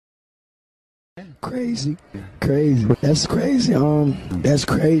Crazy. That's crazy. That's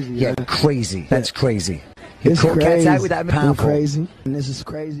crazy. Yeah, crazy. That's crazy. It's Cool crazy. cats out with that I'm powerful. crazy. And this is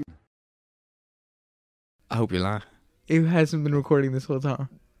crazy. I hope you're lying. It hasn't been recording this whole time.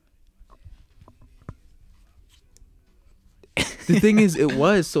 The thing is, it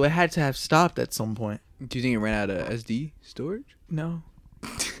was, so it had to have stopped at some point. Do you think it ran out of SD storage? No.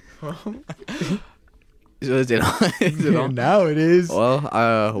 So is it on? Is it on? Now it is. Well,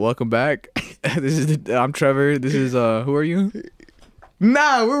 welcome back. I'm Trevor. This is who are you?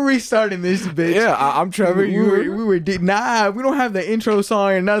 Nah, we're restarting this bitch. Yeah, I'm Trevor. We don't have the intro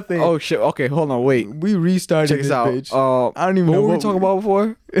song or nothing. Oh shit. Okay, hold on. Wait. We restarted Check this this out. bitch. I don't even what know were we talking about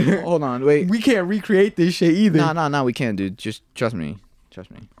before? Hold on. Wait. We can't recreate this shit either. Nah. We can't, dude. Just trust me.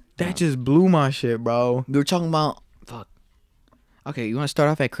 That just blew my shit, bro. We were talking about fuck. Okay, you want to start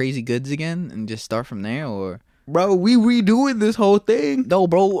off at Crazy Goods again and just start from there, or? Bro, we redoing this whole thing. No,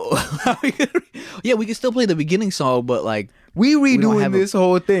 bro. Yeah, we can still play the beginning song, but like We don't redoing have a- this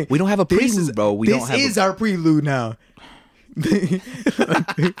whole thing. we don't have a prelude, bro. We this don't have is our prelude now.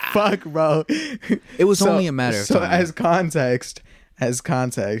 Fuck, bro. It was only a matter of so time. as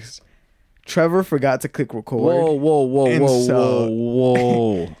context, Trevor forgot to click record. And so-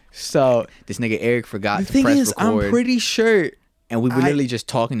 whoa. So This nigga Eric forgot the to thing press is, record, I'm pretty sure. and we were literally just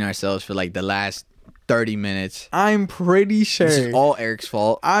talking to ourselves for like the last 30 minutes. I'm pretty sure. This is all Eric's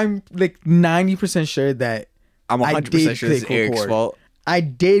fault. I'm like 90% sure that I'm I 100% did sure this is click Eric's record. fault. I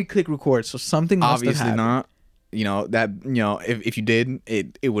did click record, so something must have Obviously happened. not. You know that. You know if you did,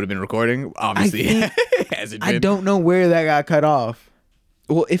 it would have been recording. Obviously, as it I did. don't know where that got cut off.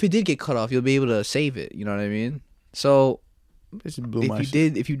 Well, if it did get cut off, you'll be able to save it. You know what I mean? So This blew my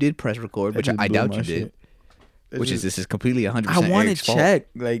if you did press record, That which just I blew doubt my you did, shit. which is this is completely 100%. I want to Eric's fault. check.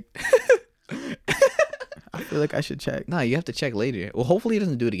 Like, I feel like I should check. No, you have to check later. Well, hopefully it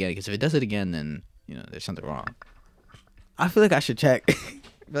doesn't do it again, because if it does it again, then you know there's something wrong. I feel like I should check. I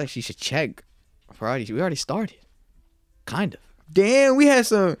feel like she should check. We already started, kind of. Damn, we had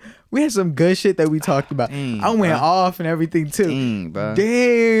some good shit that we talked about. Dang, I went bro. off and everything too. Dang, bro.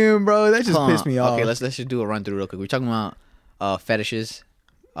 Damn, bro, that just Hold pissed on. me off. Okay, let's just do a run through real quick. We're talking about fetishes.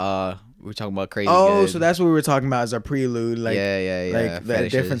 We're talking about crazy. Oh, good. so that's what we were talking about as our prelude, like yeah. like the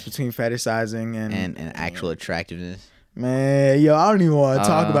fetishes difference between fetishizing and actual attractiveness. man, yo, I don't even want to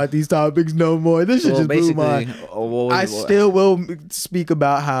talk about these topics no more. This shit Well, just blew my. basically, I still will speak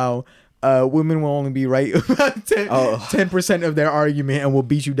about how women will only be right about 10% of their argument and will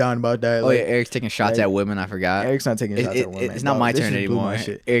beat you down about that. Oh Like, yeah, Eric's taking shots like, at women. I forgot. Eric's not taking shots at women. It's not bro. my This turn just blew my anymore.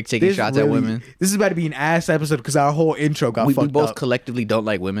 shit. Eric taking This shots at really- women. This is about to be an ass episode because our whole intro got We fucked both up. collectively don't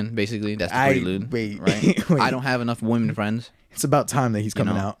like women. Basically, that's the prelude. wait, right? wait. I don't have enough women friends. It's about time that he's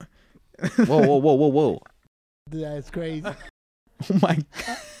coming know. out. Whoa. That's crazy. Oh my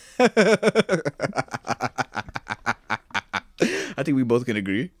god. I think we both can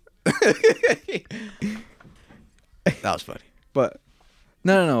agree. That was funny. But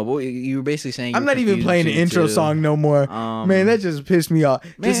no. But you were basically saying I'm you not were even confused playing the between intro two. song no more. Man, that just pissed me off.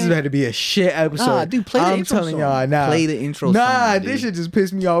 This is Man. about to be a shit episode. Nah, dude, play the I'm intro telling song. y'all now. Play the intro Nah, song, this dude. shit just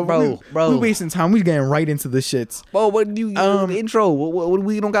pissed me off. Bro. We wasting time. We getting right into the shits. Bro, what do you the intro? What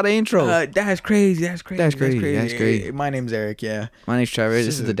we don't got an intro? That's crazy. That's crazy. That's crazy. My name's Eric. Yeah. My name's Trevor.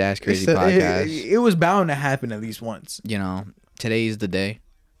 This is the Dash Crazy It's a- podcast. It was bound to happen at least once. You know, today's the day.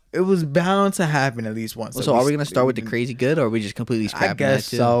 It was bound to happen at least once. So are we gonna start with the crazy good, or are we just completely I scrapping guess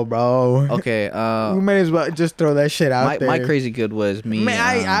that too? so, bro. Okay. We might as well just throw that shit out there. My crazy good was me. Man,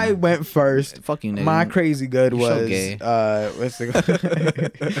 I went first. Fuck you, nigga. My crazy good You're so was gay. what's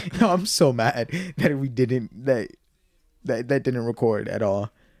the No, I'm so mad that we didn't that didn't record at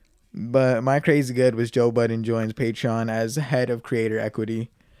all. But my crazy good was Joe Budden joins Patreon as head of creator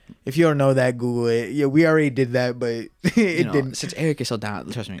equity. If you don't know that, Google it. Yeah, we already did that, but it didn't. Since Eric is so down,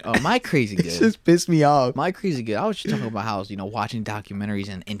 trust me. Oh, my crazy It good. just pissed me off. My crazy good. I was just talking about how watching documentaries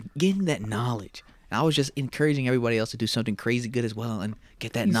and getting that knowledge. And I was just encouraging everybody else to do something crazy good as well and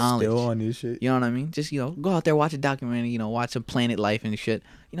get that He's knowledge. still on this shit. You know what I mean? Just go out there, watch a documentary. Watch some Planet Life and shit.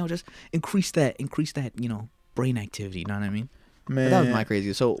 Just increase that. Brain activity. You know what I mean? Man, But that was my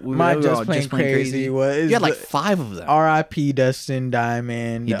crazy. So my we were all just plain crazy was You had like 5 of them. R.I.P. Dustin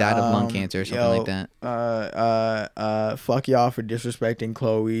Diamond. He died of lung cancer or something like that. Fuck y'all for disrespecting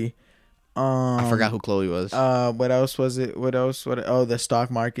Chloe. I forgot who Chloe was. What else was it? Oh, the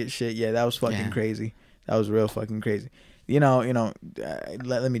stock market shit. Yeah, that was fucking Yeah. crazy. That was real fucking crazy.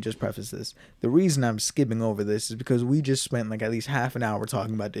 Let me just preface this. The reason I'm skipping over this is because we just spent like at least half an hour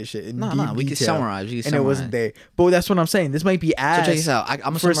talking about this shit in deep we can detail, summarize. and it wasn't there. But that's what I'm saying. This might be So ass. check this out.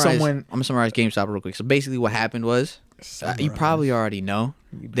 I'm for gonna someone. summarize GameStop real quick. So basically, what happened was You probably already know.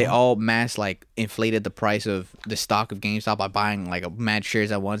 They all mass like inflated the price of the stock of GameStop by buying like a mad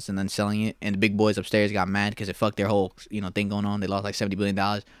shares at once and then selling it. And the big boys upstairs got mad because it fucked their whole thing going on. They lost like $70 billion.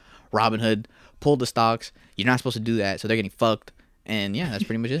 Robinhood pulled the stocks. You're not supposed to do that, so they're getting fucked. And yeah, that's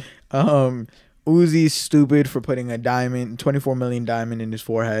pretty much it. Uzi's stupid for putting a 24 million diamond in his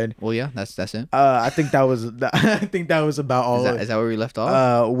forehead. Well, yeah, that's it. I think that was about all. Is that where we left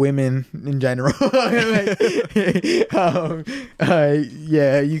off? Women in general.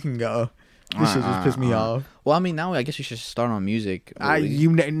 Yeah, you can go. This shit just pissed me off. Well, I mean, now I guess we should start on music.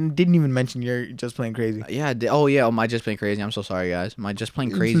 You didn't even mention you're just playing crazy. Yeah, I did. Oh yeah, my Just Playing Crazy. I'm so sorry, guys. My Just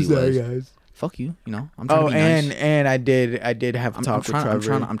Playing Crazy was. Guys. Fuck you. I'm trying to be nice. and I did have a talk with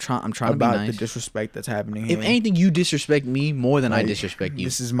Trevor. I'm trying to be about nice. the disrespect that's happening. If anything, you disrespect me more than I disrespect you.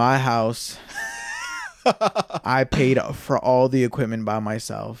 This is my house. I paid for all the equipment by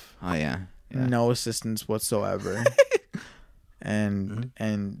myself. Oh yeah. No assistance whatsoever. And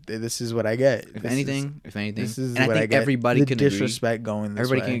this is what I get. If anything, this is and what I think everybody can disrespect agree. Going this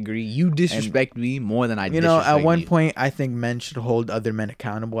Everybody way. can agree. You disrespect me more than I disrespect at one point, I think men should hold other men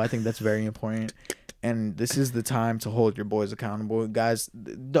accountable. I think that's very important. And this is the time to hold your boys accountable. Guys,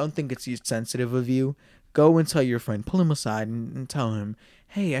 don't think it's sensitive of you. Go and tell your friend, pull him aside and tell him,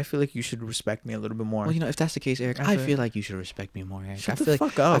 hey, I feel like you should respect me a little bit more. Well, if that's the case, Eric, I feel like you should respect me more, Eric. Shut the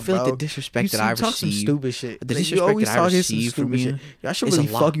fuck up, I feel bro. like the disrespect that I talk some receive, stupid shit. the Like, you disrespect always that I talk some receive from stupid you, shit. I should is really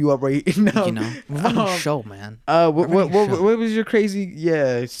a lot. fuck you up right now. We're running a show, man. What was your crazy?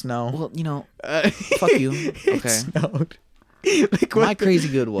 Yeah, it snowed. Well, fuck you. Okay. It snowed. My crazy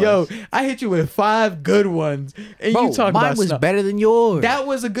good was. Yo, I hit you with 5 good ones, and Bro, you talk mine about was snow. better than yours. That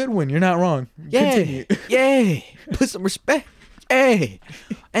was a good one. You're not wrong. Continue. Yeah. Put some respect. Hey.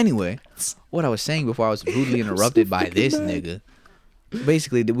 Anyway, what I was saying before I was rudely interrupted by this nigga.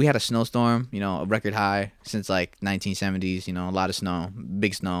 Basically, we had a snowstorm, a record high since like 1970s, a lot of snow,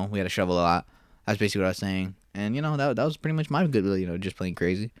 big snow. We had to shovel a lot. That's basically what I was saying. And, that was pretty much my good, Just Playing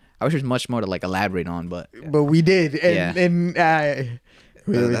Crazy. I wish there's much more to like elaborate on, but. But we did. And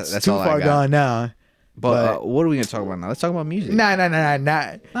that's it's too all I far got. gone now. But what are we going to talk about now? Let's talk about music. Nah.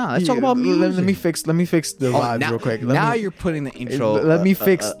 Let's talk about music. Let me fix the vibes now, real quick. You're putting the intro. Let me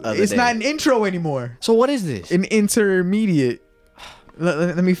fix. It's day. not an intro anymore. So what is this? An intermediate.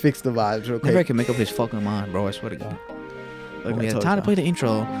 Let me fix the vibes real quick. Never can make up his fucking mind, bro. I swear to God. Look, We I had told time to y'all. play the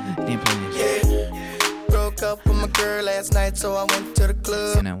intro. He didn't play this. Broke up with my girl last night, so I went to the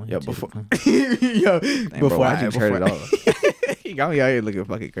club. And I went Yo, to before, the- yo, Damn, before bro, I just heard it all. He got me out here looking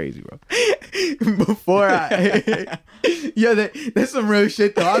fucking crazy, bro. before I, yo, that's some real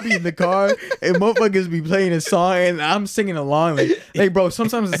shit though. I'll be in the car and motherfuckers be playing a song and I'm singing along, like bro.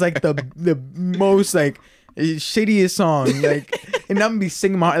 Sometimes it's like the most like shittiest song, like, and I'm be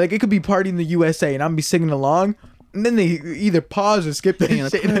singing my like it could be Party in the USA and I'm be singing along. And then they either pause or skip that Yeah,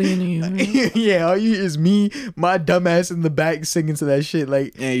 like, shit. Party in the USA. Yeah, all you is me, my dumbass in the back singing to that shit.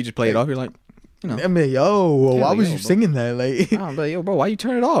 Like, Yeah, you just play it off. You're like, I mean, yo, why like, was yo, you bro. singing that? Like, I'm like, yo, bro, why you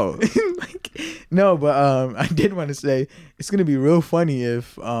turn it off? no, but I did want to say it's gonna be real funny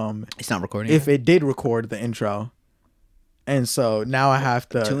if It's not recording. if it did record the intro, and so now I have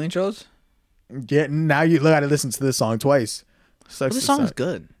 2 to intros. get. Now you gotta listen to this song twice. Well, this song is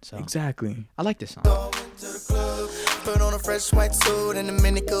good. So Exactly. I like this song. Went to the club, put on a fresh white suit and a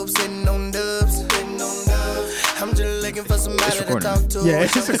mini coupe, sitting on dubs. I'm just looking for somebody to recording. talk to. Yeah,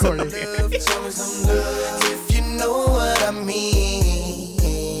 it's Show me some recording. love, show me some love, if you know what I mean.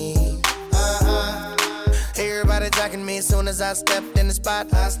 Everybody jacking me as soon as I stepped in the spot.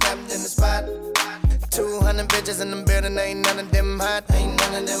 200 bitches in the building, ain't none of them hot.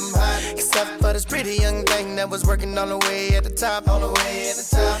 Except for this pretty young thing that was working all the way at the top.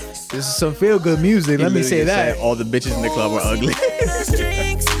 This is some feel good music. Let me say that. All the bitches in the club were ugly.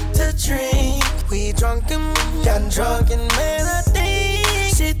 Drinks to drink, we drunk and got drunk, and man, I think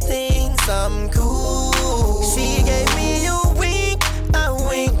she thinks I'm cool. She gave me a wink, I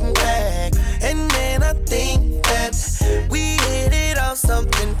winked back, and then I think that we hit it off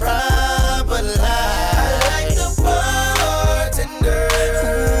something proper like. I like the bartender.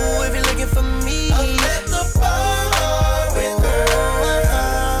 Ooh, if you're looking for me, I'm at the bar with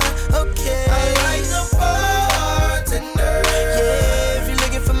her. Okay, I like the bartender. Yeah, if you're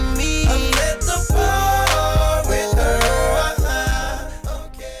looking for me, I'm at the bar with her.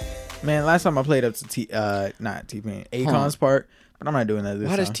 Okay. Man, last time I played up to not T-Pain, Akon's part, but I'm not doing that this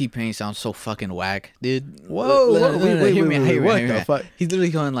Why does time. T-Pain sound so fucking whack, dude? Whoa, wait, hear me out, hear me out, what hear me the out. fuck? He's literally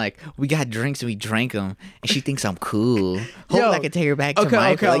going like, we got drinks and we drank them, and she thinks I'm cool. Hope Yo, I can take her back to okay,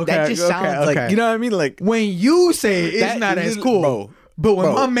 Michael. okay, Like, that okay, just sounds okay. like, you know what I mean? Like, When you say it, it's that not as literally- cool. bro. But when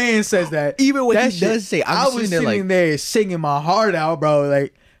Bro. my man says that, Even when that he does say, I'm I was sitting there sitting like- there singing my heart out, bro.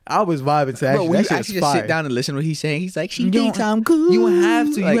 Like I was vibing to that. Bro, shit. when That you shit actually was just fire. sit down and listen to what he's saying, he's like, she You thinks don't- I'm cool. You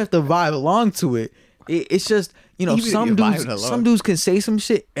have to. Like, You have to vibe along to it. It's just Even if some you're vibing dudes. along. Some dudes can say some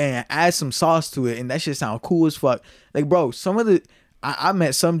shit and add some sauce to it, and that shit sound cool as fuck. Like, bro, some of the I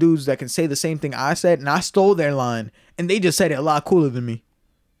met some dudes that can say the same thing I said, and I stole their line, and they just said it a lot cooler than me.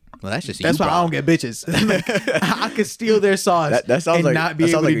 Well, that's just That's you, why I don't get bitches. Like, I could steal their sauce That sounds and like not be that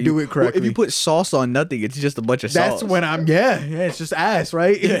able sounds like to do it correctly. If you put sauce on nothing, it's just a bunch of sauce. That's when I'm it's just ass,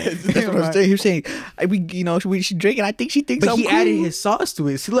 right? That's what I'm saying. You're saying she drinking. I think she thinks But I'm he cool. added his sauce to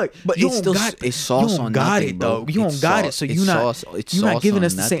it. See, look, But you it's don't still got, it's sauce you don't on got nothing, it bro. though. You don't It's got it, sauce- so it's you're not sauce- it's you're not sauce giving on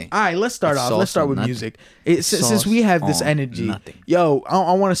us the same. nothing. All right, let's start It's off. sauce Let's start on with nothing. music. Since Sauce we have this on energy, nothing. yo,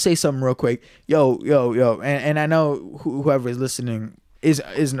 I want to say something real quick. Yo, and I know whoever is listening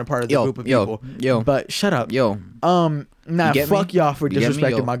isn't a part of the group of people. But shut up. Yo, Nah, get fuck me? y'all for You get me?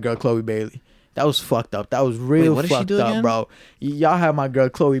 disrespecting Yo. my girl Chloe Bailey. That was fucked up. That was real what did she fucked do up, again? bro. Y'all have my girl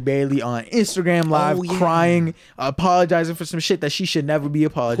Chloe Bailey on Instagram Live Oh, yeah. crying, apologizing for some shit that she should never be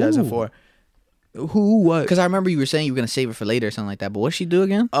apologizing Who? for. Who? What? because I remember you were saying you were gonna save it for later or something like that. But what did she do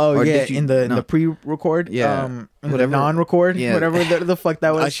again? Oh Or yeah, did you- in the no. pre-record, Yeah. in the Whatever. non-record, Yeah. whatever the fuck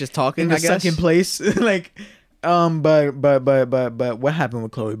that was. Us just talking, in the I guess. second place, like, but what happened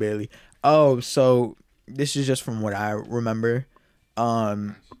with Chloe Bailey? Oh, so this is just from what I remember.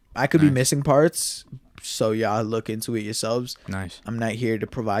 I could be missing parts, so y'all look into it yourselves. Nice. I'm not here to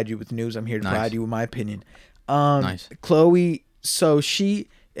provide you with news. I'm here to Nice. provide you with my opinion. Nice. Chloe. So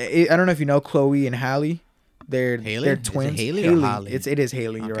I don't know if you know Chloe and Halle. They're Haley? they're Is it twins. Haley or Holly? It is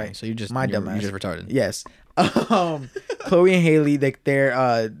Haley. You're Okay, right. so you're just my you're dumbass. just retarded. Yes. Chloe and Haley,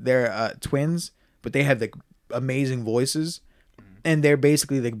 they're twins, but they have like amazing voices, and they're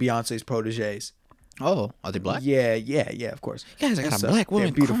basically like Beyonce's proteges. Oh, are they black? Yeah, of course. Guys, I got That's, a black they're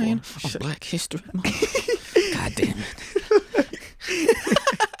woman beautiful. crying on Black History Month. God damn it.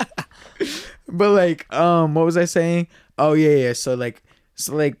 But like, what was I saying? Oh yeah. So like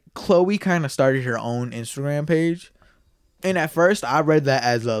Chloe kind of started her own Instagram page. And at first I read that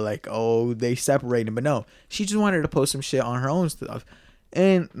as a like, oh, they separated, but no, she just wanted to post some shit on her own stuff.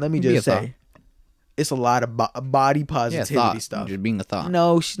 And let me Be a just thought. say, it's a lot of body Yeah, positivity thought. stuff. Just being a thought.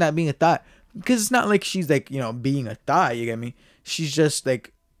 No, she's not being a thought, because it's not like she's like, being a thought. You get me? She's just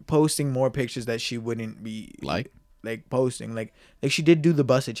like posting more pictures that she wouldn't be Like posting. Like she did do the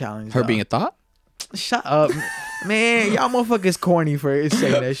busted challenge. her though. being a thought? Shut up, man! Y'all motherfuckers corny for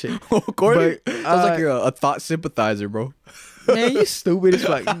saying that shit. Corny? But, Sounds like you're a thought sympathizer, bro. Man, you stupid as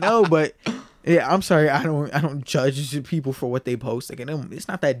fuck. No, but yeah, I'm sorry. I don't judge people for what they post. Like, it's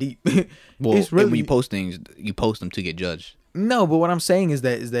not that deep. Well, it's and really when you post things, you post them to get judged. no. But what I'm saying is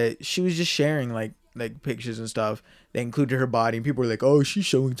that she was just sharing like pictures and stuff that included her body, and people were like, "Oh, she's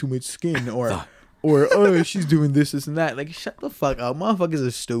showing too much skin," or "Oh, she's doing this and that." Like, shut the fuck up. Motherfuckers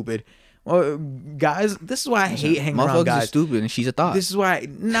are stupid. Well, guys, this is why I hate hanging around Motherfuckers are guys. stupid, and she's a thought. This is why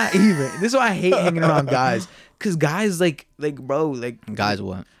this is why I hate hanging around guys, because guys like bro, like Guys,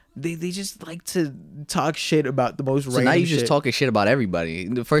 what? they just like to talk shit about the most So random now you just shit. talking shit about everybody.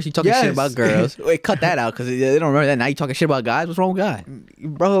 The first you talking Yes. shit about girls. Wait, cut that out because they don't remember that. Now you talking shit about guys. What's wrong with guys?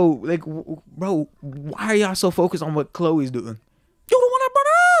 bro, like bro, why are y'all so focused on what Chloe's doing? You the one I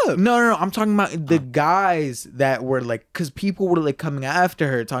brought up. No, I'm talking about the guys that were like, because people were like coming after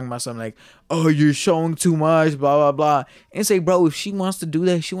her, talking about something like, "Oh, you're showing too much," blah blah blah, and say, "Bro, if she wants to do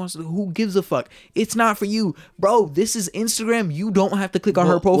that, she wants to. Who gives a fuck? It's not for you, bro. This is Instagram. You don't have to click on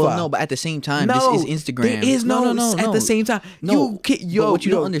her profile." Well, no, but at the same time, No, this is Instagram. there is no at the same time. No, Yo, but what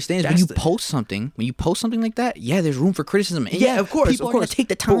you yo, don't understand is when that's you the- post something, like that, yeah, there's room for criticism. And Yeah, of course, people of are gonna course. take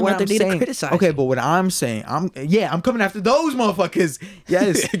the But time what out their I'm day to saying- criticize. Okay, you. but what I'm saying, I'm coming after those motherfuckers.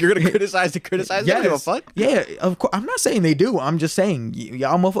 Yes, you're gonna criticize to criticize. yes. I don't give a fuck. Yeah, of course. I'm not saying they do. I'm just saying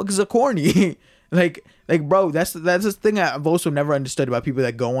y'all motherfuckers are corny. like, bro, that's the thing I've also never understood about people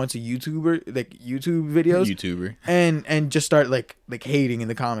that go onto YouTube videos. YouTuber. And just start like hating in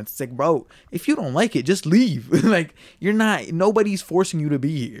the comments. It's like, bro, if you don't like it, just leave. Like, nobody's forcing you to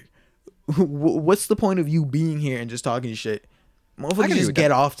be here. What's the point of you being here and just talking shit? Motherfuckers agree just with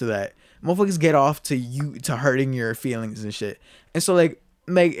get off to that. Motherfuckers get off to hurting your feelings and shit. And so like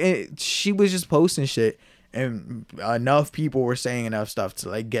she was just posting shit, and enough people were saying enough stuff to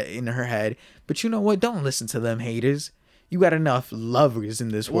like get in her head. But you know what? Don't listen to them haters. You got enough lovers in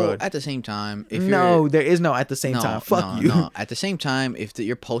this Well, world. at the same time, if No, you're, there is no at the same time. Fuck you. No. At the same time, if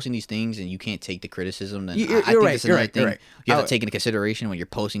you're posting these things and you can't take the criticism, then You're I think right, that's you're another right, thing you're right. you have to take into consideration when you're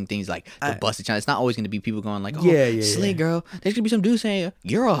posting things like the busted channel. It's not always going to be people going like, "Oh, Yeah, slay girl." There's gonna be some dude saying,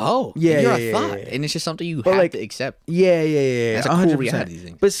 "You're a hoe." Yeah, you're yeah, a thought, yeah. and it's just something you But, have like, to accept. Yeah. That's a cool 100%. reality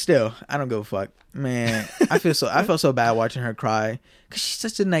thing. But still, I don't give a fuck, man. I felt so bad watching her cry because she's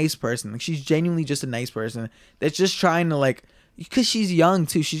such a nice person. Like, she's genuinely just a nice person that's just trying to, like, because she's young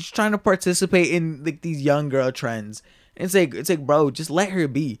too. She's trying to participate in like these young girl trends. And it's like, bro, just let her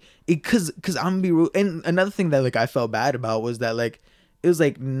be. Cause I'm gonna be real. And another thing that like I felt bad about was that like it was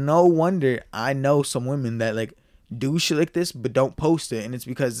like no wonder I know some women that like do shit like this but don't post it, and it's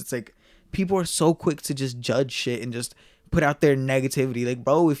because it's like people are so quick to just judge shit and just put out their negativity. Like,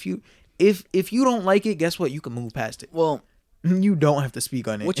 bro, if you don't like it, guess what? You can move past it. Well, You don't have to speak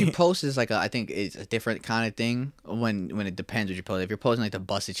on it. what you post is like I think it's a different kind of thing when it depends what you post. If you're posting like the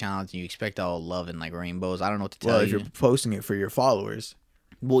busted challenge and you expect all love and like rainbows, I don't know what to tell well, if you. you're posting it for your followers.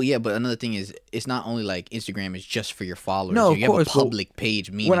 Well, yeah, but another thing is it's not only like Instagram is just for your followers. No, of you course, have but a public page,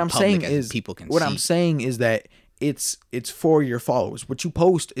 meaning What I'm public saying as is people can what see. I'm saying is that it's for your followers. What you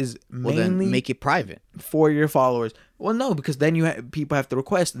post is Well, mainly then make it private. for your followers. Well, no, because then people have to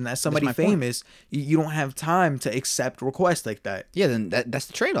request, and as somebody my point. famous, you don't have time to accept requests like that. Yeah, then that's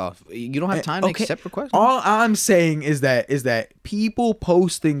the trade-off. You don't have time to accept requests. All I'm saying is that people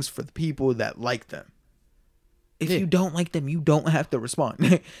post things for the people that like them. If Yeah. you don't like them, you don't have to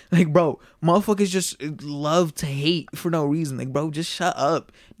respond. Like, bro, motherfuckers just love to hate for no reason. Like, bro, just shut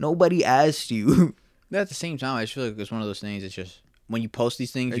up. Nobody asked you. At the same time, I just feel like it's one of those things. It's just when you post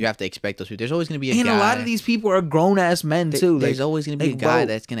these things, you have to expect those people. There's always going to be a And guy. a lot of these people are grown ass men too. There's Like, always going to be like, a guy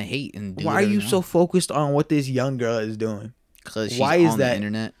bro, that's going to hate and do why are whatever you they so want. focused on what this young girl is doing? Because she's why is on that- the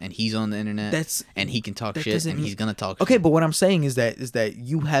internet and he's on the internet. That's- and he can talk that shit doesn't and he's mean- gonna talk. Okay, shit. but what I'm saying is that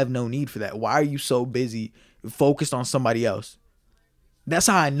you have no need for that. Why are you so busy focused on somebody else? That's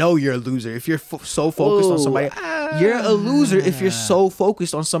how I know you're a loser. If you're so focused on somebody, you're a loser. If you're so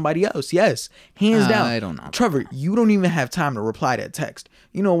focused on somebody else, yes, hands down. I don't know. Trevor. You don't even have time to reply that text.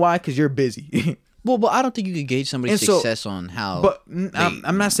 You know why? Because you're busy. Well, but I don't think you could gauge somebody's And so- success on how. But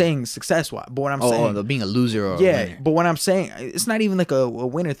I'm not saying success wise. But what I'm saying, oh, being a loser or a yeah, winner. but what I'm saying, it's not even like a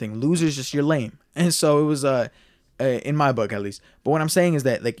winner thing. Loser's just you're lame, and so it was in my book at least. But what I'm saying is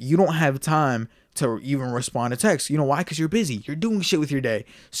that like you don't have time to even respond to text. You know why? Because you're busy. You're doing shit with your day.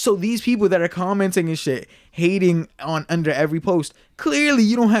 So these people that are commenting and shit, hating on under every post, clearly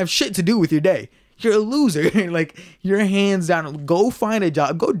you don't have shit to do with your day. You're a loser. Like, you're hands down. Go find a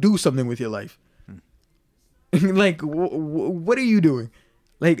job. Go do something with your life. Like, what are you doing?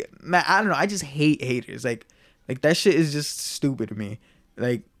 Like, man, I don't know. I just hate haters. Like that shit is just stupid to me.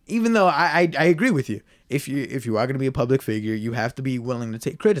 Like, even though I agree with you. If you are gonna be a public figure, you have to be willing to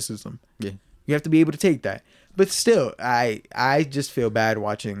take criticism. Yeah. You have to be able to take that. But still, I just feel bad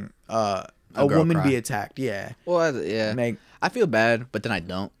watching a girl woman cry. be attacked. Yeah. Well, yeah. Like, I feel bad, but then I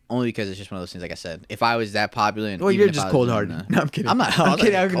don't. Only because it's just one of those things. Like I said, if I was that popular, and well, even you're if just I was cold doing hearted. the- No, I'm kidding. I'm not. I'm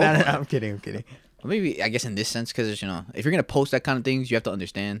kidding. cold-hearted. I'm kidding. I'm kidding. Well, maybe I guess in this sense, because if you're gonna post that kind of things, you have to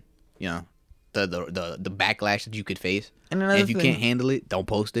understand, the backlash that you could face. And And another if you thing- can't handle it, don't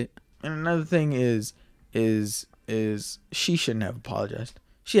post it. And another thing is she shouldn't have apologized.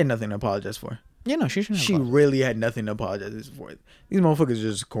 She had nothing to apologize for. Yeah, no, she shouldn't. She really had nothing to apologize for. These motherfuckers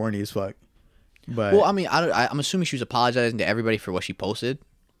are just corny as fuck. But Well, I mean, I'm assuming she was apologizing to everybody for what she posted,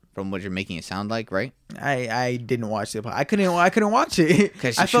 from what you're making it sound like, right? I didn't watch it. I couldn't watch it.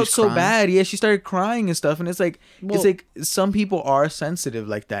 'Cause I she felt was so crying? bad. Yeah, she started crying and stuff, and it's like Well- some people are sensitive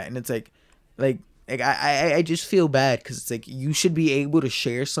like that, and it's like I just feel bad because it's like you should be able to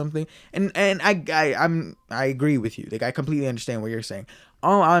share something, and I agree with you. Like, I completely understand what you're saying.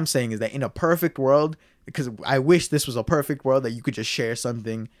 All I'm saying is that in a perfect world, because I wish this was a perfect world that you could just share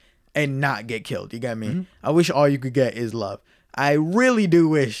something and not get killed. You get me? Mm-hmm. I wish all you could get is love. I really do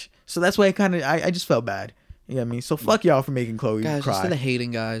wish. So that's why I just felt bad. You get me? So fuck y'all for making Chloe Guys, cry. instead of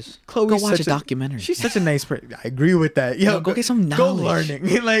hating, guys, Chloe's go watch such a documentary. She's such a nice person. I agree with that. Yo, Go get some Go knowledge.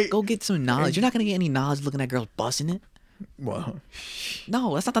 learning. Like, Go get some knowledge. You're not gonna get any knowledge looking at girls busting it. well,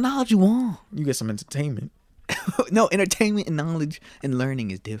 No, that's not the knowledge you want. you get some entertainment. No, entertainment and knowledge and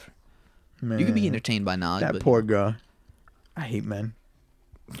learning is different. Man, You can be entertained by knowledge, that but poor girl. I hate men.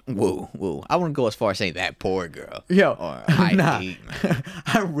 whoa. I wouldn't go as far as saying that poor girl. Yo, Or I nah. hate men.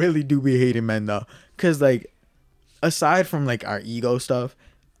 I really do be hating men though, cause like, aside from like our ego stuff,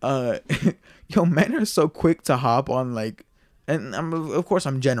 yo, men are so quick to hop on like, and of course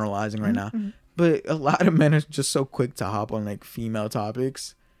I'm generalizing right now, but a lot of men are just so quick to hop on like female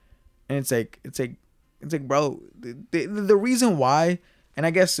topics, and it's like it's like, bro, the reason why, and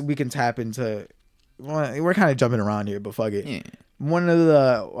I guess we can tap into. Well, we're kind of jumping around here, but fuck it. Yeah. One of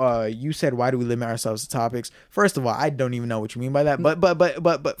the you said, why do we limit ourselves to topics? First of all, I don't even know what you mean by that.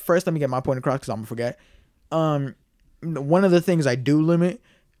 But first, let me get my point across because I'm gonna forget. One of the things I do limit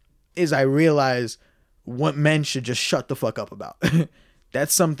is I realize what men should just shut the fuck up about.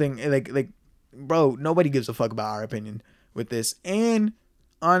 That's something like, bro, nobody gives a fuck about our opinion with this. And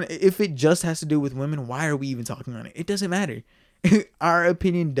on if it just has to do with women, why are we even talking on it? It doesn't matter. Our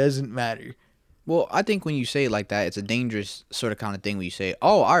opinion doesn't matter. Well, I think when you say it like that, it's a dangerous sort of kind of thing when you say,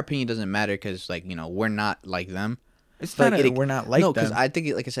 "Oh, our opinion doesn't matter because, like, you know, we're not like them." It's not we're not like no, them. because I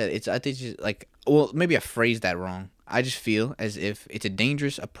think, like I said, I think it's just like, well, maybe I phrased that wrong. I just feel as if it's a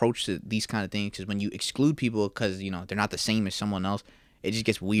dangerous approach to these kind of things because when you exclude people because, you know, they're not the same as someone else, it just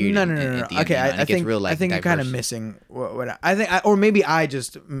gets weird. No. At the end, Okay, I think real, like, I think you're kind of diverse. missing what I think, or maybe I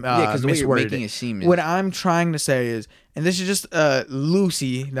just because the way you're misworded making it seem is- what I'm trying to say is, and this is just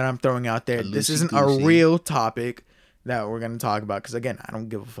Lucy that I'm throwing out there. This isn't a loosey-goosey. real topic that we're gonna talk about because again, I don't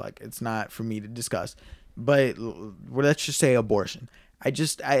give a fuck. It's not for me to discuss. But let's just say abortion. I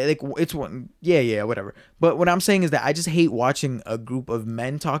like it's one, yeah, whatever. But what I'm saying is that I just hate watching a group of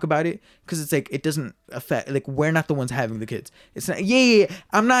men talk about it because it's like it doesn't affect. Like we're not the ones having the kids. It's not. Yeah.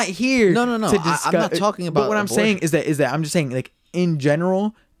 I'm not here. No. To discuss, I'm not talking about. But what I'm abortion. saying is that I'm just saying like in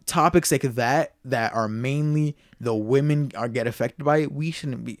general topics like that are mainly the women get affected by it. We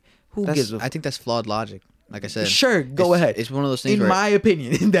shouldn't be. Who gives a I think that's flawed logic. Like I said, Sure, go ahead. It's one of those things. In where, my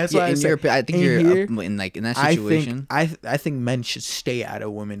opinion, that's why in your, I think you're here, in that situation. I think men should stay out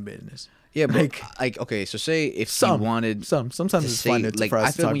of women business. Yeah, but like okay, so say if some you wanted sometimes to it's say, fun to, like for us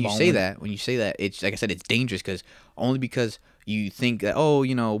I to feel talk when you about say women. that, it's like I said, it's dangerous because you think that, oh,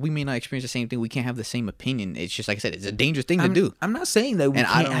 you know, we may not experience the same thing, we can't have the same opinion. It's just like I said, it's a dangerous thing to do. I'm not saying that we And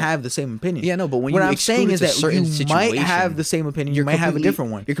I can't don't- have the same opinion. Yeah, no, but when what you I'm exclude saying it is to that certain you might situation, have the same opinion, you might have a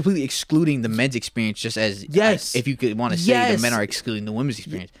different one. You're completely excluding the men's experience, just as Yes. if you could want to say Yes. the men are excluding the women's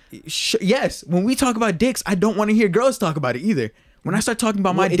experience. Yes, when we talk about dicks, I don't want to hear girls talk about it either. When I start talking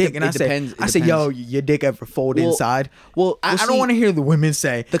about my Well, it dick de- and it depends- I say, yo, depends. your dick ever fold Well- inside? well, I see, don't want to hear the women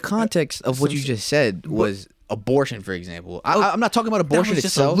say The context of what you just said was abortion, for example. I'm not talking about abortion was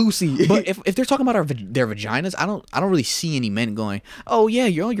just a itself, Lucy. but if they're talking about their vaginas, I don't really see any men going, "Oh yeah,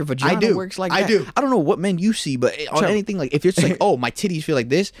 your vagina do. works like I that." do. I don't know what men you see, but on Trevor. anything like if it's like, "Oh, my titties feel like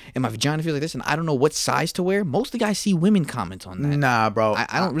this and my vagina feels like this," and I don't know what size to wear, most of the guys see women comment on that. Nah, bro.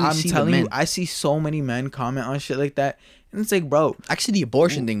 I don't really I'm see the telling you, men. I see so many men comment on shit like that, and it's like, bro, I see the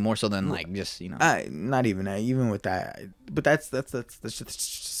abortion thing more so than like just not even that. Even with that, but that's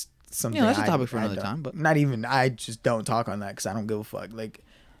just something. that's a topic for another don't- time, but- not even. I just don't talk on that because I don't give a fuck. Like,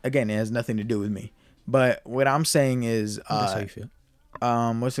 again, it has nothing to do with me. But what I'm saying is, that's how you feel.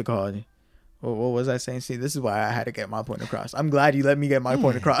 what's it called? What was I saying? See, this is why I had to get my point across. I'm glad you let me get my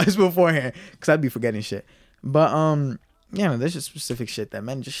point across beforehand because I'd be forgetting shit. But yeah, no, there's just specific shit that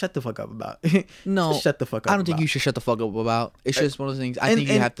men just shut the fuck up about. No, Just shut the fuck up. I don't think about. you should shut the fuck up about. It's just one of those things. I and- think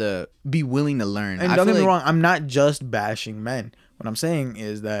you and- have to be willing to learn. And I don't feel get me like- wrong, I'm not just bashing men. What I'm saying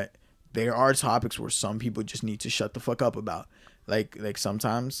is that there are topics where some people just need to shut the fuck up about. Like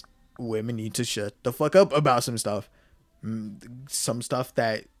sometimes women need to shut the fuck up about some stuff. Some stuff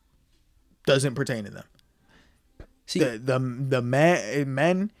that doesn't pertain to them. See, The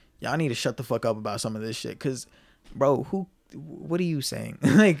men, y'all need to shut the fuck up about some of this shit. Cause, bro, what are you saying?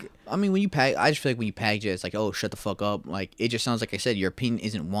 Like, I mean, I just feel like when you package it, it's like, oh, shut the fuck up. Like, it just sounds like I said, your opinion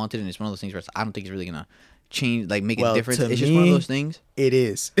isn't wanted, and it's one of those things where I don't think it's really gonna change, like, make a difference. to It's just one of me, those things. it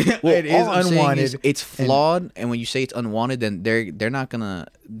is. Well, it is all I'm saying unwanted. is it's flawed, and when you say it's unwanted, then they're not gonna.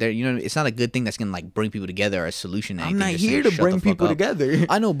 It's not a good thing that's gonna like bring people together or a solution. To I'm anything, not just here saying, to shut the bring fuck people up. together.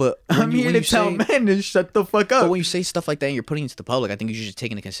 I know, but when I'm you- here when to you tell say- men to shut the fuck up. But when you say stuff like that and you're putting it into the public, I think you should just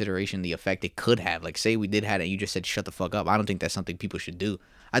take into consideration the effect it could have. Like, say we did have it, and you just said shut the fuck up. I don't think that's something people should do.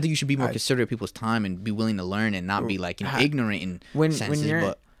 I think you should be more considerate of people's time and be willing to learn and not be like ignorant in when senses. you're-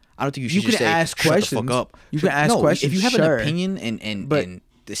 But I don't think you You should just can say ask shut questions. the fuck up. You can ask questions, If you have sure. an opinion and But-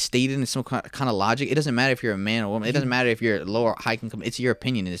 stated in some kind of logic, it doesn't matter if you're a man or woman. It doesn't matter if you're low or high income. It's your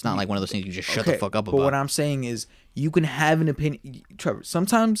opinion, and it's not like one of those things you just shut the fuck up but about. what I'm saying is, you can have an opinion, Trevor.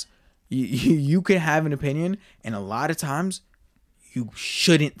 Sometimes you can have an opinion, and a lot of times you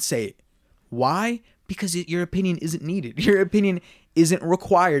shouldn't say it. Why? Because your opinion isn't needed. Your opinion isn't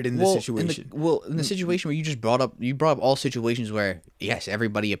required in this situation. In the situation where you brought up all situations where yes,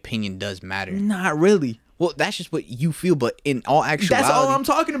 everybody opinion does matter. Not really. Well, that's just what you feel, but in all actuality, That's all I'm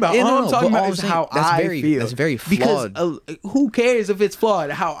talking about. Yeah, all I'm talking but about all is I'm saying, how that's I very, feel. That's very Because flawed. who cares if it's flawed?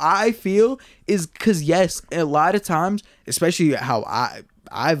 How I feel is because yes, a lot of times, especially how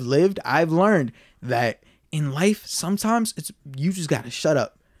I've lived, I've learned, that in life sometimes you just gotta shut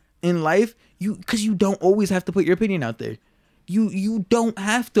up. In life, because you don't always have to put your opinion out there. You don't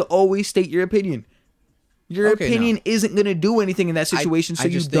have to always state your opinion. Your opinion isn't gonna do anything in that situation, so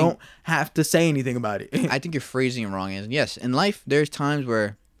you don't have to say anything about it. I think you're phrasing it wrong. And yes, in life, there's times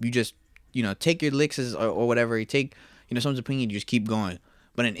where you just, take your licks or whatever. You take, someone's opinion, you just keep going.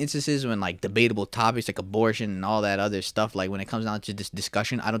 But in instances when like debatable topics like abortion and all that other stuff, like when it comes down to this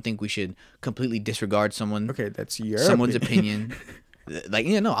discussion, I don't think we should completely disregard someone's opinion. Like,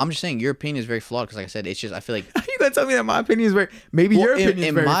 I'm just saying your opinion is very flawed because, like I said, it's just I feel like you gonna tell me that my opinion is very your opinion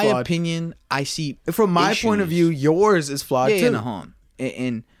is very flawed. In my opinion, I see from my point of view, yours is flawed too.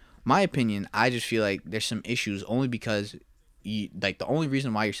 In my opinion, I just feel like there's some issues only because the only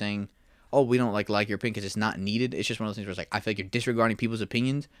reason why you're saying, oh, we don't like your opinion because it's not needed. It's just one of those things where it's like I feel like you're disregarding people's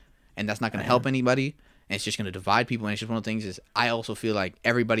opinions, and that's not gonna help anybody, and it's just gonna divide people. And it's just one of the things is I also feel like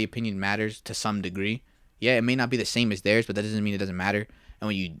everybody's opinion matters to some degree. Yeah, it may not be the same as theirs, but that doesn't mean it doesn't matter. And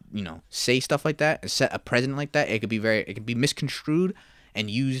when you say stuff like that and set a precedent like that, it could be misconstrued and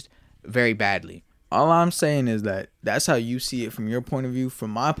used very badly. All I'm saying is that's how you see it from your point of view.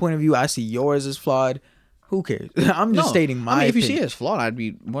 From my point of view, I see yours as flawed. Who cares? I'm just stating my opinion. If you see it as flawed, I'd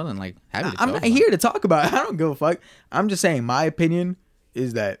be more than happy to talk about it. I'm not here to talk about it. I don't give a fuck. I'm just saying my opinion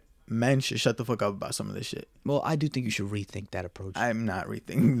is that men should shut the fuck up about some of this shit. Well, I do think you should rethink that approach. I'm not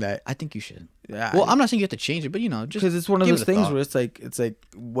rethinking that. I think you should. Yeah. Well, I'm not saying you have to change it, but just because it's one of those things where it's like,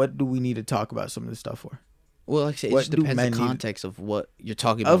 what do we need to talk about some of this stuff for? Well, like I said, it just depends on the context of what you're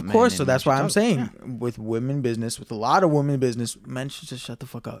talking about. Of course, so that's why I'm saying with women business, with a lot of women business, men should just shut the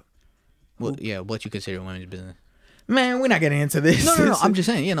fuck up. Well, yeah, what you consider women's business? Man, we're not getting into this. No. I'm just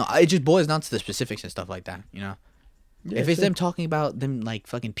saying, it just boils down to the specifics and stuff like that. Yeah, if it's them talking about them like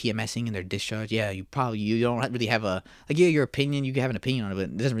fucking PMSing and their discharge, yeah, you don't really have your opinion. You can have an opinion on it, but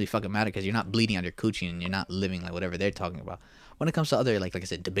it doesn't really fucking matter because you're not bleeding on your coochie and you're not living like whatever they're talking about. When it comes to other like I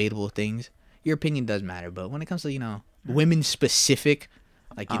said, debatable things, your opinion does matter. But when it comes to women specific,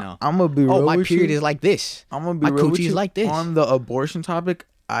 I'm gonna be real. Oh, my period is like this. I'm gonna be my real coochie with you. Is like this. On the abortion topic,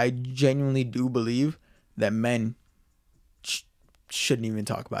 I genuinely do believe that men shouldn't even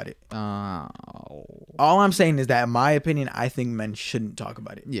talk about it. All I'm saying is that in my opinion, I think men shouldn't talk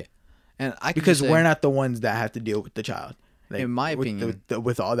about it. Yeah, and because we're not the ones that have to deal with the child. Like, in my opinion,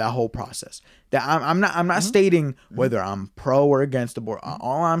 with all that whole process, that I'm not stating whether I'm pro or against abortion.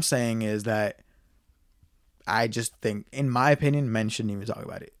 All I'm saying is that I just think, in my opinion, men shouldn't even talk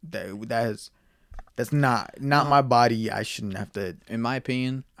about it. That's not my body. I shouldn't have to. In my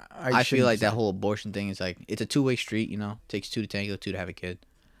opinion, I feel like that whole abortion thing is like it's a two-way street. Takes two to tango, two to have a kid.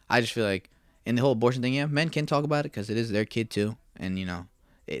 I just feel like in the whole abortion thing, yeah, men can talk about it because it is their kid too, and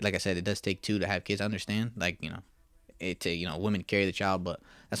like I said, it does take two to have kids. I understand, women carry the child, but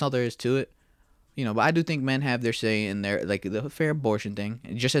that's all there is to it. But I do think men have their say in their the fair abortion thing,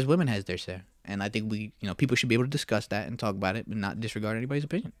 just as women has their say, and I think people should be able to discuss that and talk about it, and not disregard anybody's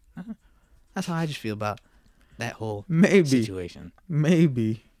opinion. That's how I just feel about that whole situation.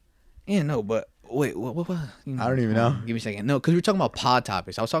 Maybe. Yeah, no, but wait, what? I don't even know. Give me a second. No, because we were talking about pod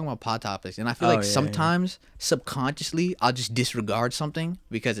topics. I was talking about pod topics, and I feel sometimes subconsciously I'll just disregard something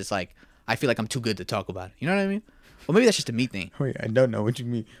because it's like I feel like I'm too good to talk about it. You know what I mean? Well, maybe that's just a me thing. Wait, I don't know what you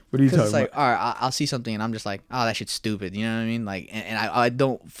mean. What are you talking about? All right, I'll see something and I'm just like, oh, that shit's stupid. You know what I mean? Like, and I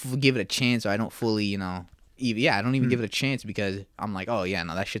don't give it a chance, or I don't fully, I don't even give it a chance because I'm like, oh yeah,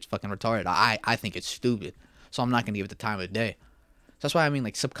 no, that shit's fucking retarded. I think it's stupid, so I'm not gonna give it the time of day. So that's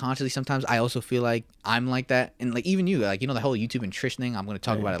why subconsciously sometimes I also feel like I'm like that, and like even you, the whole YouTube and Trish thing. I'm gonna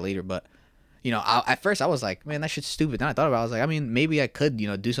talk about it later, but at first I was like, man, that shit's stupid. Then I thought about it, I was like, I mean, maybe I could,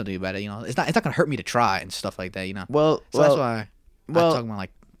 do something about it. It's not gonna hurt me to try and stuff like that. So that's why I'm talking about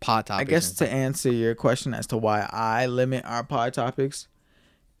like pod topics. I guess to answer your question as to why I limit our pod topics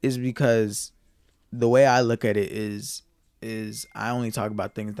is because the way I look at it is I only talk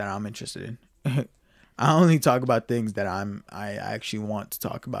about things that I'm interested in. I only talk about things that I actually want to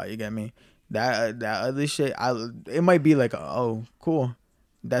talk about. You get me? That other shit, it might be like, oh, cool,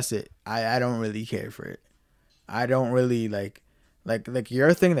 that's it. I don't really care for it. I don't really like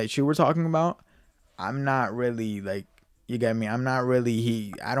your thing that you were talking about. I'm not really like, you get me? I'm not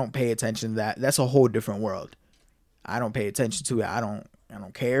really I don't pay attention to that. That's a whole different world. I don't pay attention to it. I don't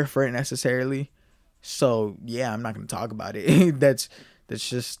care for it necessarily. So yeah, I'm not gonna talk about it. That's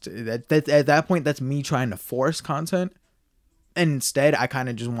just that at that point, that's me trying to force content, and instead I kind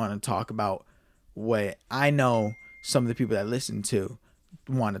of just want to talk about what I know some of the people that listen to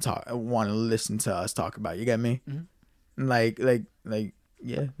want to listen to us talk about. You get me? Mm-hmm. Like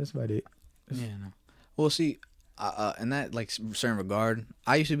yeah, that's about it. Yeah. No. Well, see, in that like certain regard,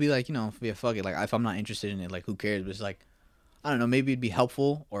 I used to be like, yeah, fuck it. Like if I'm not interested in it, like who cares? But it's like, I don't know, maybe it'd be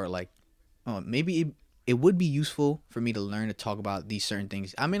helpful, or like, maybe it would be useful for me to learn to talk about these certain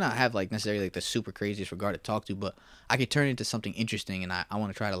things. I may not have like necessarily like the super craziest regard to talk to, but I could turn it into something interesting, and I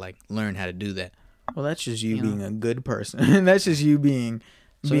want to try to like learn how to do that. Well, that's just you being a good person. That's just you being.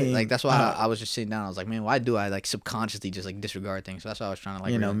 So like that's why I was just sitting down. I was like, man, why do I like subconsciously just like disregard things? So that's why I was trying to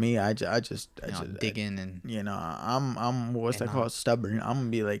like, really, me, I just dig in and I'm what's that called, stubborn. I'm gonna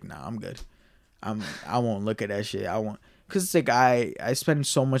be like, nah, I'm good. I won't look at that shit. Cause it's like I spend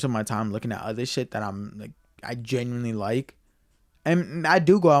so much of my time looking at other shit that I'm like I genuinely like, and I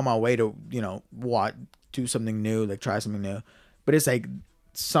do go out my way to do something new, like try something new, but it's like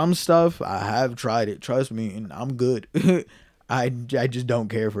some stuff I have tried it. Trust me, and I'm good. I just don't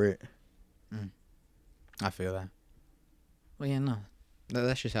care for it. I feel that. Well, yeah, no.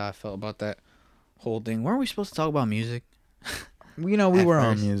 That's just how I felt about that whole thing. Weren't we supposed to talk about music? We were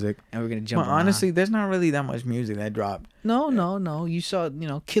on music. And we're going to jump But honestly, there's not really that much music that dropped. No. You saw,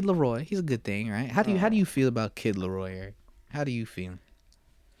 Kid Laroi. He's a good thing, right? How do you feel about Kid Laroi, Eric? How do you feel?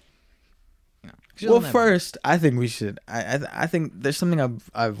 Well, first, I think we should. I think there's something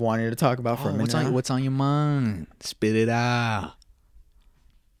I've wanted to talk about for a minute. What's on your mind? Spit it out.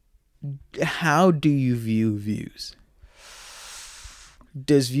 How do you view views?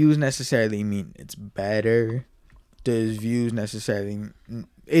 Does views necessarily mean it's better? Does views necessarily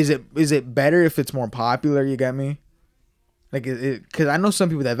is it better if it's more popular? You get me? Like, because I know some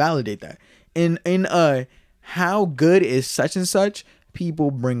people that validate that. In how good is such and such?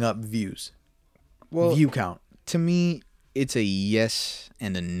 People bring up views. Well, view count. To me, it's a yes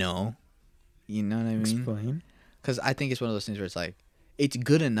and a no. You know what I mean? Explain. Because I think it's one of those things where it's like, it's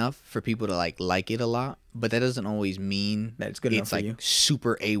good enough for people to like it a lot, but that doesn't always mean that it's good enough it's for like you.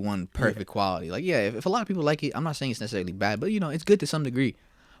 Super A1 perfect quality. Like, yeah, if a lot of people like it, I'm not saying it's necessarily bad, but it's good to some degree.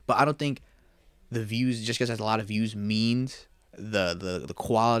 But I don't think the views, just because it has a lot of views, means the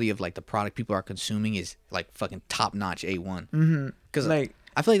quality of like the product people are consuming is like fucking top notch A1. Because like,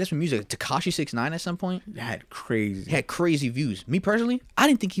 I feel like that's with music. Tekashi 6ix9ine at some point had crazy views. Me personally, I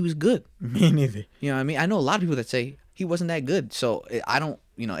didn't think he was good. Me neither. You know what I mean? I know a lot of people that say he wasn't that good. So I don't,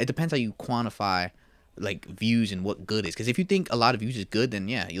 it depends how you quantify like views and what good is. Because if you think a lot of views is good, then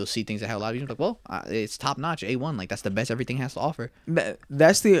yeah, you'll see things that have a lot of views. Like, well, it's top notch A1. Like that's the best everything has to offer.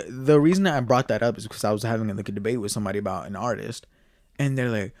 That's the reason I brought that up is because I was having like a debate with somebody about an artist, and they're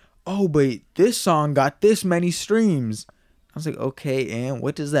like, "Oh, but this song got this many streams." I was like, okay, and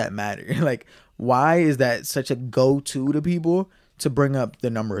what does that matter? Like, why is that such a go-to to people to bring up the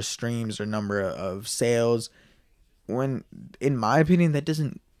number of streams or number of sales? When, in my opinion, that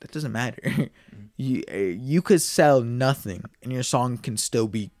doesn't matter. You could sell nothing and your song can still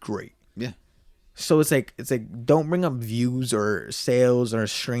be great. Yeah. So it's like don't bring up views or sales or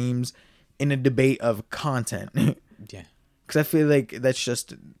streams in a debate of content. Yeah. Because I feel like that's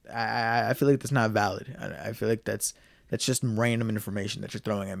just I feel like that's not valid. I feel like that's just random information that you're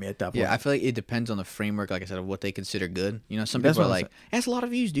throwing at me at that point. Yeah, I feel like it depends on the framework, like I said, of what they consider good. Some people are like, it has a lot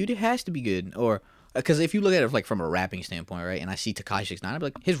of views, dude. It has to be good. Or, because if you look at it like from a rapping standpoint, right, and I see Tekashi 6ix9ine, I'd be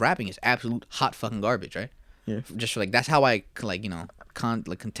like, his rapping is absolute hot fucking garbage, right? Yeah. Just for, like, that's how I, like,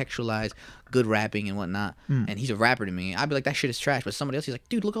 contextualize good rapping and whatnot. And he's a rapper to me. I'd be like, that shit is trash. But somebody else, he's like,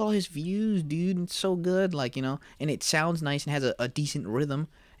 dude, look at all his views, dude. It's so good. Like, and it sounds nice and has a decent rhythm.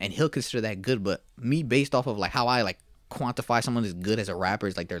 And he'll consider that good. But me, based off of, like, how I, like, quantify someone as good as a rapper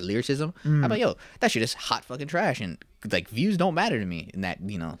is like their lyricism. I'm like, yo, that shit is hot fucking trash, and like views don't matter to me in that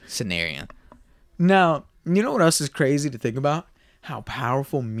scenario. Now, you know what else is crazy to think about? How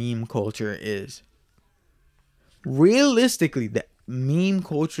powerful meme culture is. Realistically, that meme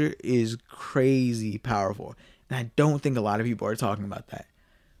culture is crazy powerful, and I don't think a lot of people are talking about that.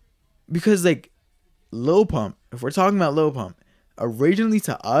 Because like Lil Pump, if we're talking about Lil Pump, originally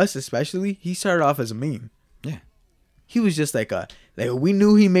to us especially, he started off as a meme. Yeah. He was just like we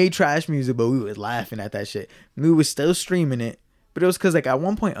knew he made trash music, but we was laughing at that shit. We was still streaming it, but it was because like at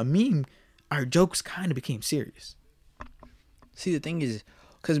one point a meme, our jokes kind of became serious. See, the thing is,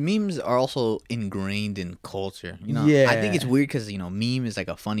 because memes are also ingrained in culture. Yeah. I think it's weird because meme is like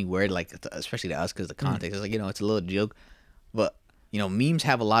a funny word, like especially to us because the context is like it's a little joke, but memes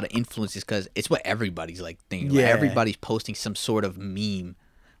have a lot of influences because it's what everybody's like thinking. Yeah. Like, everybody's posting some sort of meme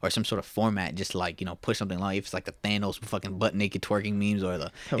or some sort of format, just like, push something like, if it's like the Thanos fucking butt naked twerking memes or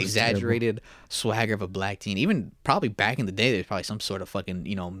the exaggerated swagger of a black teen. Even probably back in the day, there's probably some sort of fucking,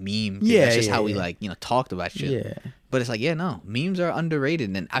 meme. Yeah. That's just how we like, talked about shit. Yeah. But it's like, yeah, no, memes are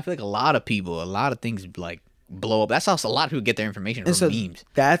underrated. And I feel like a lot of things like blow up. That's how a lot of people get their information from memes.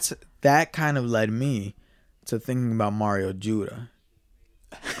 That kind of led me to thinking about Mario Judah.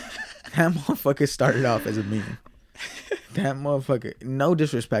 That motherfucker started off as a meme. That motherfucker, no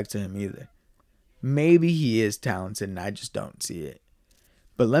disrespect to him either. Maybe he is talented and I just don't see it.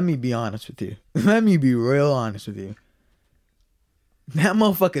 But let me be honest with you. Let me be real honest with you. That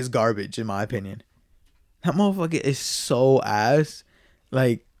motherfucker is garbage, in my opinion. That motherfucker is so ass.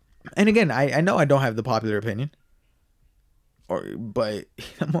 Like, and again, I know I don't have the popular opinion. But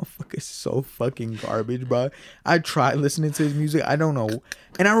that motherfucker is so fucking garbage, bro. I tried listening to his music. I don't know.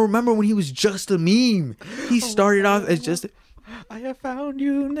 And I remember when he was just a meme. He started off as just... I have found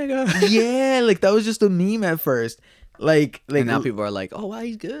you, nigga. Yeah, like that was just a meme at first. Like and now people are like, oh, wow,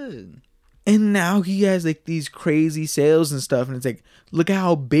 he's good. And now he has like these crazy sales and stuff. And it's like, look at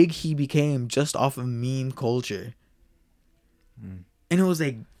how big he became just off of meme culture. And it was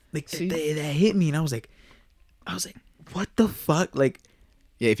like that hit me. And I was like, what the fuck? Like,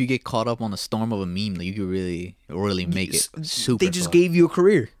 yeah, if you get caught up on the storm of a meme, like, you could really make it super. They just gave you a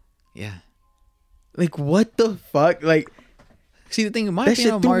career. Yeah. Like, what the fuck? Like, see, the thing in my that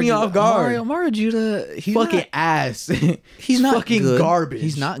opinion, shit threw me off guard. Mario Judah, he's fucking not, ass. He's not fucking good. garbage.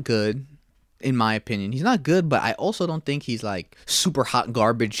 He's not good, in my opinion. He's not good, but I also don't think he's like super hot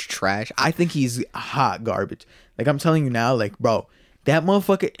garbage trash. I think he's hot garbage. Like, I'm telling you now, like, bro, that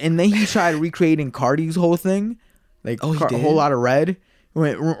motherfucker. And then he tried recreating Cardi's whole thing. Like, a whole lot of red.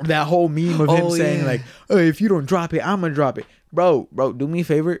 That whole meme of him saying, like, hey, if you don't drop it, I'm going to drop it. Bro, do me a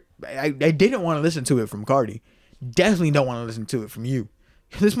favor. I didn't want to listen to it from Cardi. Definitely don't want to listen to it from you.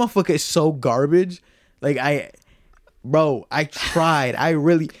 This motherfucker is so garbage. Like, I tried.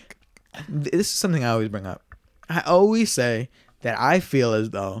 This is something I always bring up. I always say that I feel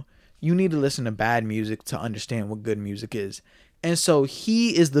as though you need to listen to bad music to understand what good music is. And so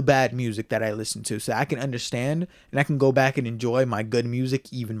he is the bad music that I listen to, so I can understand and I can go back and enjoy my good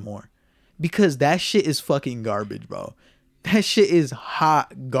music even more. Because that shit is fucking garbage, bro. That shit is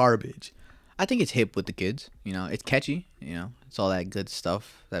hot garbage. I think it's hip with the kids. You know, it's catchy. You know, it's all that good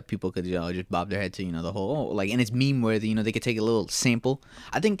stuff that people could, just bob their head to. You know, the whole and it's meme worthy. You know, they could take a little sample.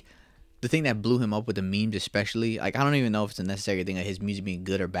 I think the thing that blew him up with the memes, especially, like, I don't even know if it's a necessary thing of his music being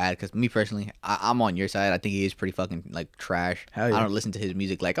good or bad. Because me personally, I'm on your side. I think he is pretty fucking like trash. Hell yeah. I don't listen to his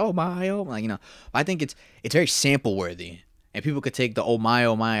music like like, you know. I think it's very sample worthy. And people could take the oh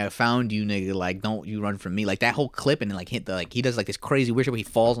my, I found you, nigga. Like, don't you run from me. Like, that whole clip and then, like, hit the, like, he does, like, this crazy weird shit where he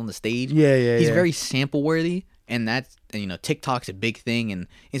falls on the stage. Yeah. He's very sample worthy. And that's, you know, TikTok's a big thing. And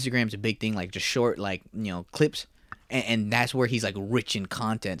Instagram's a big thing. Like, just short, like, you know, clips. And that's where he's, like, rich in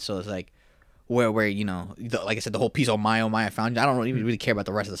content. So it's, like, where you know, like I said, the whole piece, oh my, I found you. I don't even really care about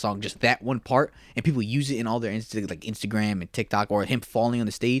the rest of the song. Just that one part. And people use it in all their Instagram and TikTok, or him falling on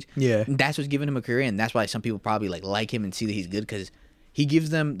the stage. Yeah. And that's what's giving him a career. And that's why some people probably like him and see that he's good, because he gives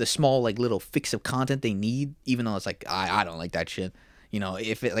them the small, like, little fix of content they need, even though it's like, I don't like that shit. You know,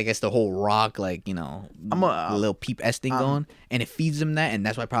 if it, like, it's the whole rock, like, you know, the little Peep S thing going, and it feeds them that, and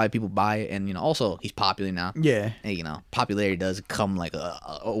that's why probably people buy it. And, you know, also he's popular now. Yeah. And, you know, popularity does come like a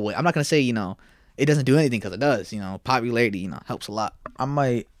way. I'm not gonna say, you know, it doesn't do anything, because it does. You know, popularity, you know, helps a lot. I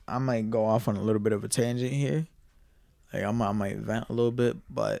might go off on a little bit of a tangent here. Like, I might vent a little bit,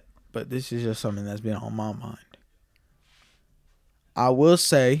 but this is just something that's been on my mind. I will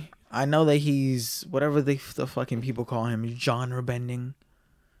say, I know that he's whatever the fucking people call him, genre bending.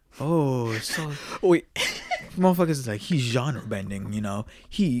 Oh, so Wait, motherfuckers is like, he's genre bending. You know,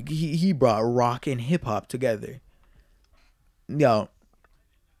 he brought rock and hip hop together. Yo,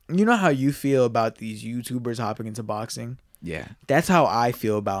 you know how you feel about these YouTubers hopping into boxing? yeah, That's how I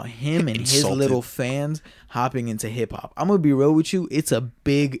feel about him and his Insulted. little fans hopping into hip hop. I'm gonna be real with you. It's a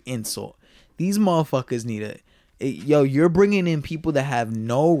big insult. These motherfuckers need yo, you're bringing in people that have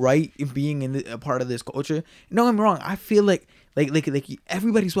no right in being in a part of this culture. Don't get me wrong. I feel like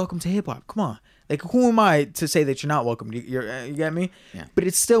everybody's welcome to hip hop. Come on. Like, who am I to say that you're not welcome? You get me? Yeah. But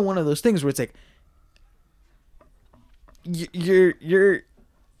it's still one of those things where it's like,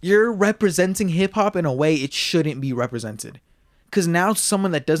 you're representing hip hop in a way it shouldn't be represented. Because now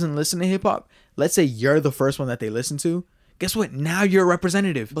someone that doesn't listen to hip hop, let's say you're the first one that they listen to, guess what? Now you're a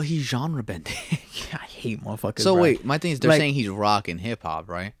representative. but he's genre bending. I hate motherfuckers. So bro. wait, my thing is, they're Like- saying he's rock and hip hop,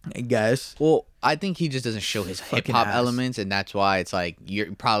 right? I guess. Well, I think he just doesn't show his hip Fucking hop ass. elements, and that's why it's like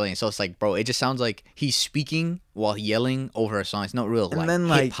you're probably. So it's like, bro, it just sounds like he's speaking while yelling over a song. It's not real And then,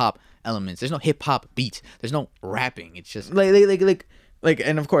 like- hip hop elements. There's no hip hop beats. There's no rapping. It's just Like,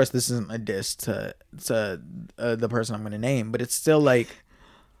 and of course this isn't a diss to the person I'm gonna name, but it's still like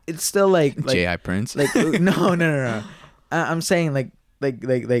J.I. Prince. like no. I'm saying like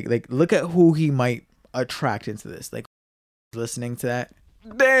look at who he might attract into this. Like, listening to that,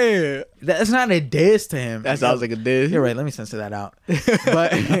 Damn. That's not a diss to him. That sounds like a diss. You're right. Let me censor that out.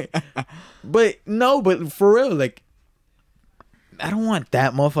 But for real, like, I don't want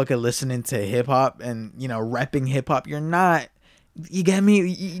that motherfucker listening to hip hop and, you know, repping hip hop. You're not. You get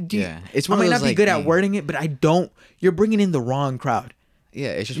me? It's I one might of not those, be like, good at wording it, but I don't. You're bringing in the wrong crowd. Yeah,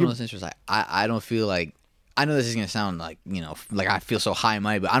 it's just one of those things where it's like, I don't feel like, I know this is going to sound like, you know, like I feel so high and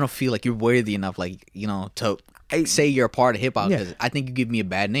mighty, but I don't feel like you're worthy enough, like, you know, to say you're a part of hip hop, because I think you give me a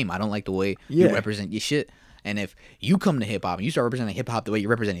bad name. I don't like the way you represent your shit. And if you come to hip hop and you start representing hip hop the way you're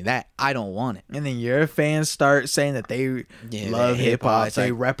representing that, I don't want it. And then your fans start saying that they love hip hop,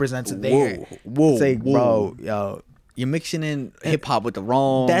 they represent it there. Whoa, it's like, bro, yo, you're mixing in hip hop with the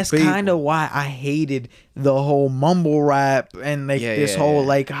wrong. That's kind of why I hated the whole mumble rap and like this whole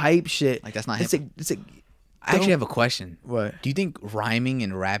like hype shit. Like, that's not hip. I actually have a question. What? Do you think rhyming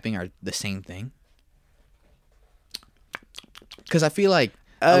and rapping are the same thing? Because I feel like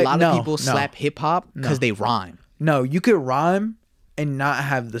a lot of people slap hip hop because they rhyme. No, you could rhyme and not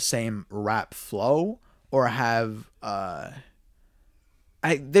have the same rap flow or have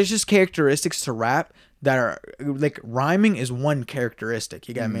there's just characteristics to rap that are like, rhyming is one characteristic,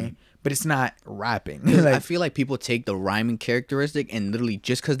 you get me? But it's not rapping. Like, I feel like people take the rhyming characteristic and literally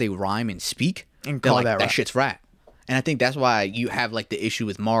just because they rhyme and speak, and call like, that rap. Shit's rap. And I think that's why you have like the issue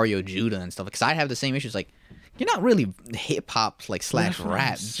with Mario Judah and stuff. Because I have the same issues. Like, you're not really hip hop like slash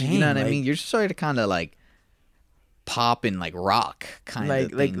rap. You know what I mean? You're just sort of kind of like pop and like rock kind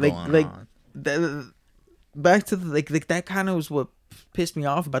of thing going on. Back to the, like that kind of was what pissed me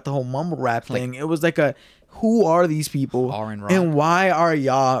off about the whole mumble rap thing. It was like who are these people and why are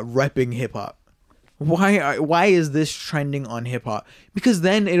y'all repping hip hop? Why is this trending on hip hop? Because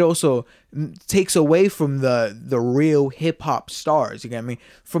then it also takes away from the real hip hop stars. You get me?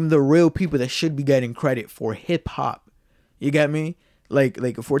 From the real people that should be getting credit for hip hop. You get me? Like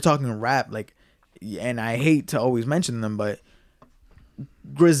if we're talking rap, like, and I hate to always mention them, but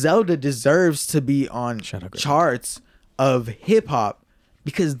Griselda deserves to be on charts of hip hop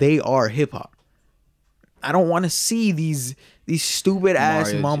because they are hip hop. I don't want to see these stupid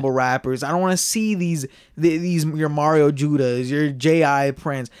ass mumble rappers. I don't want to see these your Mario Judahs, your J.I.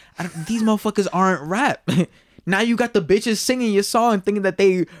 Prince. These motherfuckers aren't rap. Now you got the bitches singing your song thinking that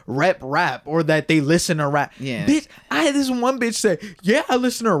they rap or that they listen to rap. Yeah. Bitch, I had this one bitch say, yeah, I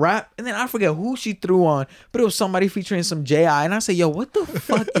listen to rap. And then I forget who she threw on, but it was somebody featuring some J.I. And I said, yo, what the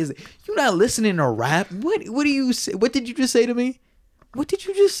fuck is it? You not listening to rap? What do you say? What did you just say to me? What did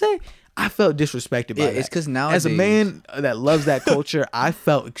you just say? I felt disrespected by that. It's because nowadays, as a man that loves that culture, I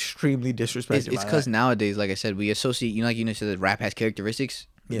felt extremely disrespected. It's because nowadays, like I said, we associate. You know, like you said, that rap has characteristics.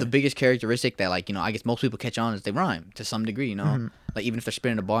 Yeah. The biggest characteristic that, like, you know, I guess most people catch on is they rhyme to some degree. You know, like even if they're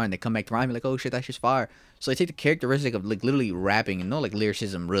spinning a bar and they come back to rhyme, you're like, oh shit, that shit's fire. So they take the characteristic of like literally rapping and no like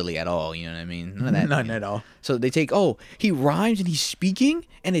lyricism really at all. You know what I mean? None of that. None at all. So they take, oh, he rhymes and he's speaking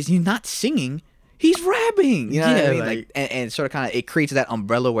and he's not singing. He's rapping, you know what I mean? Like and sort of kind of it creates that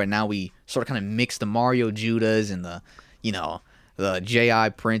umbrella where now we sort of kind of mix the Mario Judahs and the, you know, the J.I.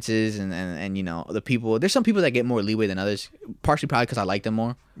 Princes and you know the people. There's some people that get more leeway than others, partially probably because I like them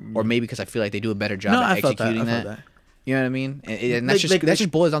more, or maybe because I feel like they do a better job at executing that. You know what I mean? And that's just that just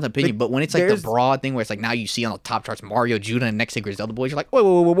boils down to opinion. But when it's like the broad thing where it's like now you see on the top charts Mario Judah and next to Griselda Boys, you're like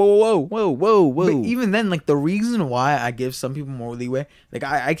whoa. But even then, like the reason why I give some people more leeway, like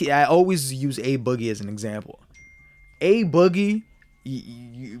I always use A Boogie as an example. A Boogie,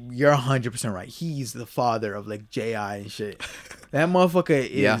 you're 100% right. He's the father of like J.I. and shit. That motherfucker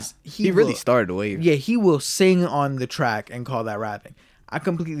is he really started the wave. Yeah, he will sing on the track and call that rapping. I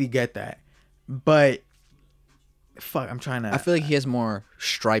completely get that, but. Fuck, I'm trying to. I feel like he has more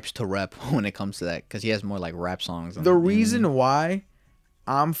stripes to rep when it comes to that because he has more like rap songs. The reason why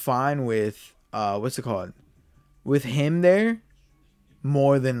I'm fine with what's it called, with him there,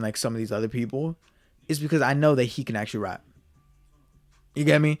 more than like some of these other people, is because I know that he can actually rap. You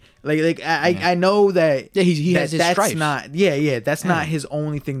get me? I know that. Yeah, he has his stripes. Not that's not his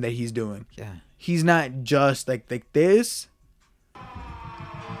only thing that he's doing. Yeah, he's not just like this.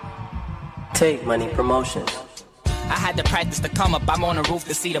 Take Money Promotions. I had to practice to come up, I'm on the roof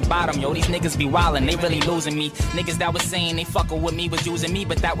to see the bottom. Yo, these niggas be wildin', they really losing me. Niggas that was saying they fuckin' with me was using me,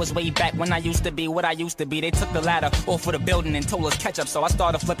 but that was way back when I used to be what I used to be. They took the ladder off of the building and told us catch up, so I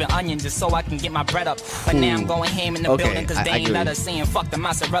started flipping onions just so I can get my bread up. But now I'm going ham in the building cause they ain't let us saying fuck the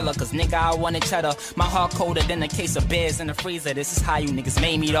mozzarella, cause nigga I wanted cheddar. My heart colder than a case of beers in the freezer. This is how you niggas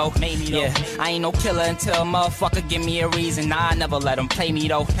made me though. Yeah, I ain't no killer until a motherfucker give me a reason. Nah, I never let them play me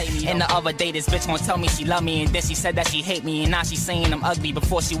though. And the other day this bitch gon' tell me she love me and then she said that that she hate me, and now she saying I'm ugly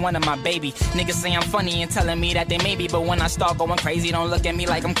before she wanted my baby. Niggas say I'm funny and telling me that they may be, but when I start going crazy, don't look at me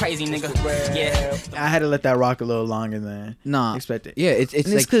like I'm crazy, nigga. Yeah. I had to let that rock a little longer than Nah, expected. Yeah, it's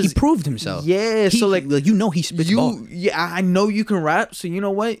And like 'cause- he proved himself. Yeah, He- so like you know he spits ball. yeah, I know you can rap, so you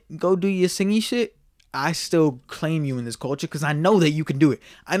know what? Go do your singy shit. I still claim you in this culture because I know that you can do it.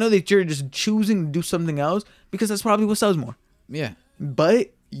 I know that you're just choosing to do something else because that's probably what sells more. Yeah.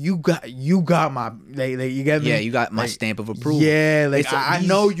 But you got my you get me? Yeah, you got my Like, stamp of approval. Yeah, like It's, I these-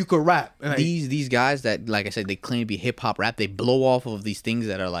 know you could rap. Like, These guys that, like I said, they claim to be hip hop rap. They blow off of these things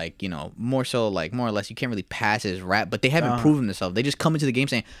that are like, you know, more so like more or less you can't really pass as rap, but they haven't proven themselves. They just come into the game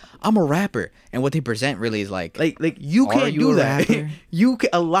saying, "I'm a rapper," and what they present really is like you Are can't you do a that. rapper?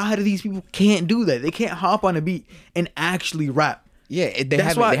 A lot of these people can't do that. They can't hop on a beat and actually rap. they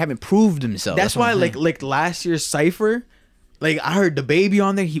That's why- haven't proved themselves. That's what why I'm saying. like last year's Cypher, like I heard the baby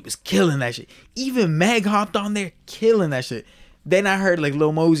on there, he was killing that shit. Even Meg hopped on there, killing that shit. Then I heard like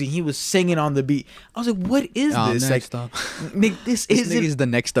Lil Mosey, he was singing on the beat. I was like, what is this? next Like, up. Nick, this This isn't nigga's the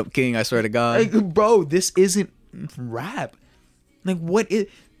next up king. I swear to God. like, bro, this isn't rap. Like, what is?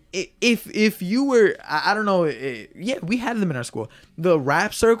 If you were, I don't know. Yeah, we had them in our school. The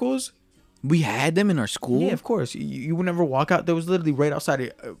rap circles. We had them in our school. Yeah, of course. You would never walk out. There was literally right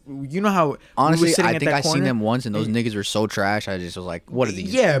outside. You know how Honestly, we were sitting I at think that I seen corner? them once, and those niggas were so trash. I just was like, "What are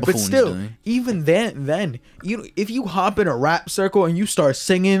these?" Yeah, but buffoons still, doing? even then, if you hop in a rap circle and you start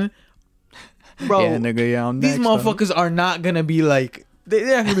singing, bro, Yeah, nigga, yeah, I'm these next, motherfuckers are not gonna be like,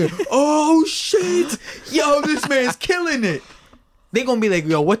 they're not gonna be, oh shit, yo, this man's killing it. They gonna be like,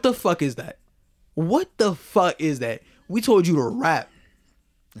 yo, what the fuck is that? What the fuck is that? We told you to rap.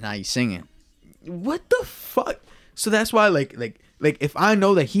 Now you singing. What the fuck? So that's why, like if I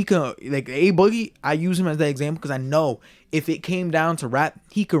know that he can, like A Boogie, I use him as that example because I know if it came down to rap,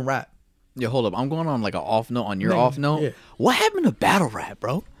 he can rap. Yeah, hold up. I'm going on like an off note on your Man, off note. yeah. What happened to battle rap,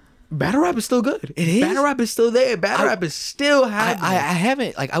 bro? Battle rap is still good. It is? Battle rap is still there. Battle rap is still happening. I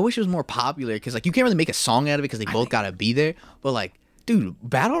haven't like I wish it was more popular because like you can't really make a song out of it because they both gotta be there. But like, dude,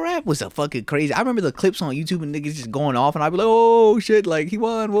 battle rap was a fucking crazy. I remember the clips on YouTube and niggas just going off, and I'd be like, oh shit, like he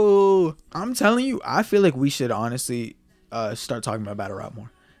won, whoa. I'm telling you, I feel like we should honestly start talking about battle rap more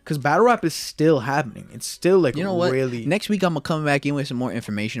because battle rap is still happening. It's still like, You know what? really. Next week I'm gonna come back in with some more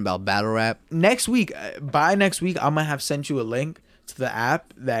information about battle rap. Next week, by next week, I'm gonna have sent you a link to the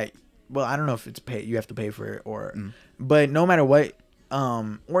app that. Well, I don't know if it's pay. You have to pay for it or, but no matter what,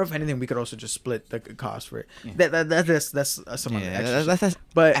 or if anything, we could also just split the cost for it. Yeah. That's some other extra. That's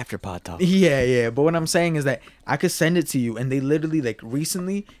but after pod talk. Yeah. But what I'm saying is that I could send it to you, and they literally like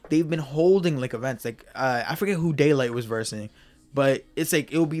recently they've been holding like events. Like I forget who Daylight was versing, but it's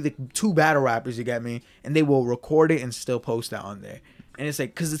like it'll be like two battle rappers. You get me? And they will record it and still post that on there. And it's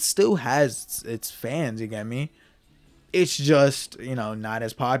like because it still has its fans. You get me? It's just, not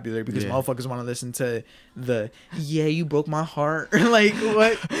as popular because motherfuckers want to listen to yeah, you broke my heart. Like,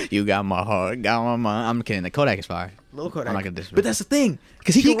 what? You got my heart, got my mind. I'm kidding. The Kodak is fire. Lil Kodak. I'm not gonna disrespect. But that's the thing.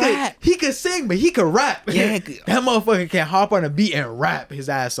 Because he can rap. He could sing, but he could rap. Yeah. That motherfucker can hop on a beat and rap his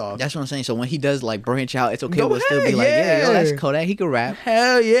ass off. That's what I'm saying. So when he does like branch out, it's okay. Go We'll still be ahead, like, yeah, yo, yeah. that's Kodak. He can rap.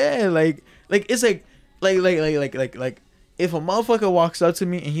 Hell yeah. Like it's like if a motherfucker walks up to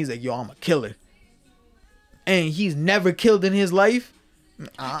me and he's like, yo, I'm a killer. And he's never killed in his life.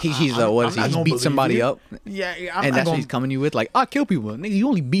 He's what is he? He beat somebody up. Yeah, And that's what he's coming to you with. Like, I kill people. Nigga, you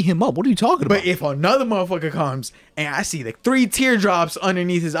only beat him up. What are you talking about? But if another motherfucker comes and I see like 3 teardrops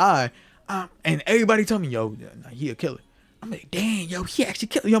underneath his eye, and everybody tell me, yo, he a killer. I'm like, dang, yo, he actually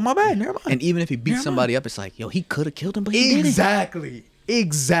killed. Yo, my bad, never mind. And even if he beats somebody up, it's like, yo, he could have killed him, but he didn't.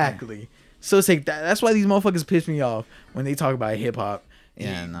 Exactly. So it's like that's why these motherfuckers piss me off when they talk about hip hop.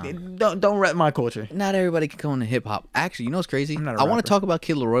 Yeah, no. Don't rap my culture. Not everybody can go into hip hop. Actually, you know what's crazy? I'm not a I want rapper. to talk about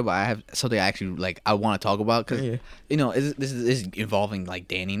Kid Leroy, but I have something I actually like. I want to talk about because this is involving like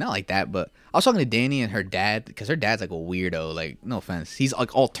Danny, not like that, but I was talking to Danny and her dad because her dad's like a weirdo. Like, no offense, he's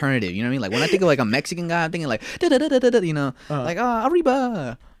like alternative. You know what I mean? Like when I think of like a Mexican guy, I'm thinking like you know, like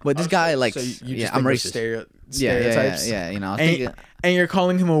arriba. But this guy like, So you yeah, just I'm think of racist. stereotypes. Yeah. You know, I was thinking. And you're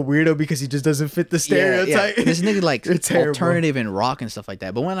calling him a weirdo because he just doesn't fit the stereotype. Yeah. This nigga like You're terrible. alternative and rock and stuff like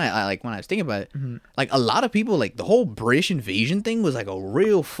that. But when I was thinking about it, Mm-hmm. like a lot of people like the whole British invasion thing was like a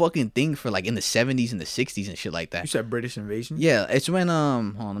real fucking thing for like in the 70s and the 60s and shit like You that. said British invasion? Yeah, it's when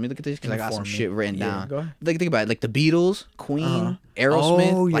hold on, let me look at this because I got some Inform me. shit written Yeah, down. go ahead. Like think about it, like the Beatles, Queen,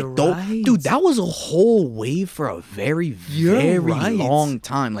 Aerosmith. Oh, like, you're right. Dude, that was a whole wave for a very, very right. long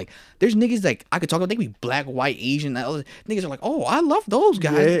time. Like, there's niggas like I could talk about. They could be black, white, Asian. Niggas are like, oh, I love those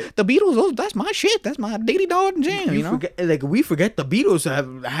guys. Yeah. The Beatles, that's my shit. That's my diggity dog and jam. You know. We forget the Beatles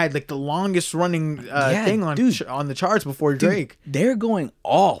have had like the longest running thing on on the charts before Drake. They're going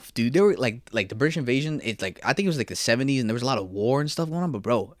off, dude. They were like the British invasion. It's like I think it was like the 70s, and there was a lot of war and stuff going on. But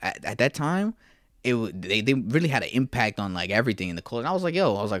bro, at that time, they really had an impact on like everything in the culture. And I was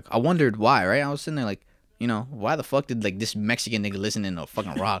like, I wondered why, right? I was sitting there like, you know, why the fuck did like this Mexican nigga listening to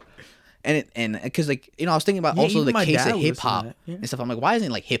fucking rock? And because like, you know, I was thinking about also the case of hip hop and stuff. I'm like, why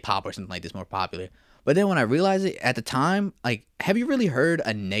isn't like hip hop or something like this more popular? But then when I realized it at the time, like, have you really heard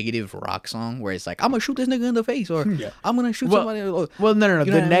a negative rock song where it's like, I'm gonna shoot this nigga in the face, or I'm gonna shoot somebody? Or, well, no. you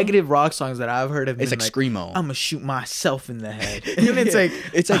know The negative rock songs that I've heard have it's been like screamo. I'm gonna shoot myself in the head. And it's like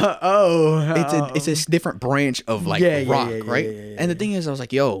it's a different branch of like rock, right? And the thing is, I was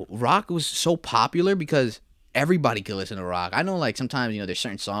like, yo, rock was so popular because everybody could listen to rock. I know, like, sometimes, you know, there's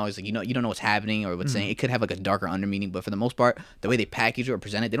certain songs like, you know, you don't know what's happening or what's saying. It could have like a darker under meaning, but for the most part, the way they package it or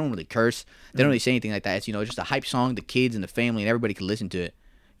present it, they don't really curse. They don't really say anything like that. It's, you know, just a hype song. The kids and the family and everybody could listen to it.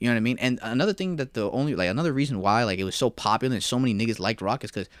 You know what I mean? And another thing that another reason why like it was so popular and so many niggas liked rock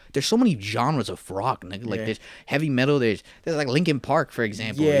is because there's so many genres of rock, nigga. Like there's heavy metal, there's like Linkin Park, for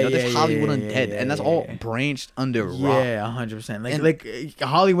example. You know, there's Hollywood Undead, and that's all branched under rock. Yeah, 100%. Like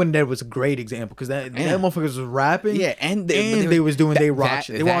Hollywood Undead was a great example because that motherfuckers was rapping. Yeah, and they was doing they rock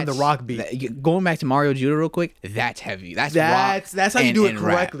shit. They were on the rock beat. Going back to Mario Judo real quick, that's heavy. That's how you do it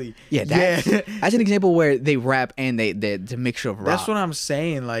correctly. Rap. Yeah, that's an example where they rap and the mixture of rock. That's what I'm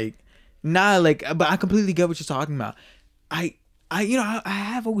saying. Like, but I completely get what you're talking about. I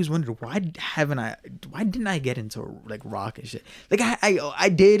have always wondered why didn't I get into like rock and shit? Like I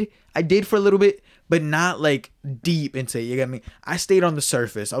did for a little bit, but not like deep into it. You get me? I stayed on the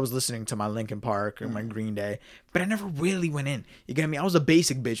surface. I was listening to my Linkin Park or my Green Day, but I never really went in. You get me? I was a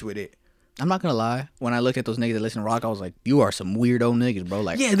basic bitch with it. I'm not gonna lie. When I looked at those niggas that listen to rock, I was like, "You are some weirdo niggas, bro."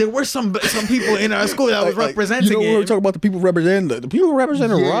 Like, yeah, there were some people in our school that was representing. You know, we were talking about the people representing the people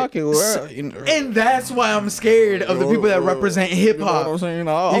representing rock, and that's why I'm scared of the people that represent hip hop. You know what I'm saying?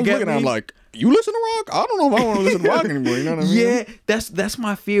 I was looking at them like, you listen to rock? I don't know if I want to listen to rock anymore. You know what I mean? Yeah, that's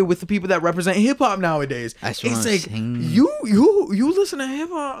my fear with the people that represent hip hop nowadays. That's what it's I'm like saying. you listen to hip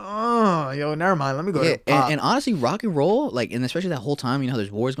hop? Yo, never mind. Let me go to pop. And honestly, rock and roll, like, and especially that whole time, you know how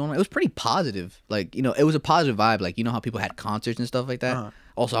there's wars going on, it was pretty positive. Like, you know, it was a positive vibe. Like, you know how people had concerts and stuff like that.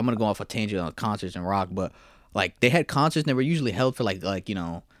 Also, I'm gonna go off a tangent on concerts and rock, but like they had concerts and they were usually held for like you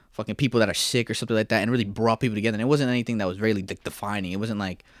know, fucking people that are sick or something like that, and really brought people together. And it wasn't anything that was really like defining. It wasn't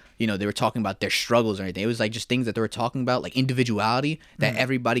like, you know, they were talking about their struggles or anything. It was like just things that they were talking about, like individuality that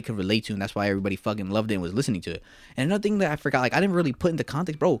everybody could relate to, and that's why everybody fucking loved it and was listening to it. And another thing that I forgot, like I didn't really put into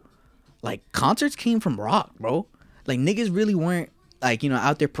context, bro. Like concerts came from rock, bro. Like niggas really weren't like, you know,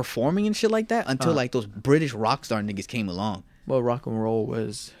 out there performing and shit like that until like those British rock star niggas came along. Well, rock and roll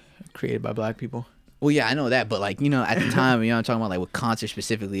was created by black people. Well, yeah, I know that, but like, you know, at the time, you know, I'm talking about like with concerts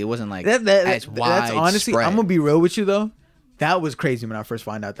specifically, it wasn't like as wide. That's honestly, I'm gonna be real with you though. That was crazy when I first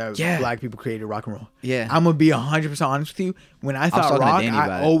found out that black people created rock and roll. Yeah, I'm gonna be 100% honest with you. When I thought rock,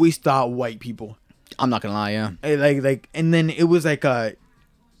 I always thought white people. I'm not gonna lie, yeah. Like, and then it was like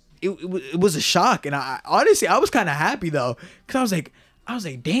it was a shock, and I honestly I was kind of happy though, because I was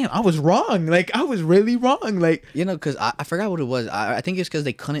like, damn, I was wrong. Like, I was really wrong. Like, you know, because I forgot what it was. I think it's because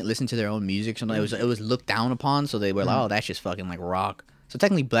they couldn't listen to their own music. Something it was looked down upon, so they were like, oh, that's just fucking like rock. So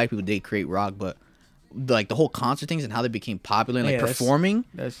technically, black people did create rock, but like the whole concert things and how they became popular and like performing,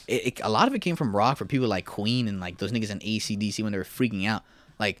 a lot of it came from rock for people like Queen and like those niggas in AC/DC when they were freaking out.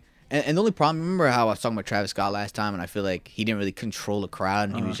 Like, and the only problem, remember how I was talking about Travis Scott last time, and I feel like he didn't really control the crowd,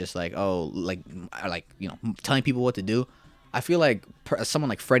 and he was just like, oh, like you know, telling people what to do. I feel like someone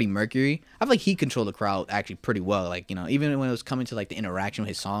like Freddie Mercury, I feel like he controlled the crowd actually pretty well. Like, you know, even when it was coming to like the interaction with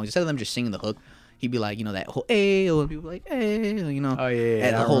his songs, instead of them just singing the hook, he'd be like, you know, that whole hey, and people like hey, you know,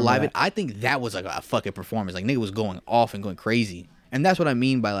 and the whole live. I think that was like a fucking performance. Like nigga was going off and going crazy, and that's what I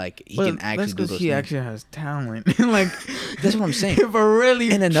mean by like he can actually do those he things. Actually has talent. Like that's what I'm saying. If we're really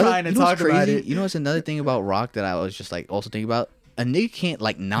trying to talk crazy, about it, you know, what's another thing about rock that I was just like also thinking about. A nigga can't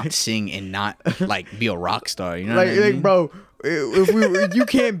like not sing and not like be a rock star. You know, like, what I mean? Like, bro, if you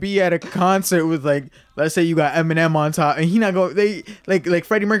can't be at a concert with like, let's say you got Eminem on top, and he not going, they like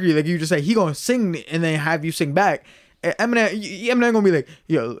Freddie Mercury, like you just say he gonna sing and then have you sing back, Eminem gonna be like,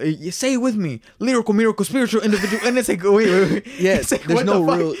 yo, you say it with me, lyrical, miracle, spiritual, individual, and it's like, wait. Yeah, It's like, there's what no the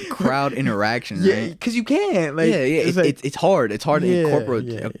fuck? real crowd interaction, Yeah, right? because you can't. Like, It's hard. It's hard to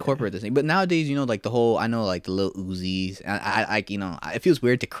Yeah, incorporate this thing. But nowadays, you know, like the whole, I know, like the Lil Uzis. I you know, it feels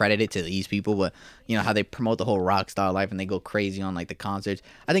weird to credit it to these people, but you know how they promote the whole rock star life and they go crazy on like the concerts.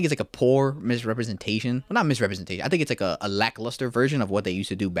 I think it's like a poor misrepresentation. Well, not misrepresentation. I think it's like a lackluster version of what they used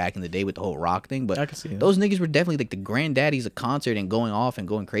to do back in the day with the whole rock thing. But I can see that. those niggas were definitely like the granddaddies of concert and going off and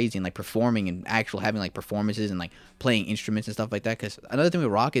going crazy and like performing and having like performances and like playing instruments and stuff like that. Because another thing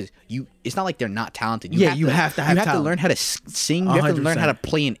with rock is it's not like they're not talented. Yeah, you have to have you have to talent. learn how to sing. You have to learn how to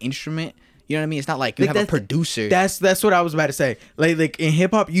play an instrument. You know what I mean? It's not like you have a producer. That's what I was about to say. Like in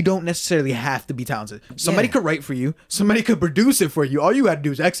hip hop, you don't necessarily have to be talented. Somebody could write for you. Somebody could produce it for you. All you got to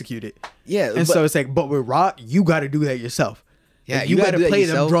do is execute it. Yeah, And so it's like, but with rock, you got to do that yourself. Yeah, Like, you got gotta to do that play them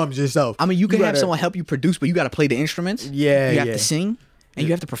yourself. drums yourself. I mean, you can have gotta- someone help you produce, but you got to play the instruments. Yeah, you have yeah. to sing, and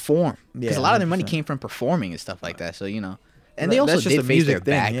you have to perform. Because Yeah, a lot of their money 100%. came from performing and stuff like that. So you know, and That- they also that's just did a face their music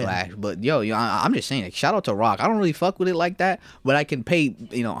thing, yeah. backlash. But I'm just saying, like, shout out to rock. I don't really fuck with it like that, but I can pay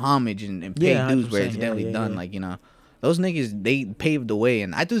homage and pay Yeah, dues where 100%, it's yeah, definitely yeah, done. yeah. Like those niggas, they paved the way,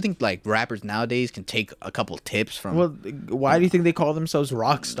 and I do think like rappers nowadays can take a couple tips from. Well, why do you think they call themselves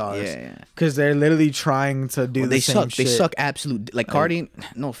rock stars? Yeah. Because they're literally trying to do the they same suck. shit. They suck absolute. Like Cardi,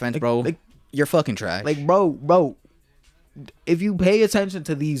 no offense, bro. like- You're fucking trash. Like, bro, if you pay attention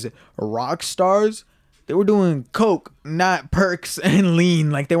to these rock stars, they were doing coke, not perks and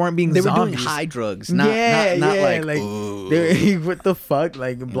lean. Like they weren't being. they were zombies. doing high drugs, not like ooh. they what the fuck,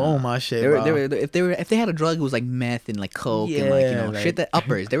 like blowing my shit. bro. If they had a drug, it was like meth and like coke and Yeah, like like- shit that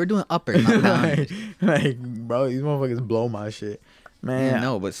uppers. They were doing uppers, not downs. like, bro, these motherfuckers blow my shit, man. Yeah,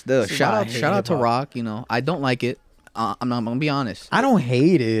 no, but still, This is why I hate shout out to hip-hop. Rock. I don't like it. I'm gonna be honest, I don't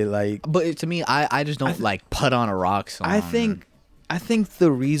hate it. Like, but to me, I just don't like put on a rock song. I think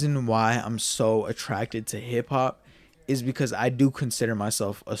the reason why I'm so attracted to hip hop is because I do consider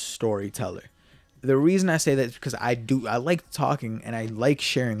myself a storyteller. The reason I say that is because I like talking and I like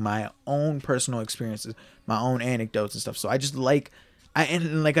sharing my own personal experiences, my own anecdotes and stuff. So I just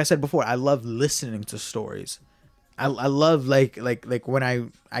and like I said before, I love listening to stories. I love like when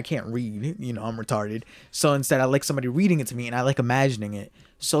I can't read, I'm retarded. So instead I like somebody reading it to me and I like imagining it.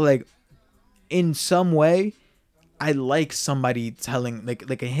 So like in some way I like somebody telling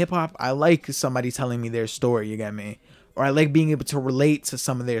like in hip hop, I like somebody telling me their story, you get me? Or I like being able to relate to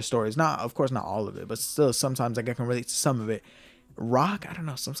some of their stories. Of course not all of it, but still sometimes like I can relate to some of it. Rock, I don't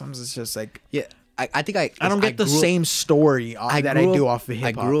know, sometimes it's just like yeah. I think I don't get the grew up- same story that I do off of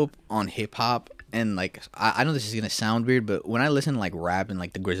hip hop. I grew up on hip hop, and like I know this is gonna sound weird, but when I listen to like rap and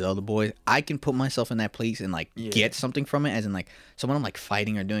like the Griselda Boys, I can put myself in that place and like get something from it. As in like someone I'm like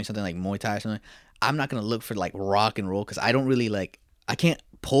fighting or doing something like Muay Thai or something, I'm not gonna look for like rock and roll because I don't really like. I can't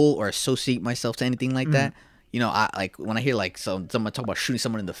pull or associate myself to anything like that. I like when I hear like someone talk about shooting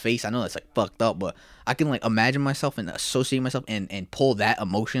someone in the face, I know that's like fucked up, but I can like imagine myself and associate myself and pull that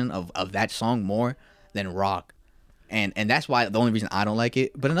emotion of that song more than rock. And that's why the only reason I don't like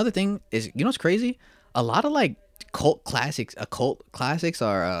it. But another thing is, what's crazy? A lot of like occult classics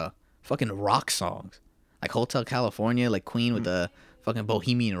are fucking rock songs. Like Hotel California, like Queen with the fucking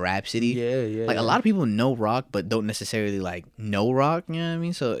Bohemian Rhapsody. Yeah. Like a lot of people know rock, but don't necessarily like know rock. You know what I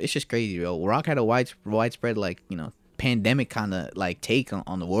mean? So it's just crazy, bro. Rock had a widespread like pandemic kind of like take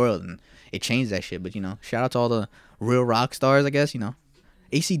on the world, and it changed that shit. But shout out to all the real rock stars, I guess.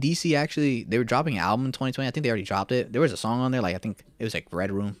 AC/DC actually, they were dropping an album in 2020. I think they already dropped it. There was a song on there, like I think it was like Red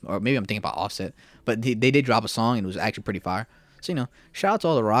Room, or maybe I'm thinking about Offset. But they did drop a song, and it was actually pretty fire. So shout out to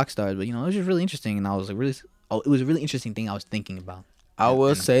all the rock stars. But it was just really interesting, and I was like it was a really interesting thing I was thinking about. I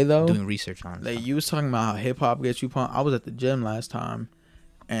will say though, doing research on it. Like you was talking about how hip hop gets you pumped. I was at the gym last time,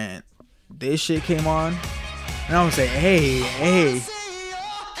 and this shit came on, and I was like, hey.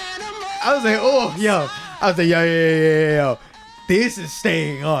 I was like, oh, yo. I was like, yo. This is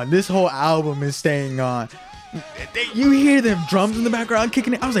staying on. This whole album is staying on. You hear them drums in the background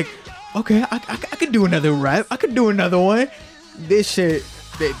kicking it. I was like, okay, I could do another rap. I could do another one. This shit,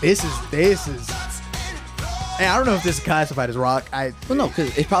 this is. Hey, I don't know if this is classified as rock. Well, no,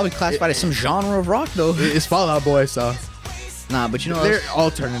 because it's probably classified as some genre of rock, though. It's Fall Out Boy, so Nah, but they're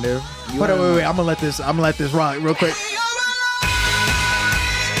alternative. Wait. I'm gonna let this rock real quick.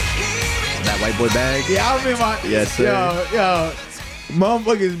 That white boy bag. Yeah, I'm in my. Yes, sir. Yo,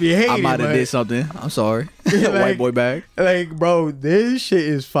 motherfuckers be hating. I might have but- did something. I'm sorry. Like- White boy bag. Like, bro, this shit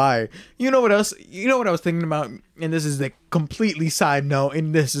is fire. You know what else? You know what I was thinking about? And this is the completely side note,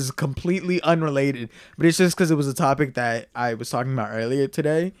 and this is completely unrelated. But it's just because it was a topic that I was talking about earlier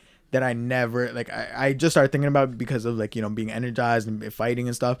today. that I never like. I just started thinking about because of like, you know, being energized and fighting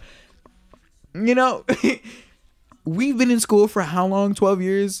and stuff. You know, we've been in school for how long? 12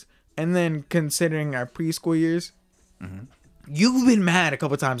 years, and then considering our preschool years, you've been mad a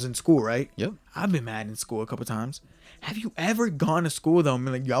couple times in school, right? Yep. I've been mad in school a couple times. Have you ever gone to school though and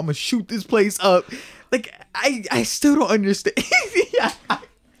been like, yo, I'm gonna shoot this place up? Like, I still don't understand.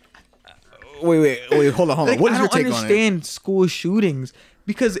 Wait, hold on. Like, What is I your don't take on it? understand school shootings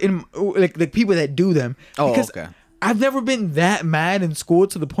because in like the people that do them. Oh, because okay. I've never been that mad in school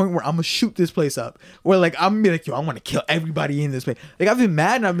to the point where I'm gonna shoot this place up. Where like I'm gonna be like, yo, I'm gonna kill everybody in this place. Like I've been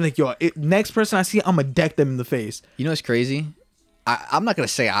mad and I'm like, yo, next person I see, I'm gonna deck them in the face. You know what's crazy? I'm not gonna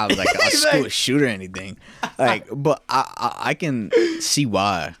say I was like a school shooter or anything, like, but I can see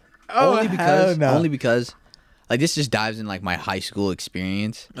why. Oh, hell no. Only because, like, this just dives in like my high school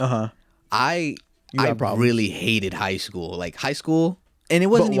experience. I got problems. really hated high school. Like high school, and it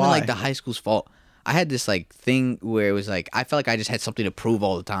wasn't But even why? like the high school's fault. I had this like thing where it was like I felt like I just had something to prove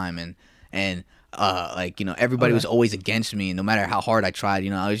all the time, and like, you know, everybody was always against me, and no matter how hard I tried, you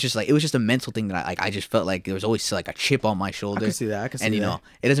know, it was just a mental thing that I just felt like there was always like a chip on my shoulder. I can see that. And you know,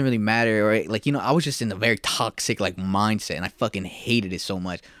 it doesn't really matter, or like, you know, I was just in a very toxic like mindset, and I fucking hated it so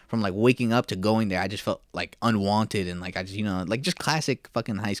much. From like waking up to going there, I just felt like unwanted, and like I just, you know, like just classic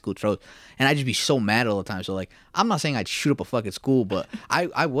fucking high school tropes. And I'd just be so mad all the time. So like, I'm not saying I'd shoot up a fucking school, but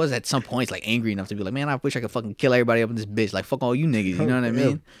I was at some points like angry enough to be like, man, I wish I could fucking kill everybody up in this bitch. Like, fuck all you niggas. You know what I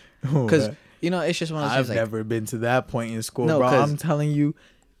mean? Because you know, it's just one of those I've things. Like, never been to that point in school, No, bro. 'cause- I'm telling you,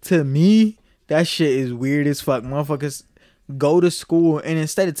 to me, that shit is weird as fuck. Motherfuckers go to school and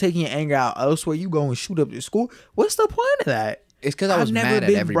instead of taking your anger out elsewhere, you go and shoot up your school. What's the point of that? It's because I was I've never mad at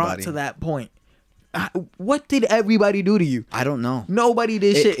been everybody. brought to that point. What did everybody do to you? I don't know. Nobody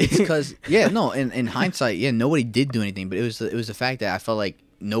did shit. It's because in hindsight, nobody did do anything, but it was the fact that I felt like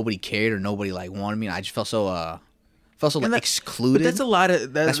nobody cared or nobody like wanted me. And I just felt so like excluded. But that's a lot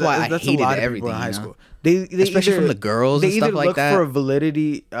of That's why I that's hated a lot of everything, people in high you know? school. They Especially from the girls They and stuff either like look that. for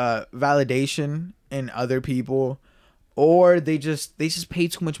validity, validation in other people, or they just pay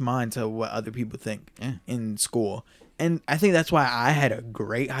too much mind to what other people think in school. And I think that's why I had a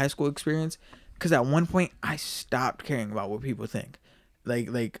great high school experience, because at one point I stopped caring about what people think.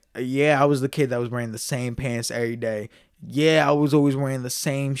 Like yeah, I was the kid that was wearing the same pants every day. Yeah, I was always wearing the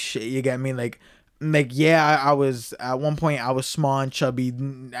same shit. You get me? Like yeah, I was at one point I was small and chubby.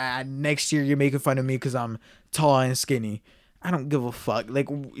 Next year you're making fun of me because I'm tall and skinny. I don't give a fuck. Like,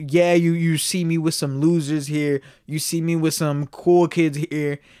 yeah, you see me with some losers here. You see me with some cool kids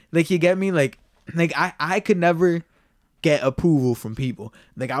here. Like, you get me? Like I could never get approval from people.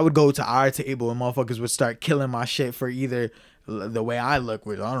 Like, I would go to our table and motherfuckers would start killing my shit for either the way I look,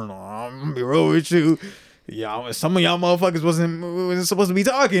 which I don't know. I'm gonna be real with you. Yeah, some of y'all motherfuckers wasn't supposed to be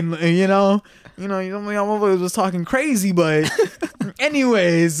talking. You know, some of y'all motherfuckers was talking crazy. But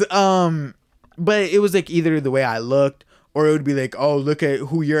anyways, but it was like either the way I looked, or it would be like, oh, look at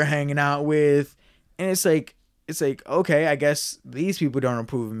who you're hanging out with, and it's like okay, I guess these people don't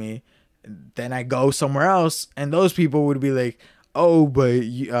approve of me. Then I go somewhere else, and those people would be like, oh, but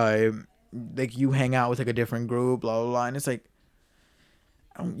you, like you hang out with like a different group, blah blah blah, and it's like,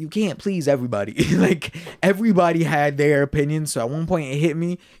 you can't please everybody. Like, everybody had their opinion, so at one point it hit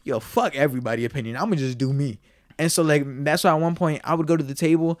me, yo, fuck everybody opinion, I'm gonna just do me. And so like that's why at one point I would go to the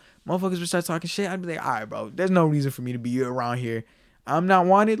table, motherfuckers would start talking shit, I'd be like, all right, bro, there's no reason for me to be around here. I'm not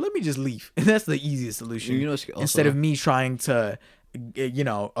wanted, let me just leave. And that's the easiest solution. You know, also, instead of me trying to, you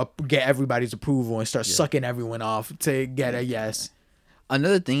know, get everybody's approval and start sucking everyone off to get a yes.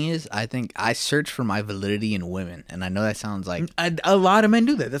 Another thing is, I think I search for my validity in women, and I know that sounds like A lot of men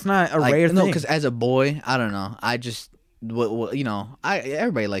do that. That's not a rare thing. No, because as a boy, I don't know. I just, you know,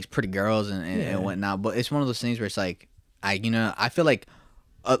 everybody likes pretty girls and whatnot, but it's one of those things where it's like, I feel like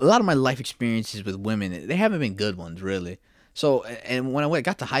a lot of my life experiences with women, they haven't been good ones, really. So, and when I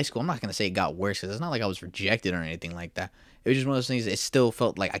got to high school, I'm not gonna say it got worse, because it's not like I was rejected or anything like that. It was just one of those things. It still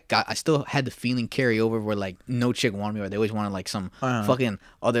felt like I still had the feeling carry over where like no chick wanted me, or they always wanted like some fucking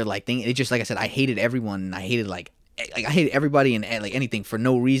other like thing. It just, like I said, I hated everyone, and I hated like I hated everybody and like anything for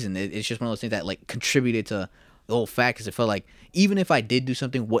no reason. It's just one of those things that like contributed to the whole fact, because it felt like even if I did do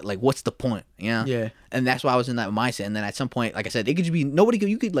something, what's the point? You know? Yeah. And that's why I was in that mindset. And then at some point, like I said, it could just be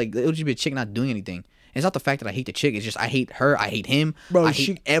you could like, it would just be a chick not doing anything. It's not the fact that I hate the chick. It's just I hate her. I hate him. Bro, I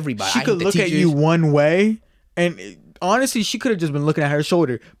hate everybody. She I hate could the look at teachers. you one way, and honestly, she could have just been looking at her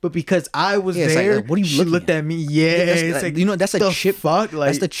shoulder. But because I was Yeah, it's like, there, what are you she looking looked at? at me. Yeah, That's, it's like, you know, that's a the chip. Fuck, like,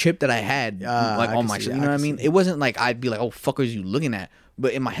 that's the chip that I had, like I on can my see shit. that, You know I what I can mean? see It wasn't like I'd be like, "Oh, fuck, are you looking at?"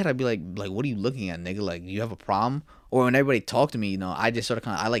 But in my head, I'd be like, "What are you looking at, nigga? Like, you have a problem, or when everybody talk to me, you know, I just sort of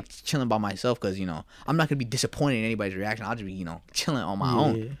I like chilling by myself because, you know, I'm not gonna be disappointed in anybody's reaction. I'll just be, you know, chilling on my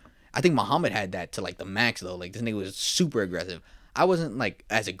own. I think Muhammad had that to like the max though. Like this nigga was super aggressive. I wasn't like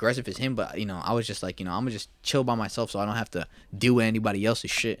as aggressive as him, but you know, I was just like, you know, I'm gonna just chill by myself so I don't have to deal with anybody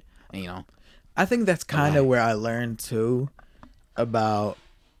else's shit. And, you know, I think that's kind of where I learned too about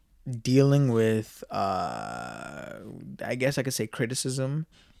dealing with I guess I could say criticism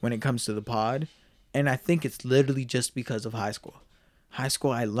when it comes to the pod. And I think it's literally just because of high school. High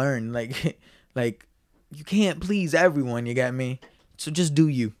school I learned like you can't please everyone, you got me? So just do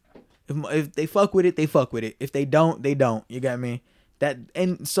you. If they fuck with it, they fuck with it. If they don't, they don't. You got me?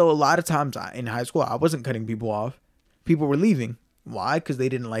 And so a lot of times in high school, I wasn't cutting people off. People were leaving. Why? Because they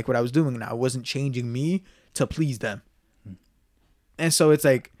didn't like what I was doing, and I wasn't changing me to please them. And so it's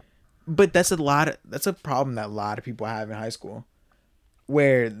like, but that's a problem that a lot of people have in high school,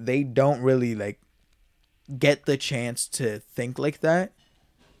 where they don't really like get the chance to think like that,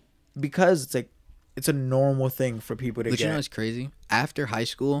 because it's like it's a normal thing for people to but get. You know what's crazy? After high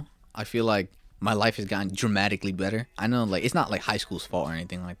school, I feel like my life has gotten dramatically better. I know, like, it's not like high school's fault or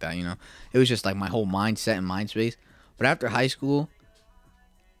anything like that, you know? It was just like my whole mindset and mind space. But after high school,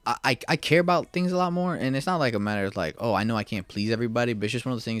 I care about things a lot more. And it's not like a matter of like, oh, I know I can't please everybody, but it's just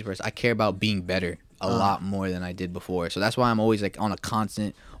one of those things where I care about being better a lot more than I did before. So that's why I'm always like on a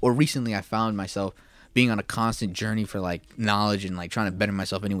constant, or recently I found myself being on a constant journey for like knowledge and like trying to better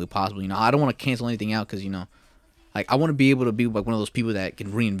myself any way possible. You know, I don't want to cancel anything out because, you know, like I want to be able to be like one of those people that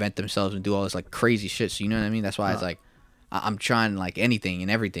can reinvent themselves and do all this like crazy shit. So you know what I mean? That's why it's like I'm trying like anything and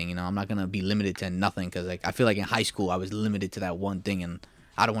everything. You know, I'm not gonna be limited to nothing because like I feel like in high school I was limited to that one thing, and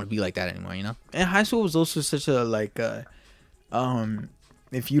I don't want to be like that anymore. You know? And high school was also such a like, if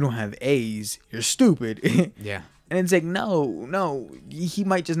you don't have A's, you're stupid. Yeah. And it's like, no, he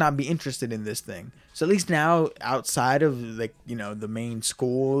might just not be interested in this thing. So at least now, outside of like, you know, the main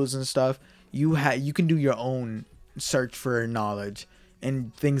schools and stuff, you can do your own search for knowledge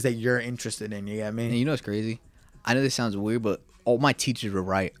and things that you're interested in. You get me? And you know what's crazy? I know this sounds weird, but all my teachers were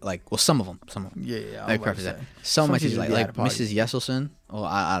right. Like, well, some of them. Yeah. Let me preface that. Some of my teachers, like Mrs. Yesselson, or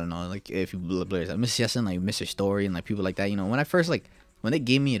I don't know, like if you blur that, Mrs. Yesselson, like Mr. Story, and like people like that. You know, when I first when they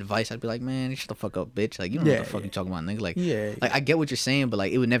gave me advice, I'd be like, man, shut the fuck up, bitch. Like, you don't know what the fuck you talking about, nigga. Like, like I get what you're saying, but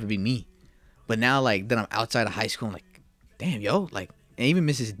like it would never be me. But now, like, then I'm outside of high school, I'm like, damn, yo, like, and even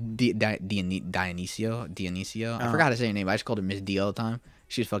Mrs. Dionisio, I forgot how to say her name. I just called her Miss D all the time.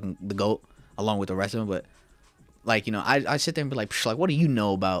 She was fucking the GOAT, along with the rest of them. But like, you know, I sit there and be like, what do you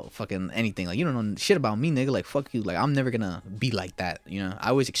know about fucking anything? Like, you don't know shit about me, nigga. Like, fuck you. Like, I'm never gonna be like that. You know, I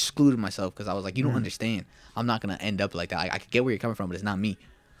always excluded myself because I was like, you don't understand. I'm not gonna end up like that. I could get where you're coming from, but it's not me.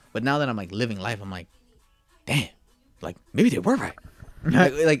 But now that I'm like living life, I'm like, damn, like maybe they were right.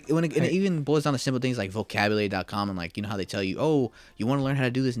 like when it even boils down to simple things like vocabulary.com, and like, you know how they tell you, oh, you want to learn how to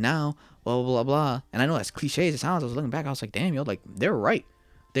do this now, blah blah blah blah. And I know that's cliche as it sounds. I was looking back, I was like, damn, yo, like they're right.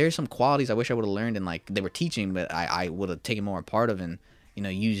 There's some qualities I wish I would have learned and like they were teaching, but I would have taken more part of and, you know,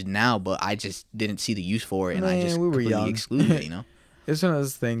 used now, but I just didn't see the use for it, and I just completely excluded it, you know. It's one of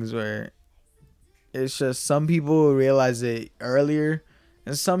those things where it's just some people realize it earlier,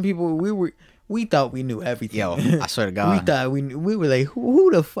 and some people we thought we knew everything. Yo, I swear to God. We thought we were like,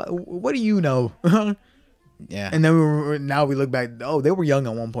 who the fuck? What do you know? Yeah. And then now we look back. Oh, they were young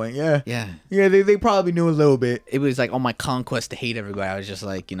at one point. Yeah. Yeah. Yeah. They probably knew a little bit. It was like on my conquest to hate everybody. I was just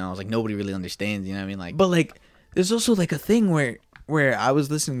like, you know, I was like, nobody really understands. You know what I mean? Like, but like, there's also like a thing where I was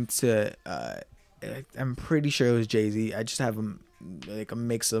listening to. I'm pretty sure it was Jay-Z. I just have like a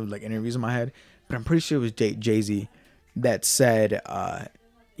mix of like interviews in my head, but I'm pretty sure it was Jay-Z that said,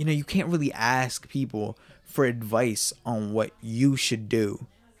 you know, you can't really ask people for advice on what you should do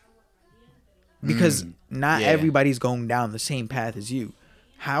because not everybody's going down the same path as you.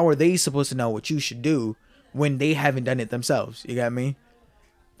 How are they supposed to know what you should do when they haven't done it themselves? You got me?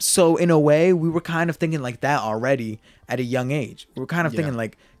 So in a way, we were kind of thinking like that already at a young age. We were kind of thinking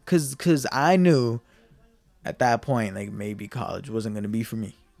like, cause I knew at that point, like maybe college wasn't going to be for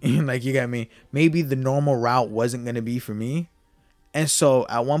me. Like, you got me? Maybe the normal route wasn't going to be for me. And so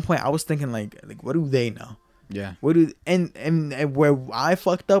at one point I was thinking like what do they know? yeah. What do and where I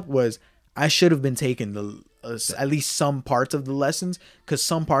fucked up was I should have been taking at least some parts of the lessons, because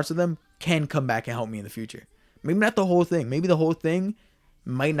some parts of them can come back and help me in the future. Maybe not the whole thing. Maybe the whole thing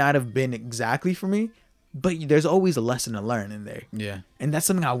might not have been exactly for me, but there's always a lesson to learn in there. Yeah. And that's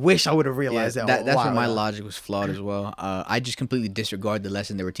something I wish I would have realized. That's where my logic was flawed as well. I just completely disregarded the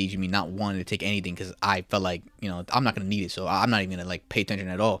lesson they were teaching me, not wanting to take anything because I felt like, you know, I'm not going to need it. So I'm not even going to like pay attention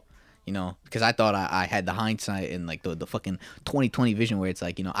at all. You know, because I thought I had the hindsight and like the fucking 2020 vision where it's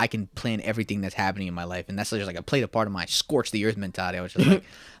like, you know, I can plan everything that's happening in my life, and that's just like I played a part of my scorch the earth mentality. I was just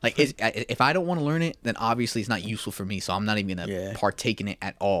like, if I don't want to learn it, then obviously it's not useful for me, so I'm not even gonna partake in it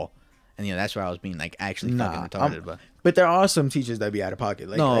at all. And you know, that's where I was being like actually fucking retarded. But there are some teachers that be out of pocket.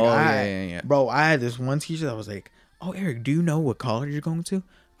 Like, yeah. Bro, I had this one teacher that was like, "Oh, Eric, do you know what college you're going to?"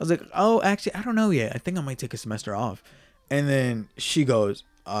 I was like, "Oh, actually, I don't know yet. I think I might take a semester off." And then she goes,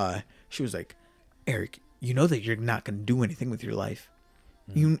 she was like, "Eric, you know that you're not going to do anything with your life.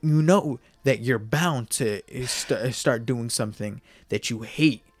 You know that you're bound to start doing something that you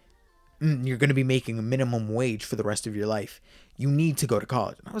hate. You're going to be making a minimum wage for the rest of your life. You need to go to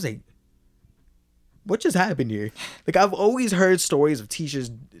college." And I was like, what just happened here? Like, I've always heard stories of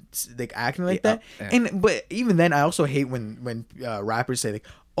teachers like acting like that. But even then, I also hate when rappers say like,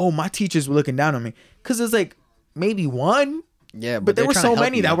 "Oh, my teachers were looking down on me," because it's like maybe one. Yeah, but there were so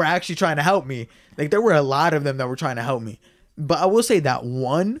many that were actually trying to help me. Like, there were a lot of them that were trying to help me. But I will say that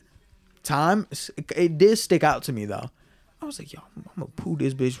one time, it did stick out to me though. I was like, yo, I'm gonna poo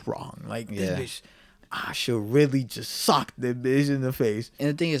this bitch wrong. Like, this bitch, I should really just sock the bitch in the face. And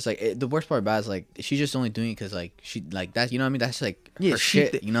the thing is, like, the worst part about it is, like, she's just only doing it because, like, she, like, that, you know what I mean? That's, like, her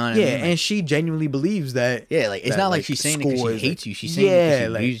shit, you know what I mean? Yeah, and she genuinely bells that. Yeah, like, it's not like she's saying it because she hates you. She's saying it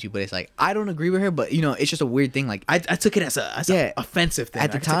because she views you. But it's like, I don't agree with her, but, you know, it's just a weird thing. Like, I took it as a offensive thing.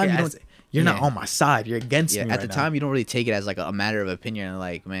 At the time, you're not on my side. You're against me. At the time, you don't really take it as like a matter of opinion.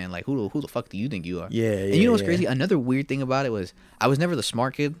 Like, man, like who the fuck do you think you are? Yeah. And you know what's crazy? Another weird thing about it was I was never the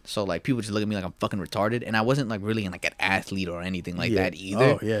smart kid, so like people just look at me like I'm fucking retarded, and I wasn't like really like an athlete or anything like that either.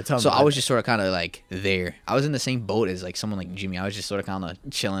 Oh yeah, tell me. So I was just sort of kind of like there. I was in the same boat as like someone like Jimmy. I was just sort of kind of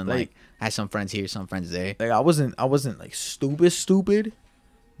chilling. Like I had some friends here, some friends there. Like I wasn't like stupid,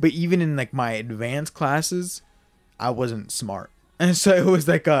 but even in like my advanced classes, I wasn't smart. And so it was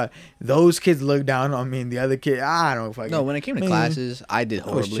like those kids looked down on me, and the other kid, I don't fucking. No, when it came to classes, I did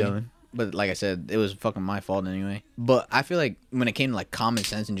horribly. But like I said, it was fucking my fault anyway. But I feel like when it came to like common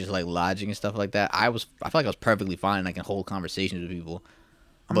sense and just like logic and stuff like that, I feel like I was perfectly fine and I can hold conversations with people.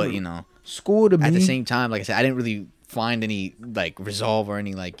 But you know, school to me at the same time, like I said, I didn't really find any like resolve or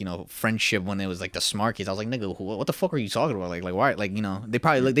any like, you know, friendship when it was like the smart kids. I was like, nigga, what the fuck are you talking about? Like why? Like, you know, they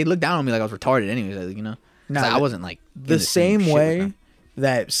probably they looked down on me like I was retarded anyways. Like, you know. Nah, I wasn't like the same way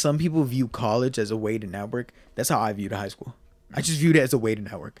that some people view college as a way to network. That's how I viewed high school. I just viewed it as a way to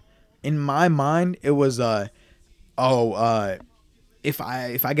network. In my mind, it was if I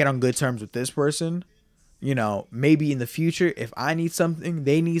get on good terms with this person, you know, maybe in the future, if I need something,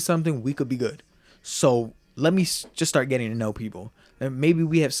 they need something, we could be good. So let me just start getting to know people. And maybe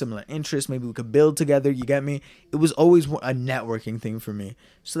we have similar interests. Maybe we could build together. You get me? It was always a networking thing for me.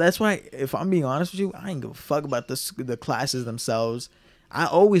 So that's why, if I'm being honest with you, I ain't give a fuck about the classes themselves. I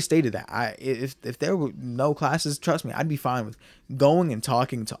always stated that. If there were no classes, trust me, I'd be fine with going and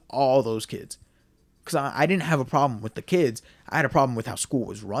talking to all those kids. Because I didn't have a problem with the kids. I had a problem with how school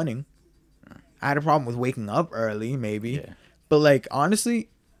was running. I had a problem with waking up early, maybe. Yeah. But, like, honestly,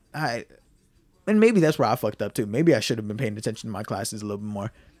 and maybe that's where I fucked up too. Maybe I should have been paying attention to my classes a little bit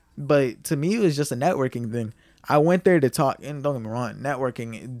more. But to me, it was just a networking thing. I went there to talk, and don't get me wrong,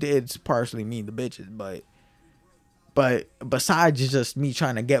 networking did partially mean the bitches, but besides just me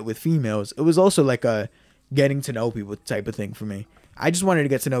trying to get with females, it was also like a getting to know people type of thing for me. I just wanted to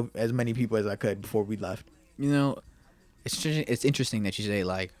get to know as many people as I could before we left. You know, it's interesting that you say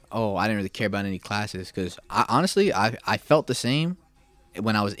like, oh, I didn't really care about any classes, because honestly, I felt the same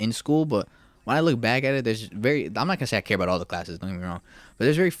when I was in school, but when I look back at it, I'm not gonna say I care about all the classes, don't get me wrong, but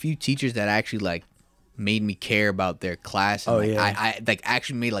there's very few teachers that actually like made me care about their class. And, I like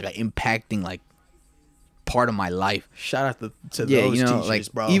actually made like an impacting like part of my life. Shout out to those you know, teachers,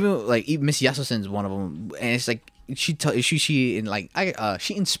 like, bro. Even Miss Yasselsen's one of them, and it's like she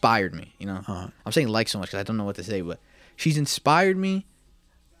inspired me. You know, I'm saying like so much because I don't know what to say, but she's inspired me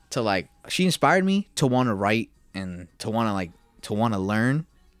to want to write and to want to learn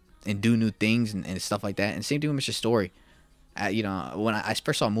and do new things and stuff like that. And same thing with Mr. Story. You know, when I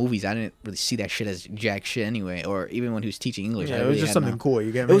first saw movies, I didn't really see that shit as jack shit anyway. Or even when he was teaching English, it was just something cool.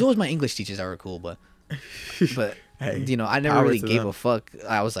 You get me? It was always my English teachers that were cool, but hey, you know, I never really gave a fuck.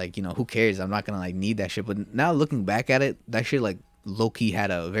 I was like, you know, who cares? I'm not gonna like need that shit. But now looking back at it, that shit like low key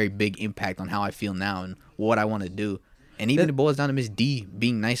had a very big impact on how I feel now and what I want to do. And even it boils down to Miss D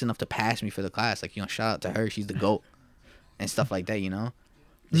being nice enough to pass me for the class. Like, you know, shout out to her. She's the GOAT and stuff like that. You know.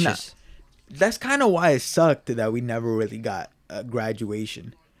 That's kind of why it sucked that we never really got a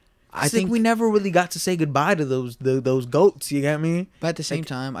graduation. I think we never really got to say goodbye to those goats. You get me? But at the same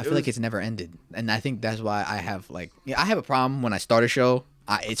time, I feel like it's never ended, and I think that's why I have a problem when I start a show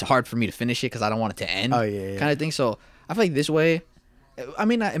it's hard for me to finish it because I don't want it to end. Oh, yeah. Kind of thing. So I feel like this way, I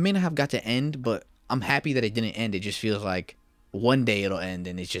mean, it may not have got to end, but I'm happy that it didn't end. It just feels like one day it'll end,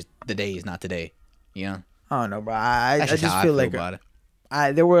 and it's just the day is not today. You know? I don't know, bro. I That's just how I feel like about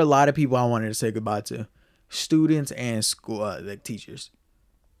it. there were a lot of people I wanted to say goodbye to, students and school like teachers.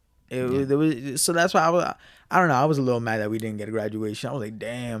 There was, so that's why I don't know. I was a little mad that we didn't get a graduation. I was like,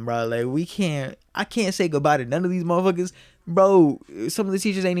 damn, bro. Like I can't say goodbye to none of these motherfuckers, bro. Some of the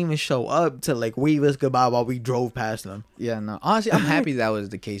teachers ain't even show up to like wave us goodbye while we drove past them. Yeah, no. Honestly, I'm happy that was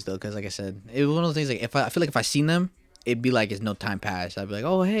the case though, because like I said, it was one of those things. Like I feel like if I seen them, it'd be like it's no time passed. I'd be like,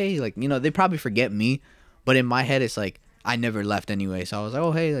 oh hey, like they probably forget me, but in my head it's like I never left anyway. So I was like,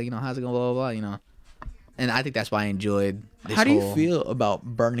 oh hey, like how's it going, blah blah blah, And I think that's why I enjoyed this How do you whole- feel about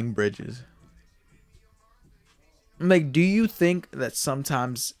burning bridges? Like, do you think that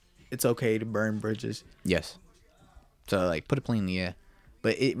sometimes it's okay to burn bridges? Yes. So like put it plainly, yeah.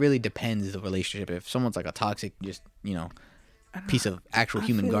 But it really depends the relationship. If someone's like a toxic, just piece of actual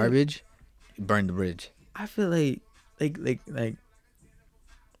human feel like- garbage, burn the bridge. I feel like I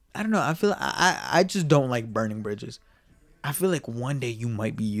don't know. I feel I just don't like burning bridges. I feel like one day you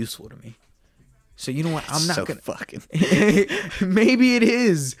might be useful to me. So you know what? I'm not So gonna fucking. maybe it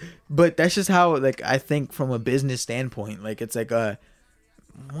is, but that's just how like I think from a business standpoint. Like it's like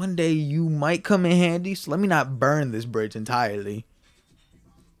one day you might come in handy. So let me not burn this bridge entirely.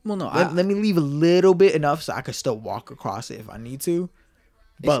 Well, no, Let me leave a little bit enough so I could still walk across it if I need to.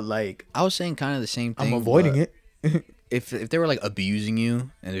 But like I was saying kind of the same thing. I'm avoiding but it. If they were like abusing you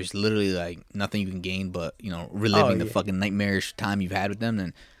and there's literally like nothing you can gain but reliving the yeah. fucking nightmarish time you've had with them,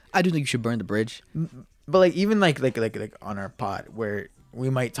 then I do think you should burn the bridge. But like even like on our pod where we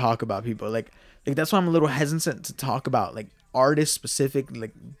might talk about people like that's why I'm a little hesitant to talk about like artists specific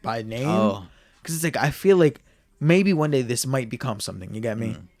like by name. Oh. Because it's like I feel like maybe one day this might become something. You get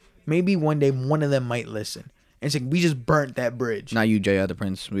me? Maybe one day one of them might listen. And it's like we just burnt that bridge. Not you, Jay, the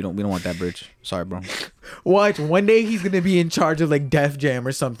Prince. We don't want that bridge. Sorry, bro. Watch, one day he's gonna be in charge of like Def Jam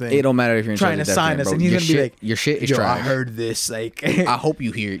or something. It don't matter if you're in trying charge to of Def sign Jam, us, bro. and he's Your gonna be shit- like, your shit is "Yo, trash." I heard this. Like, I hope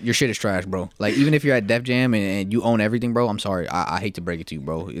you hear it. Your shit is trash, bro. Like even if you're at Def Jam and you own everything, bro, I'm sorry. I hate to break it to you,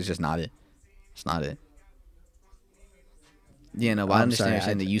 bro. It's just not it. It's not it. Yeah, no, but I I'm understand sorry, you're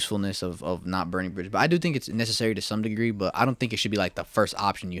saying the usefulness of not burning bridges. But I do think it's necessary to some degree, but I don't think it should be like the first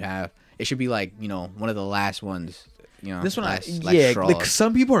option you have. It should be like, one of the last ones. this one, last yeah, straws. like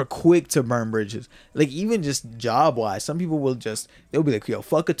some people are quick to burn bridges. Like even just job wise, some people they'll be like, "Yo,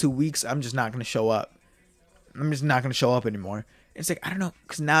 fuck it, 2 weeks. I'm just not gonna show up. I'm just not gonna show up anymore." It's like I don't know,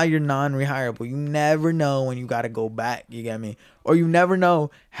 cause now you're non-rehirable. You never know when you gotta go back. You get me? Or you never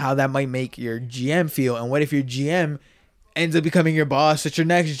know how that might make your GM feel. And what if your GM ends up becoming your boss at your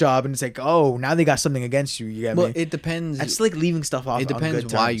next job, and it's like, oh, now they got something against you. You get Well, me? it depends. It's like leaving stuff off. It on good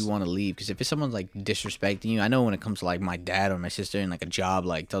depends why terms. you want to leave. Because if it's someone like disrespecting you, I know when it comes to like my dad or my sister and like a job,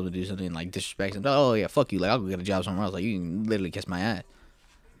 like tells me to do something and, like disrespects them. Oh yeah, fuck you. Like I'll go get a job somewhere else. Like you can literally kiss my ass.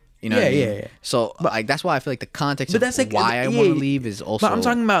 You know? Yeah, what I mean? yeah, yeah. So like that's why I feel like the context But of that's like why I yeah, want to leave is also. But I'm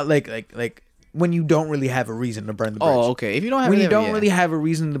talking about like when you don't really have a reason to burn the bridge. Oh, okay. If you don't have when you any- don't yeah. really have a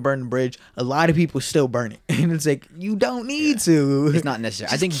reason to burn the bridge, a lot of people still burn it, and it's like you don't need to. It's not necessary.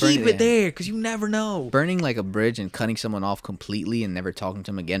 I Just think keep burning it there because you never know. burning like a bridge and cutting someone off completely and never talking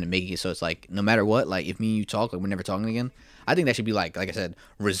to them again and making it so it's like no matter what, like if me and you talk, like we're never talking again. I think that should be like I said,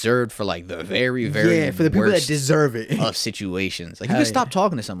 reserved for like the very, very Yeah, for the people that worst deserve it. of situations. Like you Hell can stop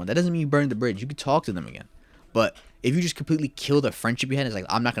talking to someone. That doesn't mean you burn the bridge. You can talk to them again. But if you just completely kill the friendship you had, it's like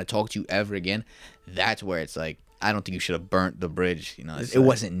I'm not gonna talk to you ever again. That's where it's like I don't think you should have burnt the bridge. It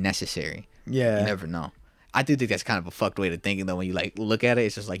wasn't necessary. Yeah. You never know. I do think that's kind of a fucked way to thinking though. When you like look at it,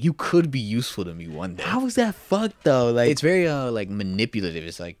 it's just like you could be useful to me one day. How is that fucked though? Like It's very like manipulative.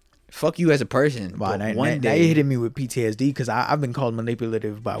 It's like fuck you as a person. wow, but now, one now day you're hitting me with PTSD because I've been called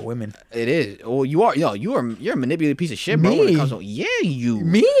manipulative by women. it is. Well, you are. You're a manipulative piece of shit, bro. When Me? it comes to you.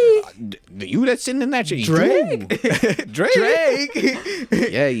 Me? You that's sitting in that shit. Drake? Drake. Drake.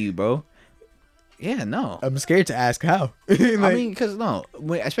 Yeah, you, bro. Yeah, no. I'm scared to ask how. I Like, mean, because no,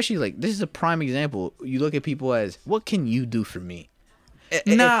 especially like this is a prime example. You look at people as, what can you do for me?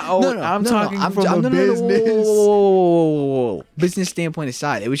 I'm talking from a business. Whoa. Business standpoint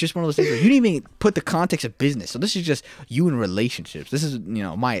aside, it was just one of those things where you didn't even put the context of business. So this is just you in relationships. This is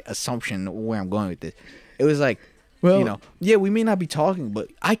my assumption where I'm going with this. It was like, Well- yeah, we may not be talking, but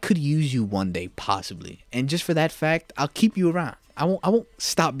I could use you one day possibly, and just for that fact, I'll keep you around. I won't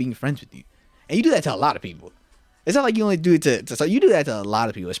stop being friends with you. And you do that to a lot of people. It's not like you only do it to so you do that to a lot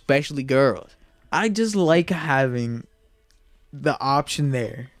of people, especially girls. I just like having the option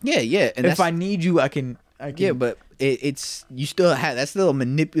there. Yeah, and If I need you, I can. yeah, but it's you still have that's still a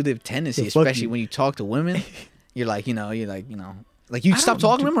manipulative tendency, Yeah, fuck especially you. when you talk to women. You're like you stop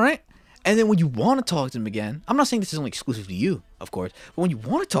talking to them, right? And then when you want to talk to them again, I'm not saying this is only exclusive to you, of course, but when you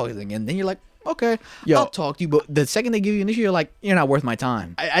want to talk to them again, then you're like, okay, Yo. I'll talk to you. But the second they give you an issue, you're like, you're not worth my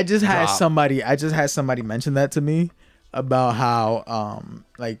time. I just had Drop. somebody mention that to me about how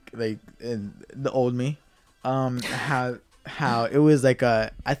like in the old me how it was like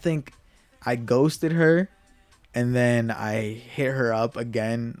I think I ghosted her and then I hit her up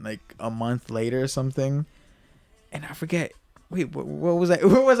again like a month later or something, and I forget. Wait, what was I?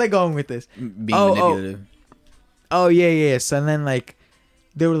 Where was I going with this? Being manipulative. Oh yeah. So then like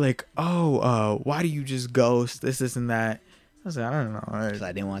they were like, why do you just ghost this and that? I was like, I don't know. 'Cause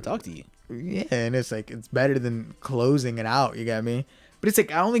I didn't want to talk to you. Yeah, and it's like it's better than closing it out. You got me? But it's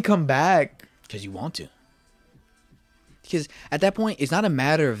like I only come back. Because you want to. Because at that point, it's not a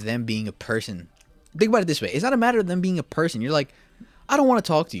matter of them being a person. Think about it this way: it's not a matter of them being a person. You're like, I don't want to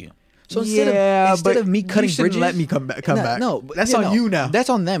talk to you. So instead of me cutting you shouldn't bridges, let me come back. No, but- that's yeah, on no, you now. That's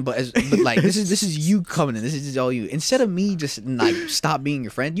on them. But like this is you coming in. This is all you. Instead of me just like stop being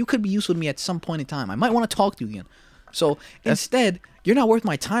your friend, you could be useful to me at some point in time. I might want to talk to you again. So instead, you're not worth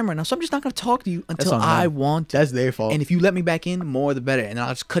my time right now. So I'm just not gonna talk to you until on them. I want to. That's their fault. And if you let me back in, more the better. And I'll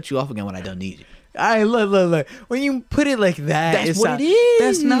just cut you off again when I don't need you. I look. When you put it like that, That's it's what not, it is.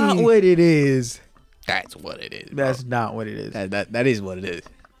 That's not what it is. That's what it is. That's not what it is. That is what it is.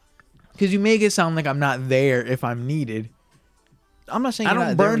 Because you make it sound like I'm not there if I'm needed. I'm not saying I you're don't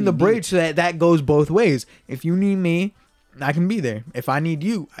not there burn when the you bridge need- so that goes both ways. If you need me, I can be there. If I need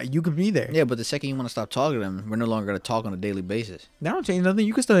you, you can be there. Yeah, but the second you want to stop talking to them, we're no longer going to talk on a daily basis. That don't change nothing.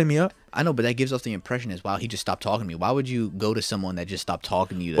 You can still hit me up. I know, but that gives off the impression as, wow, he just stopped talking to me. Why would you go to someone that just stopped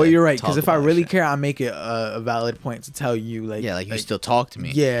talking to you? Well, to you're right. talk Because if I about really shit? care, I make it a valid point to tell you. Like, Yeah, like you still talk to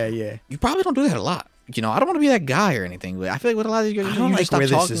me. Yeah. You probably don't do that a lot. You know, I don't want to be that guy or anything, but I feel like with a lot of these guys, I you don't just like stop where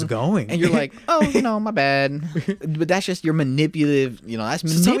this talking, is going. and you're like, oh, my bad. But that's just your manipulative. That's So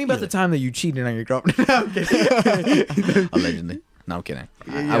manipulative. tell me about the time that you cheated on your girlfriend. No, I'm kidding. Allegedly. No, I'm kidding.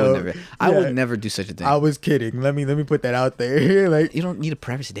 I Yo, would never. I yeah. would never do such a thing. I was kidding. Let me put that out there. Like, You don't need a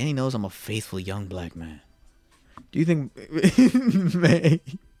preface. Danny knows I'm a faithful young black man. do you think, man,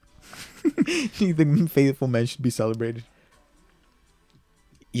 do you think faithful men should be celebrated?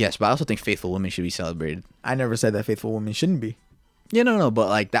 Yes, but I also think faithful women should be celebrated. I never said that faithful women shouldn't be. Yeah, no, but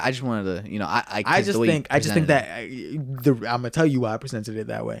like that, I just wanted to, I 'cause just the way you think presented that it. I'm gonna tell you why I presented it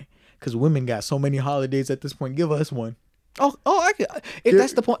that way. Because women got so many holidays at this point. Give us one. If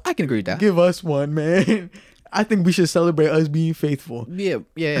that's the point, I can agree with that. Give us one, man. I think we should celebrate us being faithful. Yeah,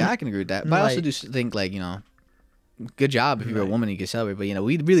 I can agree with that. But I also Like- do think like good job if you're a woman and you can celebrate. But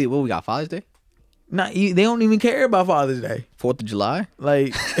we really we got Father's Day, They don't even care about Father's Day. 4th of July.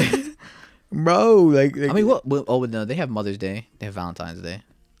 Like, bro, like I mean, what? Oh, no, they have Mother's Day. They have Valentine's Day.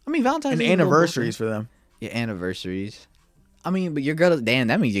 I mean, Valentine's and Day. anniversaries for them. Yeah, anniversaries. I mean, but your girl, damn,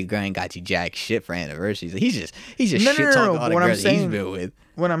 that means your girl ain't got you jack shit for anniversaries. He's just No, shit talking all the what I'm girls that he's saying- been with.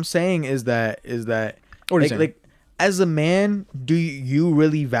 What I'm saying is that What are you like, saying? like as a man, do you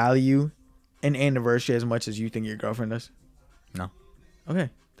really value an anniversary as much as you think your girlfriend does? No. Okay,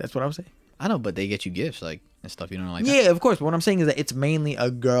 that's what I'm saying. I know, but they get you gifts like and stuff. You don't like that? Yeah, of course. But what I'm saying is that it's mainly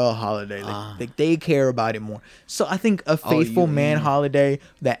a girl holiday. Like they care about it more. So I think a faithful man holiday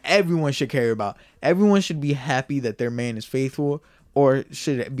that everyone should care about. Everyone should be happy that their man is faithful, or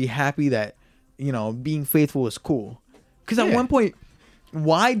should be happy that being faithful is cool. Because at Yeah. one point,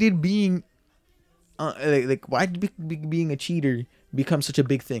 why did being why did being a cheater become such a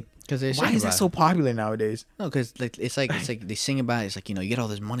big thing? Because Why is that so popular nowadays? No, because like it's like they sing about it. It's like you get all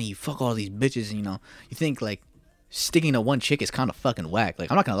this money, you fuck all these bitches, and you think like sticking to one chick is kind of fucking whack.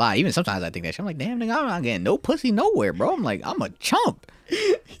 Like I'm not gonna lie, even sometimes I think that shit. I'm like, damn nigga, I'm not getting no pussy nowhere, bro. I'm like, I'm a chump.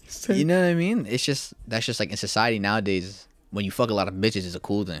 You know what I mean? It's just that's just like in society nowadays, when you fuck a lot of bitches is a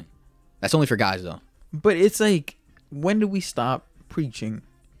cool thing. That's only for guys though. But it's like, when do we stop preaching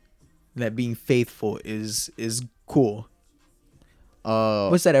that being faithful is cool?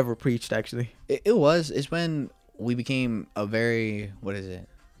 Was that ever preached actually? It's when we became a very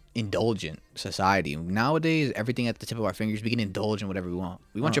indulgent society. Nowadays, everything at the tip of our fingers, we can indulge in whatever we want.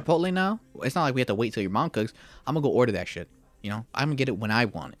 We want Chipotle now. It's not like we have to wait till your mom cooks. I'm gonna go order that shit. I'm gonna get it when I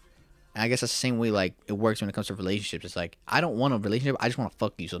want it. And I guess that's the same way like it works when it comes to relationships. It's like I don't want a relationship. I just want to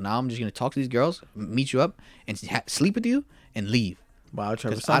fuck you. So now I'm just gonna talk to these girls, meet you up, and sleep with you, and leave. Wow,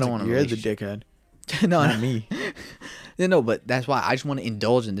 Trevor, 'Cause I don't want a you're the relationship. dickhead. No, Not me. Yeah, no, but that's why I just want to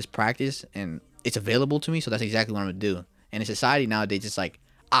indulge in this practice, and it's available to me, so that's exactly what I'm gonna do. And in society nowadays, it's like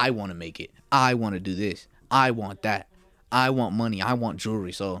I want to make it, I want to do this, I want that, I want money, I want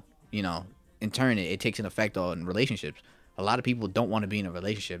jewelry. So in turn, it takes an effect on relationships. A lot of people don't want to be in a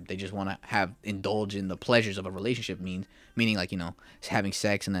relationship. They just want to indulge in the pleasures of a relationship. Meaning like, you know, having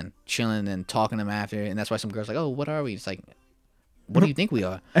sex and then chilling and talking to them after. And that's why some girls are like, oh, what are we? It's like, what do you think we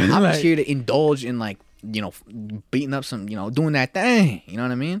are? I'm just here to indulge in, like, you know, beating up some, you know, doing that thing. You know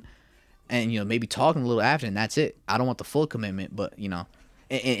what I mean? And, you know, maybe talking a little after, and that's it. I don't want the full commitment, but, you know,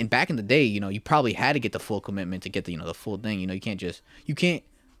 and back in the day, you know, you probably had to get the full commitment to get the, you know, the full thing. You know, you can't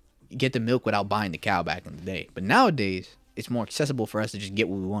get the milk without buying the cow back in the day. But nowadays, it's more accessible for us to just get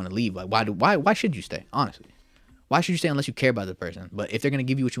what we want to leave. Like, why should you stay? Honestly, why should you stay unless you care about the person? But if they're gonna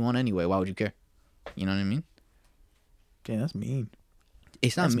give you what you want anyway, why would you care? You know what I mean? Damn, that's mean.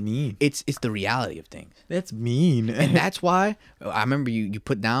 It's not That's mean. It's the reality of things. That's mean. And that's why I remember you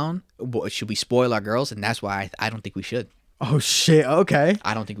put down, should we spoil our girls? And that's why I don't think we should. Oh shit. Okay.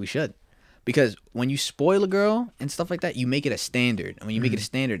 I don't think we should. Because when you spoil a girl and stuff like that, you make it a standard. And when you make it a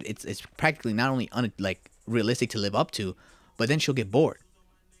standard, it's practically not only realistic to live up to, but then she'll get bored.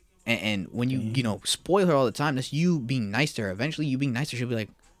 And when you know, spoil her all the time, that's you being nice to her. Eventually, you being nice to her, she'll be like,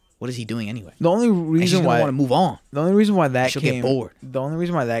 what is he doing anyway? The only reason why I want to move on. The only reason why that she'll came get bored. The only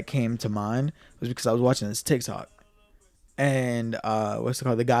reason why that came to mind was because I was watching this TikTok, and what's it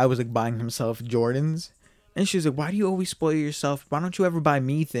called? The guy was like buying himself Jordans, and she was like, "Why do you always spoil yourself? Why don't you ever buy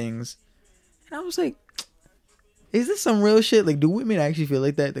me things?" And I was like, "Is this some real shit? Like, do women actually feel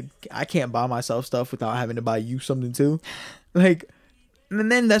like that? Like, I can't buy myself stuff without having to buy you something too?" Like,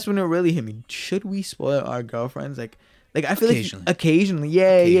 and then that's when it really hit me. Should we spoil our girlfriends? Like I feel like occasionally,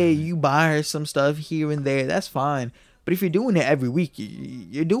 yeah, you buy her some stuff here and there. That's fine. But if you're doing it every week,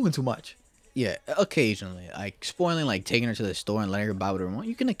 you're doing too much. Yeah, occasionally, like spoiling, like taking her to the store and letting her buy whatever you want.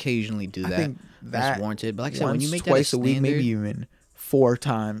 You can occasionally do that. I think that's warranted. But like I said, when you make that twice a week, maybe even 4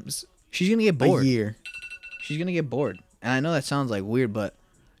 times, she's gonna get bored. A year. She's gonna get bored. And I know that sounds like weird, but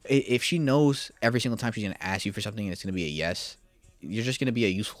if she knows every single time she's gonna ask you for something and it's gonna be a yes, you're just gonna be a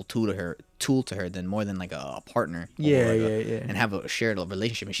useful tool to her than more than like a partner. Yeah, and have a shared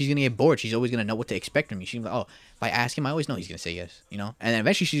relationship. And she's gonna get bored. She's always gonna know what to expect from you. She's like, oh, if I ask him, I always know he's gonna say yes. You know. And then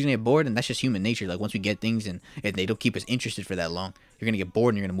eventually she's gonna get bored, and that's just human nature. Like once we get things and if they don't keep us interested for that long, you're gonna get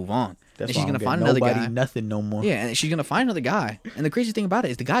bored and you're gonna move on. That's and she's gonna find another guy. Nothing no more. Yeah, and she's gonna find another guy. And the crazy thing about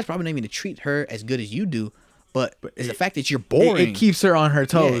it is the guy's probably not even gonna treat her as good as you do. But it's the fact that you're boring. It keeps her on her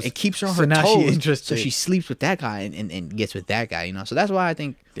toes. Yeah, it keeps her on her now toes. She's interested. So she sleeps with that guy and gets with that guy, you know. So that's why I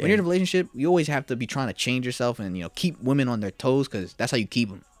think when you're in a relationship, you always have to be trying to change yourself and, you know, keep women on their toes because that's how you keep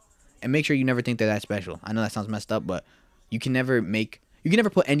them. And make sure you never think they're that special. I know that sounds messed up, but you can never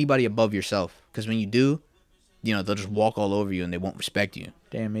put anybody above yourself because when you do, you know, they'll just walk all over you and they won't respect you.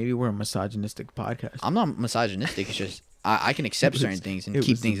 Damn, maybe we're a misogynistic podcast. I'm not misogynistic. It's just I can accept certain things and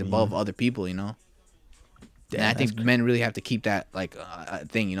keep things above other people, you know. Damn, and I think men really have to keep that like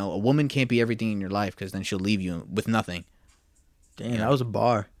thing, you know. A woman can't be everything in your life because then she'll leave you with nothing. Damn, that was a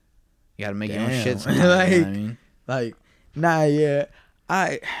bar. You gotta make your own shit sometimes, like, you know what I mean? Like, nah, yeah.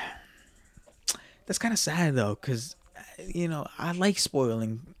 That's kind of sad though, cause you know I like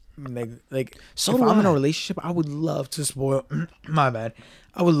spoiling. Like so if I'm in a relationship, I would love to spoil. My bad.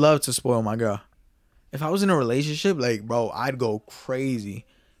 I would love to spoil my girl. If I was in a relationship, like bro, I'd go crazy.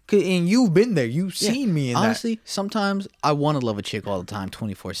 And you've been there. You've seen me in honestly, that. Sometimes I want to love a chick all the time,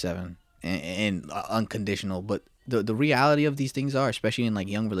 24/7, and unconditional. But the reality of these things are, especially in like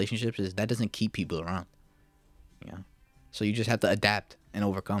young relationships, is that doesn't keep people around. Yeah, so you just have to adapt and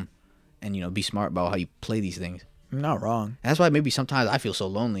overcome, and you know, be smart about how you play these things. You're not wrong. And that's why maybe sometimes I feel so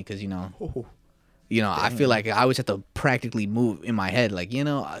lonely because I feel like I always have to practically move in my head, like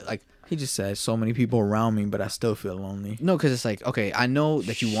like. He just said so many people around me, but I still feel lonely. No, because it's like, okay, I know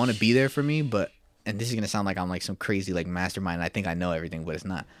that you want to be there for me, but, and this is going to sound like I'm like some crazy like mastermind. I think I know everything, but it's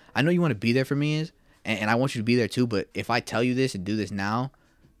not. I know you want to be there for me and I want you to be there too, but if I tell you this and do this now,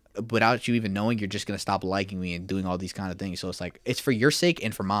 without you even knowing, you're just going to stop liking me and doing all these kind of things. So it's like, it's for your sake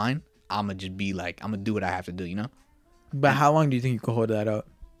and for mine. I'm going to just be like, I'm going to do what I have to do, you know? But how long do you think you can hold that up?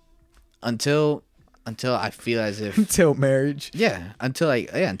 Until I feel as if until marriage. Yeah, until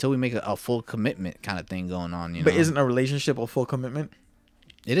we make a full commitment kind of thing going on. You know? But isn't a relationship a full commitment?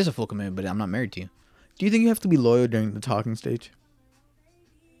 It is a full commitment, but I'm not married to you. Do you think you have to be loyal during the talking stage?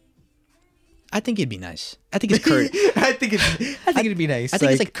 I think it'd be nice. I think it's I think it'd be nice. I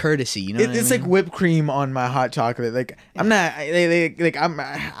think it's like courtesy, you know. It's like whipped cream on my hot chocolate. Like I'm not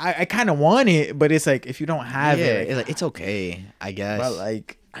I kind of want it, but it's like if you don't have it, it's like it's okay, I guess. But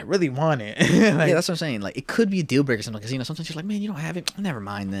like I really want it. Like, yeah, that's what I'm saying. Like it could be a deal breaker or something because sometimes you're like, man, you don't have it. Never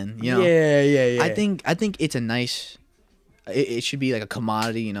mind then. You know. Yeah. I think it's a nice. It should be like a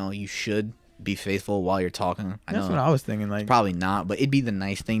commodity. You know, you should be faithful while you're talking. I That's know what I was thinking. Like, probably not, but it'd be the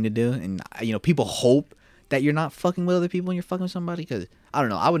nice thing to do. And people hope that you're not fucking with other people when you're fucking with somebody. Because I don't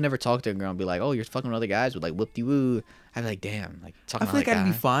know, I would never talk to a girl and be like, "Oh, you're fucking with other guys," with like whoop-de-woo. I'd be like, "Damn, like talking." I feel like to I'd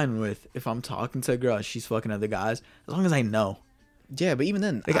be guy. fine with if I'm talking to a girl and she's fucking other guys, as long as I know. Yeah, but even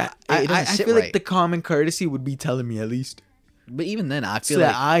then, Like, it I doesn't sit feel right. like the common courtesy would be telling me at least, But even then, I so feel that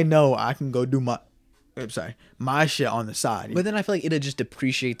like. I know I can go do my shit on the side. But then I feel like it'd just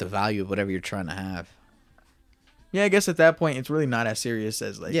depreciate the value of whatever you're trying to have. yeah, I guess at that point it's really not as serious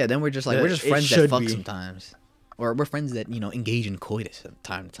as like. Yeah, then we're just like Yeah, we're just it friends that should fuck be. sometimes, or we're friends that engage in coitus from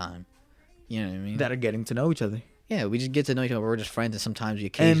time to time. You know what I mean? that are getting to know each other. Yeah, we just get to know each other. We're just friends, and sometimes we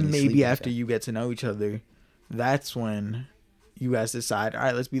occasionally And sleep maybe with after each you get to know each other, that's when you guys decide, all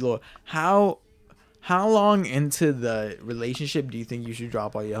right, let's be loyal. How long into the relationship do you think you should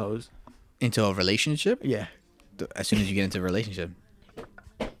drop all your hoes? other. Into a relationship. Yeah. As soon as you get into a relationship,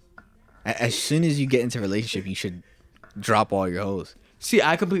 as soon as you get into a relationship, you should drop all your hoes. See,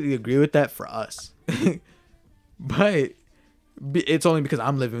 I completely agree with that for us. But it's only because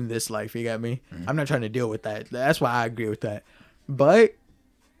I'm living this life, you got me? I'm not trying to deal with that. That's why I agree with that. But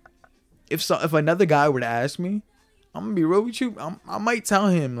if another guy were to ask me, I'm gonna be real with you. I might tell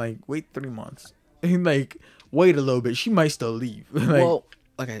him like, wait 3 months, and like wait a little bit. She might still leave. Like, Well,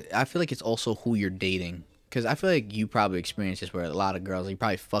 I feel like it's also who you're dating. Because I feel like you probably experienced this where a lot of girls, you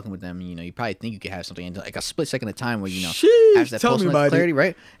probably fucking with them, you probably think you could have something, and like a split second of time where, Sheesh, have that tell me post about it. clarity,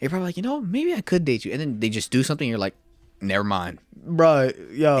 right? You're probably like, maybe I could date you. And then they just do something, you're like, never mind. bro,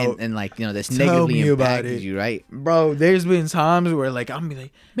 yo, And like, that's tell negatively me about impacted it. you, right? bro, there's been times where like I'm be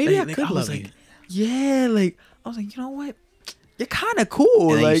like, Maybe like, I could was love like, you. yeah, like I was like, you know what? You're kind of cool.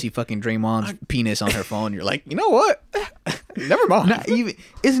 And then like, you see fucking Draymond's penis on her phone, you're like, you know what? Never mind. not even.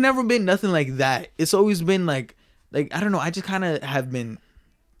 It's never been nothing like that. It's always been like I don't know. I just kind of have been.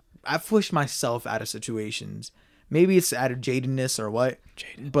 I've pushed myself out of situations. Maybe it's out of jadedness or what.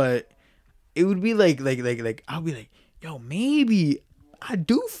 But it would be like I'll be like, yo, maybe I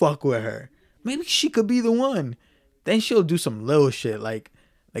do fuck with her. Maybe she could be the one. Then she'll do some little shit like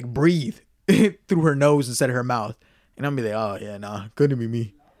breathe through her nose instead of her mouth, and I'll be like, oh yeah, nah, couldn't be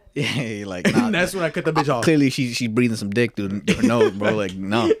me. Yeah, like, nah, That's when I cut the bitch off. clearly she's breathing some dick through her nose, bro. Like,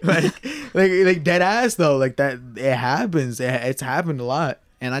 no. like dead ass though. Like that, it happens. It's happened a lot.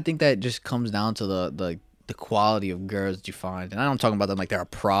 And I think that just comes down to the quality of girls that you find. And I don't talk about them like they're a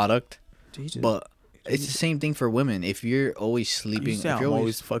product, but it's the same thing for women. If you're always sleeping, You say if I'm you're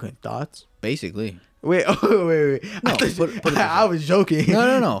always fucking thoughts. basically. Wait, wait. No, I, thought- put it this I was joking.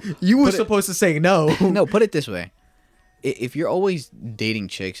 No. You were Put it- supposed to say no. No, put it this way. If you're always dating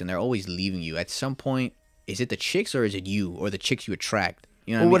chicks and they're always leaving you, at some point, is it the chicks or is it you or the chicks you attract?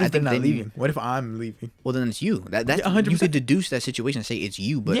 You know Well, what what I mean? if they're not then you- leaving? What if I'm leaving? well, then it's you. That's Yeah, 100%. you could deduce that situation and say it's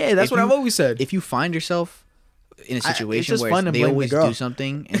you. But Yeah, that's if what I've always said. If you find yourself in a it's situation just where fun to they blame the always girl. do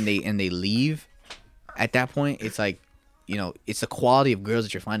something and they leave, at that point it's like, it's the quality of girls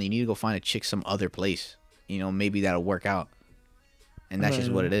that you're finding. You need to go find a chick some other place. Maybe that'll work out. And that's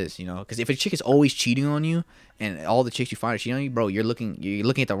just what it is, because if a chick is always cheating on you and all the chicks you find are cheating on you, bro, you're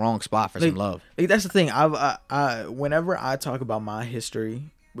looking at the wrong spot for some love. Like, that's the thing. Whenever I talk about my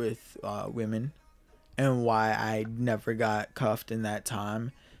history with women and why I never got cuffed in that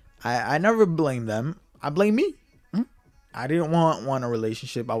time, I never blame them. I blame me. I didn't want a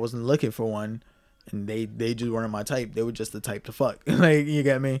relationship. I wasn't looking for one, and they just weren't my type. They were just the type to fuck. Like, you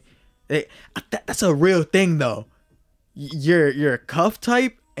get me? That's a real thing though. You're a cuff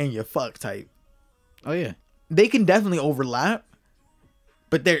type and you're fuck type. Oh yeah. They can definitely overlap,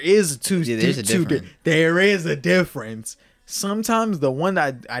 but there is there's a difference. There is a difference. Sometimes the one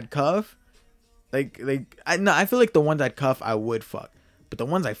that I'd cuff, I feel like the ones I'd cuff I would fuck, but the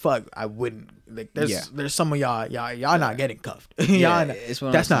ones I fuck I wouldn't. Like there's some of y'all not getting cuffed. Y'all not, it's one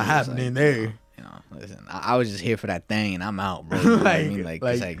of that's those not things, happening like, there. Listen, I was just here for that thing and I'm out, bro. You know what I mean?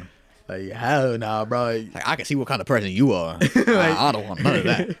 It's like Like hell nah, bro. Like, I can see what kind of person you are. I don't want none of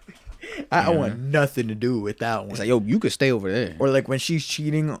that. I want nothing to do with that one. It's like, yo, you could stay over there. Or like when she's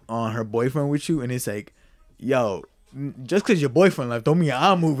cheating on her boyfriend with you, and it's like, yo, just because your boyfriend left, don't mean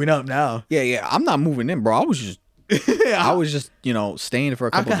I'm moving up now. Yeah, I'm not moving in, bro. I was just, staying for a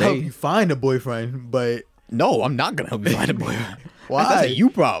I couple can help you days. find a boyfriend, but No, I'm not gonna help you find a boyfriend. Why? That's a you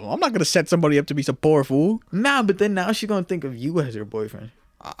problem. I'm not gonna set somebody up to be some poor fool. nah. But then now she's gonna think of you as her boyfriend.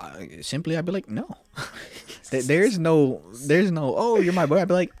 Simply, I'd be like, no. there's no. Oh, you're my boy. I'd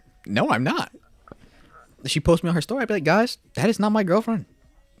be like, no, I'm not. She posts me on her story. I'd be like, guys, that is not my girlfriend.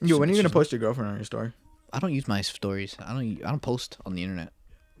 Yo, when are you gonna post your girlfriend on your story? I don't use my stories. I don't post on the internet.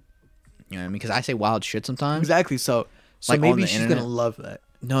 You know what I mean? Because I say wild shit sometimes. Exactly. So Like, on maybe the she's internet? gonna love that.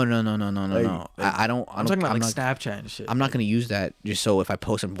 No. Like, I don't. I'm talking about I'm like not, Snapchat and shit. I'm not gonna use that just so if I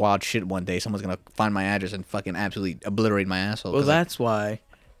post some wild shit one day, someone's gonna find my address and fucking absolutely obliterate my asshole. Well, 'cause, like, that's why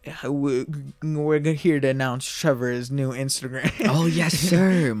we're here to announce Trevor's new Instagram. oh yes,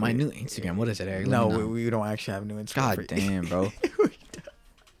 sir. My new Instagram. What is it, Eric? Let No, me know. we don't actually have a new Instagram. God for you. damn, bro.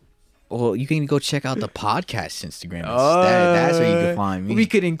 Well, you can go check out the podcast Instagram. Oh, That's where you can find me. We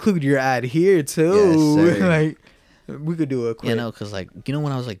could include your ad here too. Yes, sir. Like, we could do a quick. You know, because like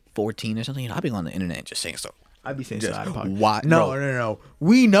when I was like 14 or something, I'd be on the internet and just saying stuff. I'd be saying Just something out of pocket. why- No, bro. no.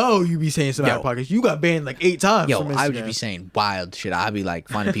 We know you be saying something out of Yo. pocket. You got banned like 8 times. Yo, from I would Instagram. just be saying wild shit. I'd be like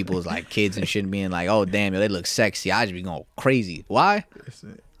finding people's like kids and shit and being like, oh damn, yo, they look sexy. I'd just be going crazy. Why?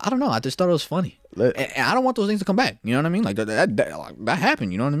 I don't know. I just thought it was funny. And I don't want those things to come back. You know what I mean? Like that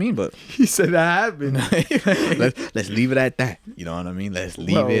happened. You know what I mean? But He said that happened. let's leave it at that. You know what I mean? Let's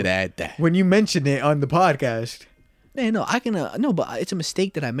leave Bro, it at that. When you mentioned it on the podcast, Man, no, I can no, but it's a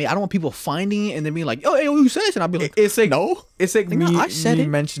mistake that I made. I don't want people finding it and then being like, "Oh, hey, you said this," and I'll be like, it's like "No." It's like Like, me, no, I said me it.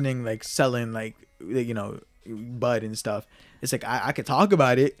 mentioning like selling like you know bud and stuff. It's like I could talk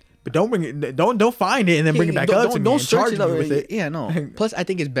about it, but don't bring it. Don't find it and then bring it back up to me. Don't and search charge it me up with it. Yeah, no. Plus, I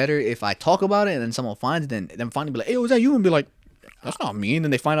think it's better if I talk about it and then someone finds it, then finally be like, "Hey, was that you?" And be like, "That's not me." And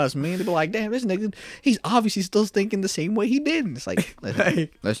then they find out it's me, and they be like, "Damn, this nigga, he's obviously still thinking the same way he did." And it's like,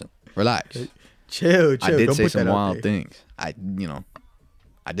 listen, relax. Chill. I did Don't say put some that out wild there. things. I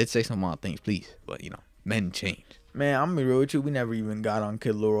did say some wild things, please. But men change. Man, I'm gonna be real with you. We never even got on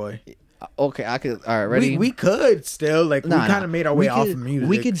Kid Leroy. Okay, I could. All right, ready? We could still like we kind of made our way off of music.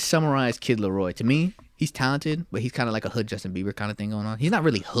 We could summarize Kid Leroy. To me, he's talented, but he's kind of like a hood Justin Bieber kind of thing going on. He's not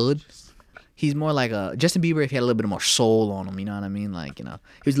really hood. He's more like a Justin Bieber if he had a little bit more soul on him. You know what I mean? Like he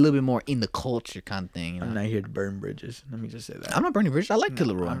was a little bit more in the culture kind of thing. You know? I'm not here to burn bridges. Let me just say that. I'm not burning bridges. I like Kid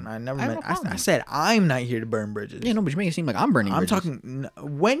Leroy. I never have meant. no problem. I said I'm not here to burn bridges. Yeah, no, but you make it seem like I'm burning I'm bridges. talking.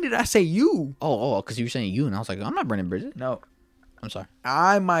 When did I say you? Oh, because you were saying you, and I was like, I'm not burning bridges. No, I'm sorry.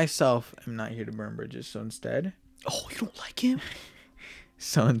 I myself am not here to burn bridges. So instead, Oh, you don't like him?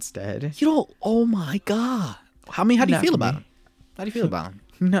 You You don't. Oh my god. How do you Not feel for about me. him? How do you feel about him?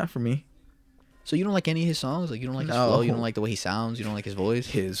 not for me. So you don't like any of his songs? Like you don't like his No. flow? You don't like the way he sounds? You don't like his voice?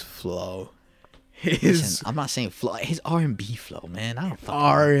 His flow, Listen, his I'm not saying flow. His R&B flow, man. I don't fucking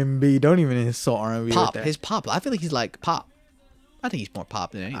R&B. Don't even insult R&B. pop. With that. His pop. I feel like he's like pop. I think he's more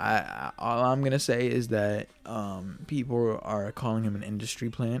pop than anything. All I'm gonna say is that people are calling him an industry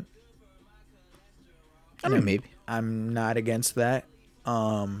plant. I mean, maybe. I'm not against that.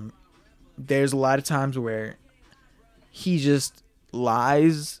 There's a lot of times where he just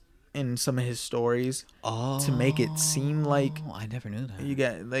lies in some of his stories to make it seem like I never knew that. you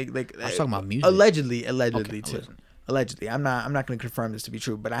get like I was talking about music. allegedly Okay, too. listen. Allegedly, I'm not going to confirm this to be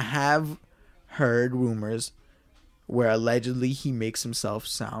true, but I have heard rumors where allegedly he makes himself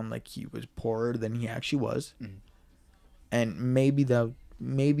sound like he was poorer than he actually was, and maybe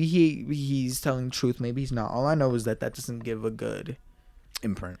he's telling the truth, maybe he's not. All I know is that doesn't give a good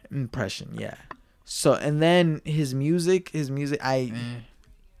Imprint. impression. Yeah. So and then his music, You know,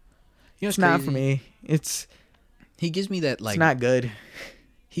 it's not for me. It's He gives me that like. it's not good.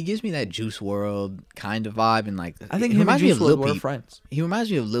 He gives me that Juice World kind of vibe, and like I think he him and reminds me Juice of WRLD Lil were Peep. friends. He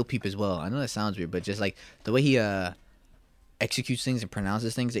reminds me of Lil Peep as well. I know that sounds weird, but just like the way he executes things and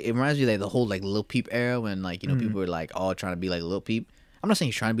pronounces things, it reminds me of like the whole like Lil Peep era when like people were like all trying to be like Lil Peep. I'm not saying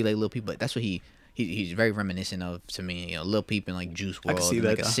he's trying to be like Lil Peep, but that's what he's very reminiscent of to me. Lil Peep and like Juice can WRLD, see and,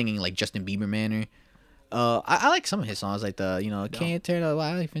 like that, a though. singing like Justin Bieber manner. I like some of his songs, like the can't turn a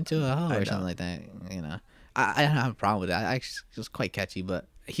life into a hoe or something like that. I don't have a problem with that. I actually, it's quite catchy, but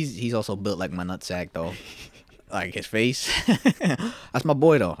he's also built like my nutsack though, like his face. That's my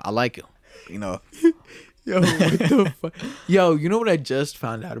boy though. I like him. Yo, what the fuck? Yo, you know what I just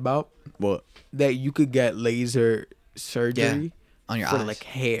found out about? What? That you could get laser surgery On your for eyes. like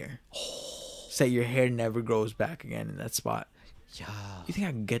hair. Say your hair never grows back again in that spot. Yeah. You think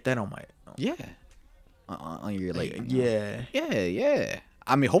I can get that on my? Yeah. On your like. Yeah. Yeah.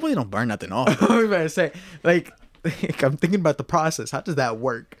 I mean, hopefully they don't burn nothing off. I was about to say, like I'm thinking about the process. How does that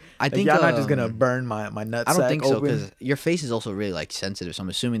work? I Like, think, y'all not just gonna burn my nutsack. I don't think so open? because your face is also really like sensitive. So I'm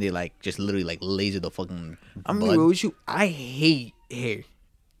assuming they like just literally like laser the fucking. I'm blood. gonna be real with you. I hate hair.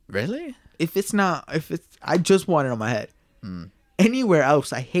 Really? If it's I just want it on my head. Hmm. Anywhere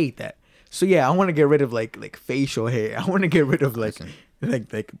else, I hate that. So yeah, I want to get rid of like facial hair. I want to get rid of like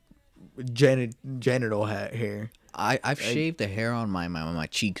genital hair. I've shaved the hair on my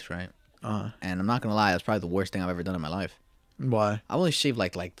cheeks, right? And I'm not gonna lie, that's probably the worst thing I've ever done in my life. Why? I only shaved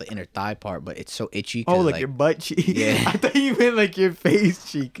like the inner thigh part, but it's so itchy. 'cause, Oh, like your butt cheek. Yeah. I thought you meant like your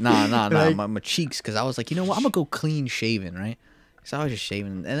face cheek. Nah, Like, my cheeks. Because I was like, you know what? I'm gonna go clean shaven, right? So I was just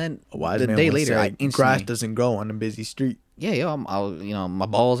shaving, and then A wise the man day once later, I said, instantly, grass doesn't grow on a busy street. yeah, yo, I'll, you know, my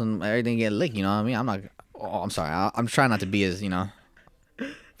balls and everything get licked. You know what I mean? I'm not. Oh, I'm sorry. I'm trying not to be as, you know.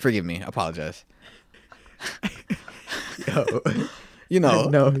 Forgive me. I apologize. Yo. You know,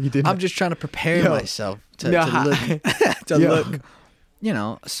 No, you didn't. I'm just trying to prepare Yo. myself to Nah. look, to Yo. look, you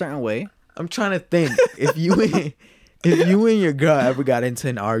know, a certain way. I'm trying to think if you and your girl ever got into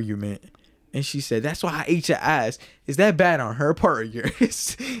an argument and she said, "That's why I ate your ass." Is that bad on her part or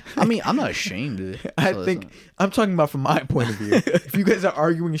yours? I mean, I'm not ashamed of it. I So think it's- I'm talking about from my point of view. If you guys are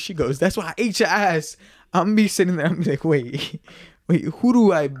arguing and she goes, "That's why I ate your ass," I'm gonna be sitting there. I'm gonna be like, wait, who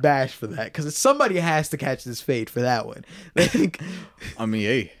do I bash for that? Because somebody has to catch this fade for that one. Like, I mean,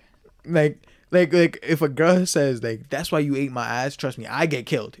 hey, like if a girl says like, "That's why you ate my ass," trust me, I get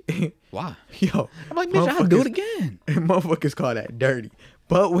killed. why? Yo, I'm like, bitch, I'll do it motherfuckers- again. Motherfuckers call that dirty.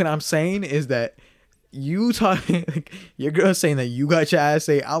 But what I'm saying is that you talking like your girl saying that you got your ass.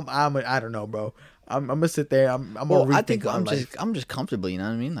 Say I don't know, bro. I'm gonna sit there. I'm gonna Well, rethink I think my life. I'm just comfortable. You know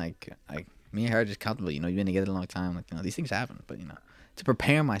what I mean? Like me and her are just comfortable. You know, you've been together a long time. Like, you know, these things happen. But you know, to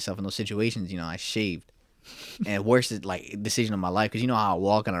prepare myself in those situations, you know, I shaved. And worst is like decision of my life, because you know how I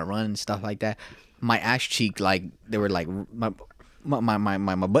walk and I run and stuff like that. My ass cheek, like they were like my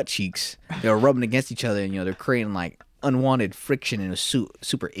butt cheeks, they were rubbing against each other, and you know they're creating like unwanted friction, and it was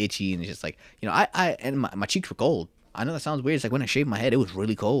super itchy, and it's just like, you know, I and my cheeks were cold. I know that sounds weird. It's like when I shaved my head, it was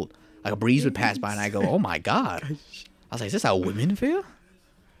really cold. Like a breeze would pass by, and I go, "Oh my god!" I was like, "Is this how women feel?"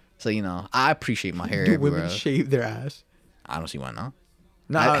 So you know, I appreciate my hair Do everywhere. women shave their ass? I don't see why not.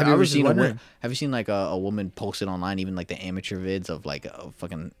 No, Have I you ever was just seen wondering. have you seen like a woman posted online, even like the amateur vids of like a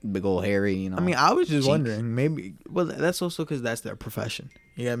fucking big old hairy, you know? I mean, I was just cheeks? wondering, maybe. Well, that's also because that's their profession.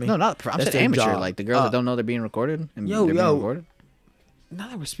 You get me? No, not I'm That's saying their amateur, job. like the girls that don't know they're being recorded and Yo, they're being yo. recorded. Now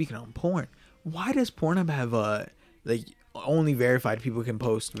that we're speaking on porn, why does Pornhub have like only verified people can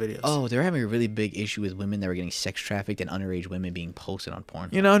post videos? Oh, they're having a really big issue with women that were getting sex trafficked and underage women being posted on porn.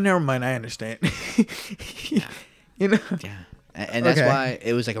 you know, never mind. I understand. You know. Yeah. And that's Okay. why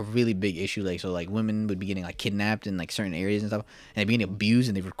it was like a really big issue. Like, so like women would be getting like kidnapped in like certain areas and stuff, and they'd be getting abused,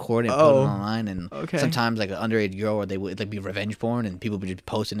 and they record it and put it Oh. online. And Okay. sometimes like an underage girl, or they would like be revenge porn, and people would just be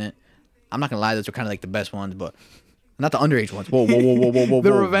posting it. I'm not gonna lie, those were kind of like the best ones, but not the underage ones. Whoa, whoa, whoa, whoa, whoa, whoa,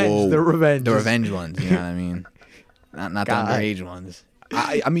 The whoa, revenge, whoa. the revenge, The revenge ones. You know what I mean? Not the God. underage ones.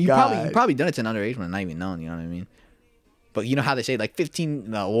 I mean, you God. probably done it to an underage one, and not even known. You know what I mean? But you know how they say like 15?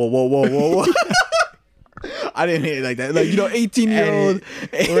 No, whoa, whoa, whoa, whoa, whoa. I didn't hear it like that. Like, you know, 18-year-old.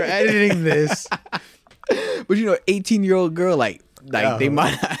 We're editing this. But you know, 18-year-old girl, like Yo. they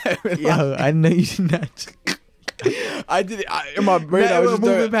might have. Yo, I know you did not. I did it in my brain. Nah, I was we're just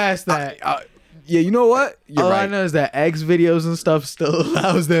moving doing- past that. yeah, you know what? You're All right. I know is that X videos and stuff still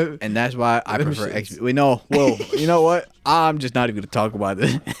allows them. And that's why I Them prefer shits. X. Wait, no, whoa. You know what? I'm just not even gonna talk about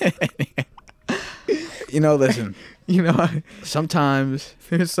this. You know, listen. You know, Sometimes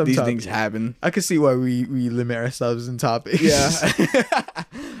there's some these topics. things happen. I can see why we limit ourselves in topics.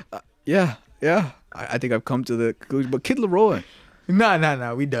 Yeah. Yeah. I think I've come to the conclusion. But Kid Leroy,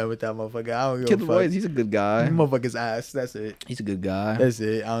 Nah. We done with that motherfucker. I don't give Kid a Leroy, fuck. he's a good guy. Motherfucker's ass. That's it. He's a good guy. That's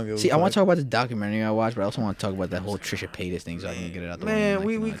it. I don't give a See, fuck. I want to talk about the documentary I watched, but I also want to talk about that whole Trisha Paytas thing, so I can get it out the way. Man, and,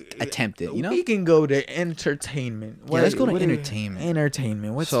 we like, attempt it. You know, we can go to entertainment. Yeah, let's go to what- entertainment.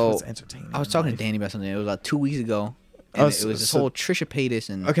 Entertainment. What's entertainment? I was in talking to life? Danny about something. It was like 2 weeks ago, and Oh, it was this so- whole Trisha Paytas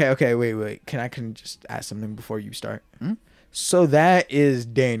and Okay. Wait. Can I just ask something before you start? Hmm? So that is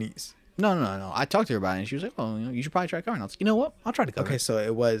Danny's. No. I talked to her about it, and she was like, "Oh, you know, you should probably try covering." I was like, "You know what? I'll try to cover." Okay, it." so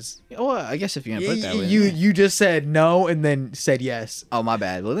it was. Well, I guess if you're gonna put it that way. You just said no and then said yes. Oh, my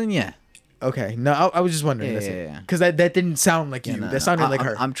bad. Well, then yeah. Okay, no, I was just wondering. Yeah. Because that didn't sound like you. No, that sounded like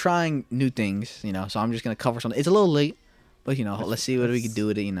her. I'm trying new things, you know. So I'm just gonna cover something. It's a little late, but you know, let's see what we can do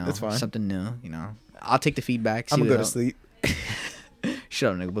with it. You know, that's fine. Something new. You know, I'll take the feedback. See I'm gonna what go to else- sleep.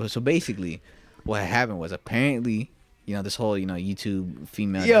 Shut up, nigga. But so basically, what happened was apparently, you know, this whole, you know, YouTube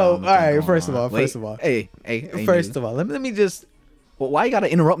female. Yo, drama all thing right, going first of on. all, Wait, first of all. hey, First nigga. of all, let me just. Well, why you gotta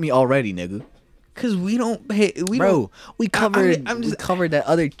interrupt me already, nigga? Cause we don't pay. We Bro, don't. we covered. I'm we just. covered that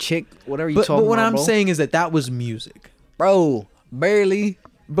other chick, whatever you But talking what about, I'm bro. saying is that was music. Bro, barely.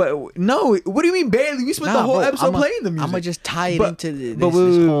 But no, what do you mean barely? We spent the whole episode playing the music. I'm gonna just tie it But- into this but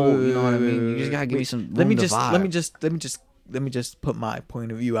whole. You know what I mean? You just gotta give me wait, some. Let me room to just. vibe. Let me just put my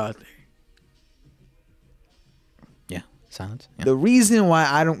point of view out there. Yeah, silence. Yeah. The reason why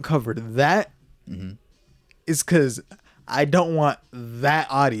I don't cover that Mm-hmm. is because I don't want that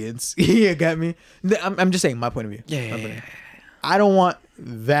audience. You got me? I'm just saying my point of view. Yeah. I don't want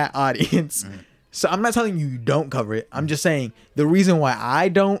that audience. Mm-hmm. So I'm not telling you don't cover it. I'm just saying the reason why I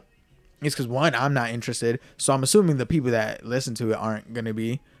don't It's because one, I'm not interested, so I'm assuming the people that listen to it aren't gonna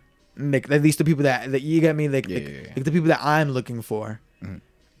be, like, at least the people that you get me, like, like the people that I'm looking for.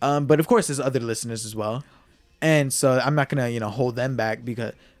 But of course, there's other listeners as well, and so I'm not gonna hold them back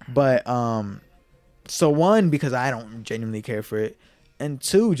so one, because I don't genuinely care for it, and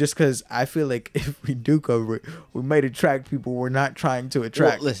two, just because I feel like if we do cover it, we might attract people we're not trying to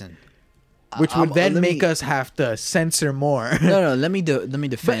attract. Well, listen, which would then make us have to censor more. No, let me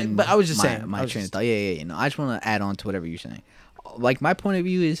defend. But I was just saying, my train of thought. Yeah. No, I just want to add on to whatever you're saying. Like, my point of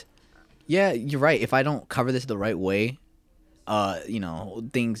view is, yeah, you're right. If I don't cover this the right way,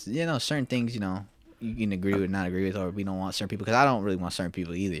 things, certain things, you can agree with, not agree with, or we don't want certain people, because I don't really want certain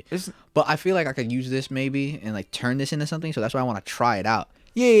people either. But I feel like I could use this maybe and like turn this into something. So that's why I want to try it out.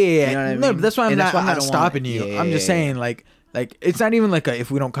 Yeah. You know what I mean? No, but that's why I'm And not stopping you. Yeah, I'm just saying, like it's not even like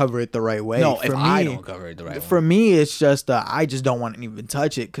if we don't cover it the right way. No, for if me, I don't cover it the right way. For me, it's just I just don't want to even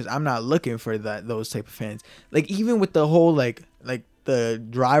touch it because I'm not looking for those type of fans. Like, even with the whole like the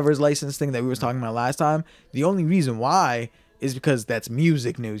driver's license thing that we was talking about last time, the only reason why is because that's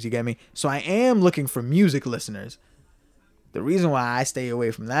music news. You get me? So I am looking for music listeners. The reason why I stay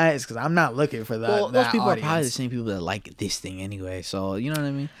away from that is because I'm not looking for that. Well, those people audience. are probably the same people that like this thing anyway. So you know what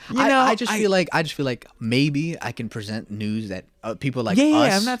I mean. I just feel like maybe I can present news that people like Yeah,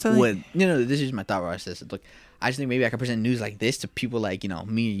 us I'm not telling would. This is my thought process. Look, I just think maybe I can present news like this to people like me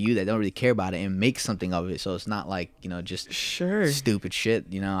and you that don't really care about it and make something of it. So it's not like just stupid shit.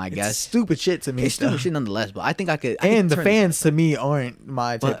 I It's guess stupid shit to me. it's stupid shit nonetheless. But I think I could. And the turn fans to me aren't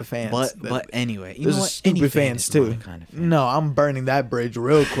my type of fans. But anyway, you those know are what? stupid Any fan fans is too. my kind of fan. No, I'm burning that bridge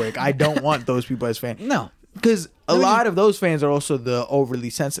real quick. I don't want those people as fans. No. Because a lot of those fans are also the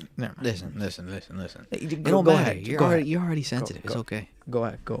overly sensitive. Never mind. Listen. It Go don't matter. ahead. You're already sensitive. It's okay. Go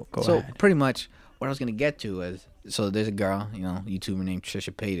ahead. Go So ahead. pretty much what I was gonna get to is, so there's a girl, YouTuber named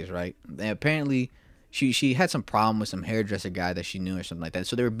Trisha Paytas, right? And apparently she had some problem with some hairdresser guy that she knew or something like that.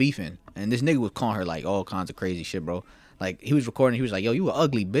 So they were beefing, and this nigga was calling her like all kinds of crazy shit, bro. Like, he was recording, he was like, yo, you an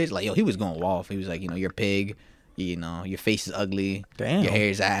ugly bitch. Like, yo, he was going off. He was like, you're a pig. Your face is ugly. Damn. Your hair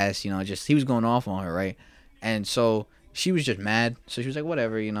is ass. Just he was going off on her, right? And so she was just mad. So she was like,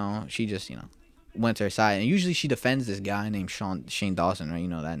 whatever, She just went to her side, and usually she defends this guy named Shane Dawson, right?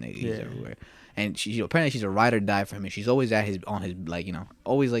 That nigga, he's everywhere. And she apparently she's a ride or die for him, and she's always on his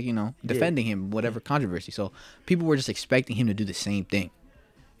always defending him, whatever controversy. So people were just expecting him to do the same thing,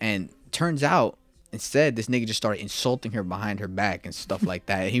 and turns out instead this nigga just started insulting her behind her back and stuff like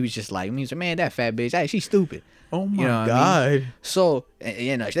that. And he was just like, man, that fat bitch, hey, she's stupid. Oh my what God. I mean? So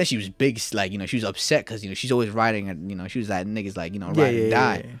then she was big, like she was upset because she's always riding, she was that niggas like ride or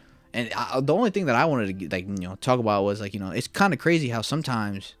die. Yeah. And the only thing that I wanted to talk about was it's kind of crazy how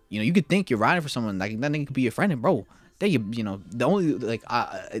sometimes you could think you're riding for someone, like that nigga could be your friend, and bro, they the only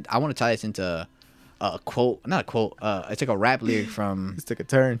I want to tie this into a quote, not a quote, it's like a rap lyric from This took a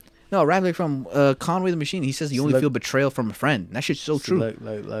turn. no, a rap lyric from Conway the Machine. He says you only feel betrayal from a friend. That shit's so true.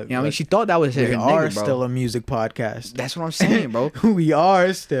 Look, she thought that was her we nigga, are bro. still a music podcast. That's what I'm saying, bro. We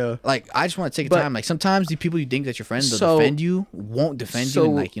are still. Like, I just want to take But- time. Like, sometimes the people you think that your friend will So- defend you won't defend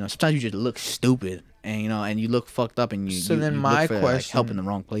you. And, sometimes you just look stupid. And, and you look fucked up. And you, So then you my look for, question- help in the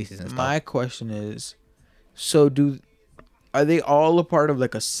wrong places and stuff. My question is, so are they all a part of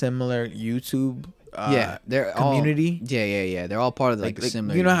like a similar YouTube yeah, they're community? All, yeah. They're all part of, like, the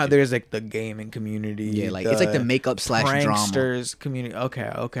similar. You know how YouTube- there's like the gaming community. Yeah, like, it's like the makeup / drama. pranksters community. Okay.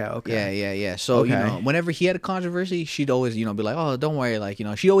 Yeah. So, Okay. whenever he had a controversy, she'd always, be like, oh, don't worry. Like,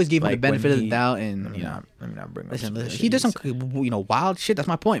 she always gave him the Like benefit when of the he- doubt. And, Let me not bring up Listen, some shit he did some, said. wild shit. That's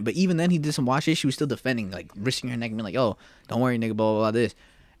my point. But even then, he did some wild shit. She was still defending, like, risking her neck and being like, "Oh, don't worry, nigga, blah, blah, blah, this."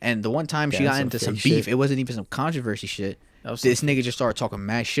 And the one time she Yeah, got some into some fake beef, shit. it wasn't even some controversy shit. That was This nigga just started talking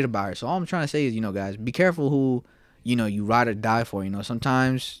mad shit about her. So all I'm trying to say is, guys, be careful who, you ride or die for.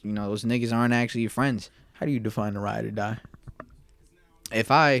 Sometimes, those niggas aren't actually your friends. How do you define a ride or die? If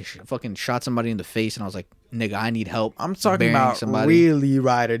I fucking shot somebody in the face and I was like, "Nigga, I need help," I'm talking burying about somebody. really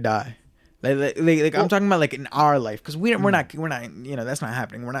ride or die. Like I'm talking about like in our life, because we're not that's not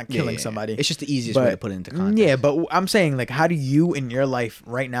happening. We're not killing somebody. It's just the easiest way to put it into context. Yeah, but I'm saying, like, how do you in your life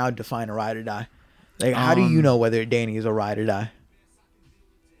right now define a ride or die? Like, how do you know whether Danny is a ride or die?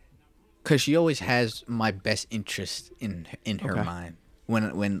 Cause she always has my best interest in her Okay. mind.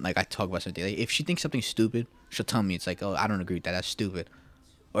 When like I talk about something, like, if she thinks something's stupid, she'll tell me. It's like, oh, I don't agree with that. That's stupid.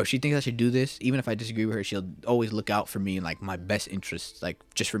 Or if she thinks I should do this, even if I disagree with her, she'll always look out for me and like my best interests, like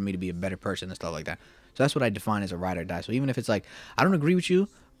just for me to be a better person and stuff like that. So that's what I define as a ride or die. So even if it's like, I don't agree with you,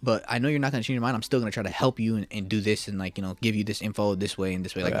 but I know you're not gonna change your mind, I'm still gonna try to help you and do this and like give you this info this way and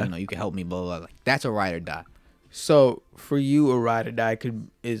this way. Like Okay. you can help me, blah blah. Like that's a ride or die. So for you, a ride or die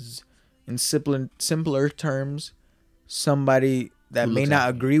is in simpler terms, somebody that Who may looks not out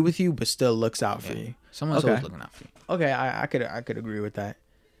for you. agree with you but still looks out for Yeah. you. Someone's Okay. always looking out for you. Okay, I could agree with that.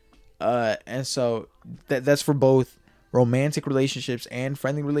 And so that's for both romantic relationships and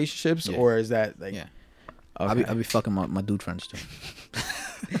friendly relationships, Yeah. or is that like? Yeah. Okay. I'll be fucking my dude friends too.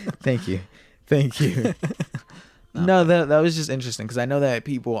 Thank you. No, that was just interesting because I know that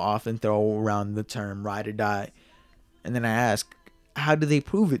people often throw around the term ride or die, and then I ask, how do they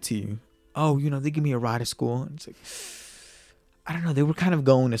prove it to you? Oh, they give me a ride to school. And it's like, I don't know. They were kind of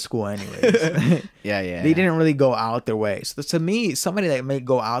going to school anyways. Yeah. They didn't really go out their way. So to me, somebody that may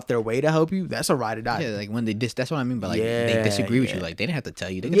go out their way to help you, that's a ride or die. Yeah, like when that's what I mean by like Yeah, they disagree with you. yeah. Like they didn't have to tell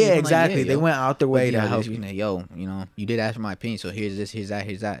you. They could've Yeah, been exactly. Like, They yo, went out their way look, to yo, help this, you. Yo, you did ask for my opinion, so here's this, here's that.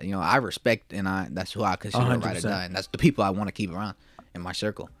 I respect and that's who I consider a ride or 100%. die, and that's the people I want to keep around in my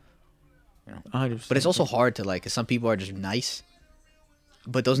circle. 100%. But it's also hard to like, cause some people are just nice,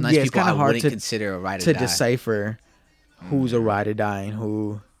 but those nice Yeah, it's people I kinda hard wouldn't to- consider a ride or to die. decipher who's a ride or die and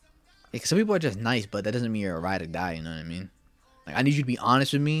who. Yeah, 'cause some people are just nice, but that doesn't mean you're a ride or die. You know what I mean? Like I need you to be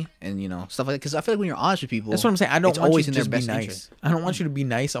honest with me, and stuff like that. Because I feel like when you're honest with people, That's what I'm saying. I don't it's want always you in to their just be best nice. interest. I don't want you to be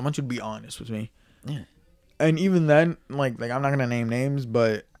nice. I want you to be honest with me. Yeah. And even then, like I'm not gonna name names,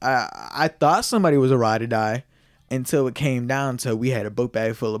 but I thought somebody was a ride or die until it came down to we had a book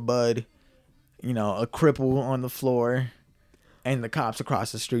bag full of bud, a cripple on the floor, and the cops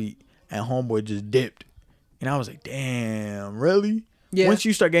across the street, and homeboy just dipped, and I was like, damn, really? Yeah. Once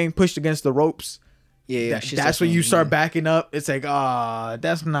you start getting pushed against the ropes, Yeah. that's when you start backing up. It's like,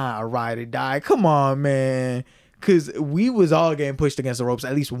 that's not a ride or die. Come on, man. Because we was all getting pushed against the ropes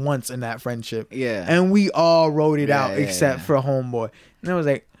at least once in that friendship. Yeah. And we all rode it out Yeah, except yeah. for homeboy. And I was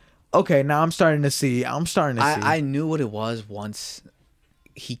like, okay, now I'm starting to see. I knew what it was once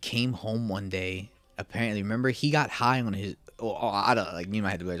he came home one day. Apparently, remember, he got high on his. I don't like. You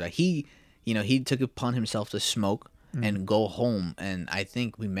might have to be like he took it upon himself to smoke and go home. And I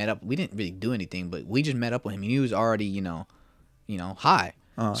think we met up. We didn't really do anything, but we just met up with him. And he was already, high.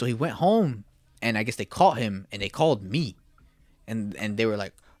 So he went home, and I guess they caught him, and they called me, and they were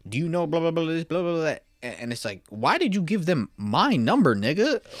like, "Do you know blah blah blah this blah blah blah?" And it's like, why did you give them my number,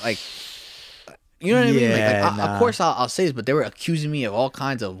 nigga? Like. You know what I mean? Like, nah. of course I'll say this, but they were accusing me of all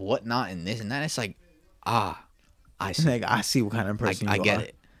kinds of whatnot and this and that. It's like, I see. Like, I see what kind of person I you get are.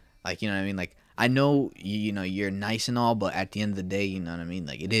 it. Like, you know what I mean? Like, I know you're nice and all, but at the end of the day, you know what I mean?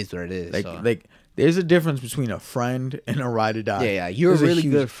 Like, it is what it is. Like there's a difference between a friend and a ride or die. yeah. You're There's a really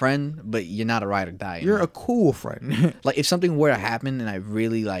huge- good friend, but you're not a ride or die. You're a cool friend. like if something were to happen and I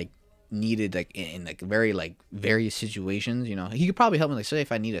really like needed like in like very like various situations, he could probably help me. Like say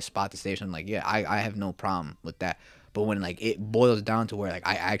if I need a spot to stay or something, like yeah, I have no problem with that. But when like it boils down to where like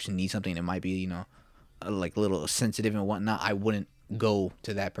I actually need something that might be like a little sensitive and whatnot, I wouldn't go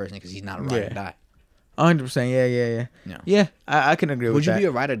to that person because he's not a ride or Yeah. die. 100%. Yeah. Yeah, I can agree Would with you that. be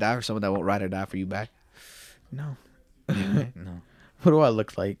a ride or die for someone that won't ride or die for you back? No. No, What do I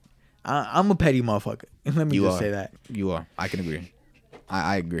look like? I'm a petty motherfucker. Let me You just are. say that. You are. I can agree.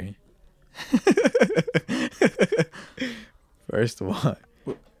 I agree. First of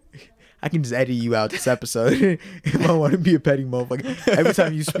all, I can just edit you out this episode if I want to be a petty motherfucker. Every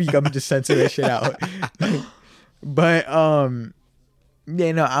time you speak, I'm just censor that shit out. But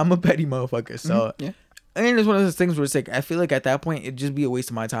yeah, no, I'm a petty motherfucker. So Yeah. and it's one of those things where it's like I feel like at that point it'd just be a waste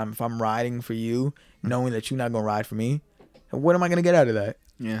of my time if I'm riding for you, knowing that you're not gonna ride for me. What am I gonna get out of that?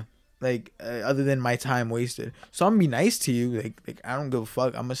 Yeah. Like other than my time wasted. So I'm gonna be nice to you. Like I don't give a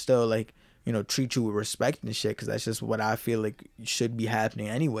fuck. I'm gonna still like treat you with respect and shit because that's just what I feel like should be happening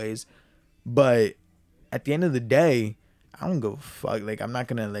anyways. But at the end of the day, I don't give a fuck. Like I'm not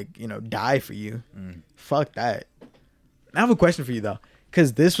gonna like die for you. Fuck that. I have a question for you though,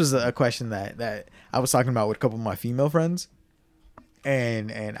 because this was a question that I was talking about with a couple of my female friends,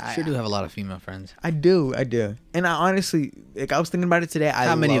 and I Sure do have a lot of female friends. I do. And I honestly, like, I was thinking about it today.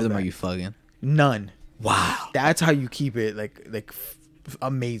 How many of love them are that. you fucking? None. Wow. That's how you keep it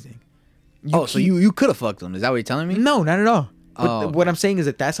amazing. So you could have fucked them. Is that what you're telling me? No, not at all. But Oh. what I'm saying is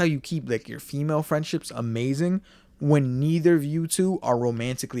that's how you keep like your female friendships amazing when neither of you two are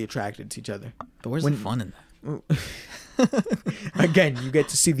romantically attracted to each other. But where's the fun in that? Again, you get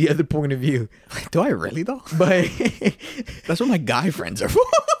to see the other point of view. Do I really though? But That's what my guy friends are for.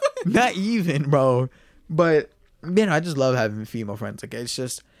 not even, bro. But I just love having female friends. Like it's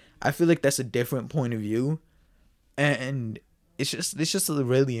just I feel like that's a different point of view, and it's just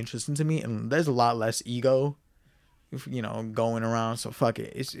really interesting to me. And there's a lot less ego, going around. So fuck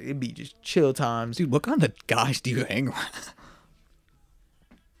it. It'd be just chill times. Dude, what kind of guys do you hang around?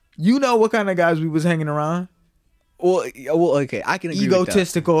 You know what kind of guys we was hanging around? Well, okay, I can agree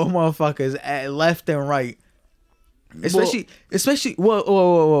egotistical motherfuckers at left and right. Especially.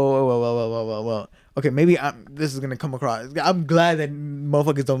 Whoa. Okay, maybe this is gonna come across. I'm glad that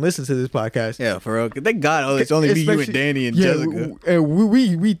motherfuckers don't listen to this podcast. Yeah, for real. Thank God, it's only me, you, and Danny, and Jessica. And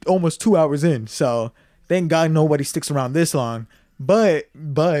we almost 2 hours in, so thank God nobody sticks around this long. But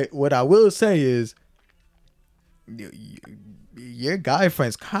what I will say is, your guy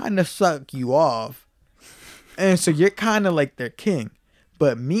friends kind of suck you off, and so you're kind of like their king.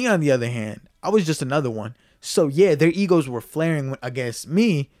 But me, on the other hand, I was just another one. So yeah, their egos were flaring against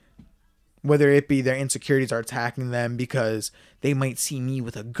me. Whether it be their insecurities are attacking them because they might see me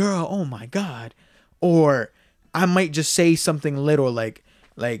with a girl, oh my God. Or I might just say something little like,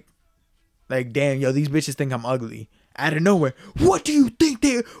 damn, yo, these bitches think I'm ugly. Out of nowhere, what do you think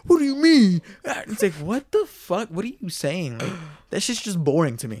what do you mean? It's like, what the fuck? What are you saying? Like, that shit's just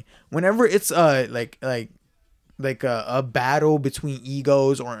boring to me. Whenever it's like a battle between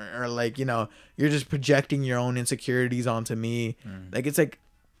egos or like, you know, you're just projecting your own insecurities onto me. Like, it's like,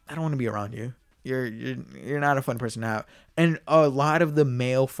 I don't want to be around you. You're not a fun person to have. And a lot of the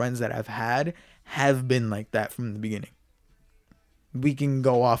male friends that I've had have been like that from the beginning. We can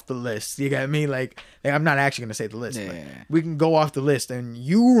go off the list. You get me? Like I'm not actually gonna say the list. Yeah. We can go off the list. And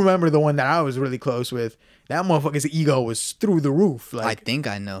you remember the one that I was really close with. That motherfucker's ego was through the roof. Like, I think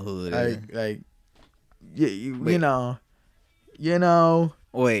I know who it is. Like you know.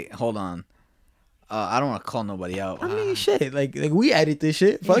 Wait, hold on. I don't want to call nobody out. I mean, shit. Like we edit this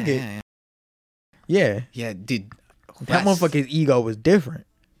shit. Fuck it. Yeah. Yeah, dude. That motherfucker's ego was different.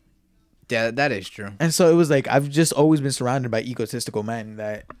 Yeah, that is true. And so it was like, I've just always been surrounded by egotistical men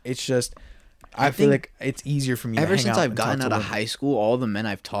that it's just, I feel like it's easier for me to hang out. Ever since I've gotten out of high school, all the men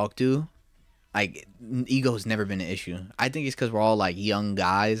I've talked to, like, ego has never been an issue. I think it's because we're all like young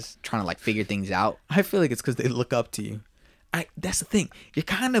guys trying to like figure things out. I feel like it's because they look up to you. That's the thing. You're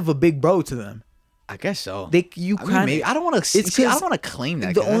kind of a big bro to them. I guess so. I don't want to claim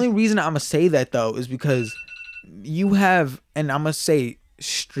that. The only reason I'm gonna say that though is because you have, and I'm gonna say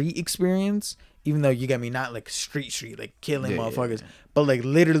street experience, even though you get me, not like street like killing motherfuckers, but like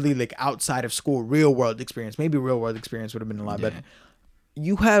literally like outside of school, real world experience. Maybe real world experience would have been a lot better.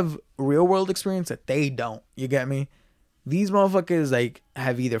 You have real world experience that they don't. You get me? These motherfuckers like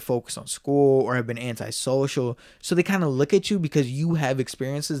have either focused on school or have been antisocial, so they kind of look at you because you have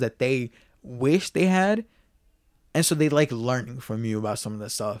experiences that they wish they had, and so they like learning from you about some of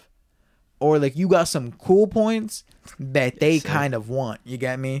this stuff, or like you got some cool points that they kind of want. You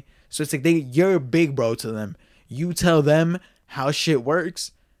get me? So it's like you're a big bro to them. You tell them how shit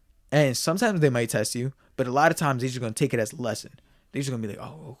works, and sometimes they might test you, but a lot of times they're just gonna take it as a lesson. They're just gonna be like,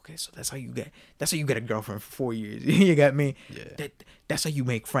 oh, okay, so that's how you get a girlfriend for 4 years. You get me? Yeah. That's how you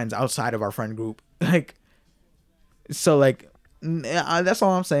make friends outside of our friend group. Like, so like, that's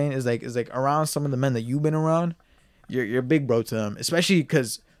all I'm saying is like around some of the men that you've been around, you're big bro to them, especially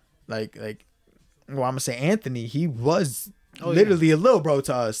because like I'm gonna say Anthony, he was literally a little bro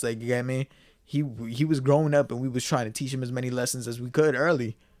to us. Like, you get me? He was growing up and we was trying to teach him as many lessons as we could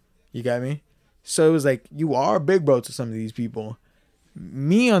early. You got me? So it was like, you are a big bro to some of these people.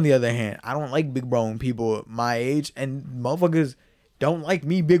 Me, on the other hand, I don't like big broing people my age, and motherfuckers don't like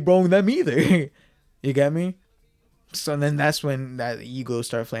me big broing them either. You get me? So then that's when that ego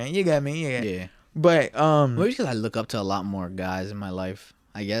start flaring. You got me? Yeah. But maybe because I look up to a lot more guys in my life,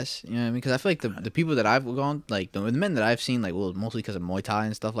 I guess. You know what I mean? Because I feel like the people that I've gone, like the men that I've seen, like, well, mostly because of Muay Thai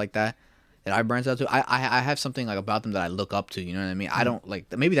and stuff like that I branched out to, I have something like about them that I look up to. You know what I mean? I don't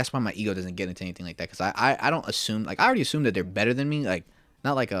like, maybe that's why my ego doesn't get into anything like that, because I don't assume, like, I already assume that they're better than me, like,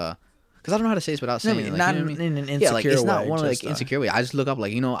 not like a, because I don't know how to say this without saying it. Like, not you know what I mean? in an insecure way. Yeah, like, it's not one of like insecure way. I just look up,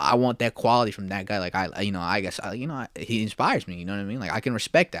 like, you know, I want that quality from that guy. Like, I guess he inspires me. You know what I mean? Like, I can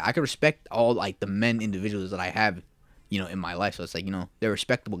respect that. I can respect all like the men individuals that I have, you know, in my life. So it's like, you know, they're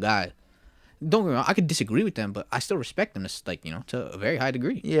respectable guys. Don't get me wrong, I could disagree with them, but I still respect them, like, you know, to a very high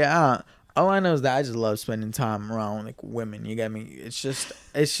degree. Yeah. All I know is that I just love spending time around like women. You get me? It's just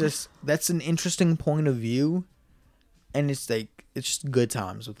that's an interesting point of view, and it's just good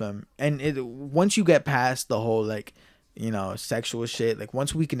times with them. And once you get past the whole like, you know, sexual shit, like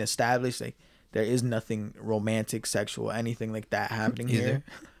once we can establish like there is nothing romantic, sexual, anything like that happening here.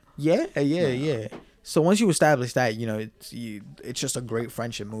 Yeah. So once you establish that, you know, it's just a great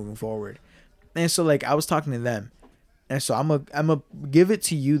friendship moving forward. And so like I was talking to them. And so I'm a give it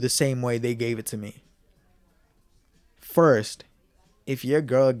to you the same way they gave it to me. First, if your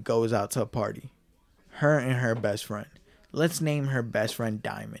girl goes out to a party, her and her best friend, let's name her best friend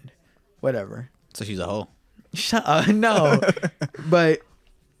Diamond, whatever. So she's a hoe. Shut up. No. But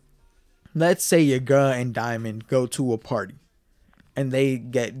let's say your girl and Diamond go to a party and they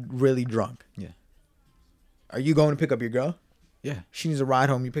get really drunk. Yeah. Are you going to pick up your girl? Yeah. She needs a ride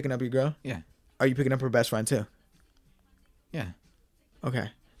home. You picking up your girl? Yeah. Are you picking up her best friend too? Yeah. Okay.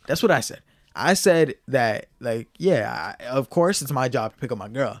 That's what I said. I said that, like, yeah, of course it's my job to pick up my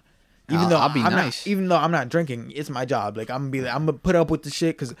girl. Even though I'll be I'm nice. even though I'm not drinking, it's my job. Like, I'm gonna put up with the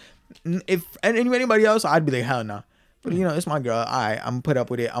shit because if anybody else, I'd be like, hell no. But you know, it's my girl. All right, I'm gonna put up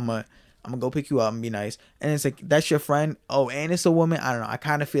with it. I'm gonna go pick you up and be nice. And it's like, that's your friend. Oh, and it's a woman. I don't know. I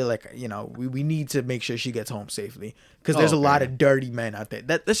kind of feel like, you know, we need to make sure she gets home safely because there's a lot of dirty men out there.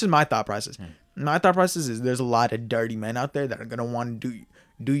 That's just my thought process. My thought process is there's a lot of dirty men out there that are gonna want to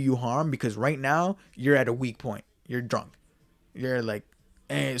do you harm because right now you're at a weak point. You're drunk. You're like,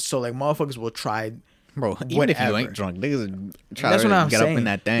 and so like motherfuckers will try. Bro, even whatever. if you ain't drunk, niggas try That's to what I'm get saying. up in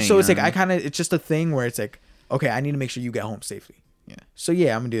that thing. So it's you like know? it's just a thing where it's like, okay, I need to make sure you get home safely. Yeah. So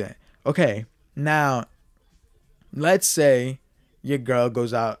yeah, I'm gonna do that. Okay, now let's say your girl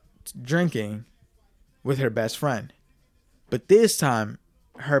goes out drinking with her best friend, but this time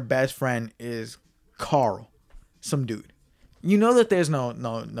her best friend is Carl, some dude. You know that there's no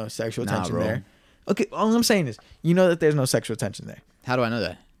sexual Nah, tension bro. there. Okay, all I'm saying is you know that there's no sexual tension there. How do I know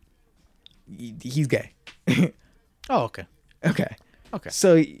that? He's gay. Oh, okay. Okay. Okay.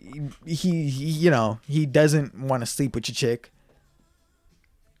 So he you know, he doesn't want to sleep with your chick.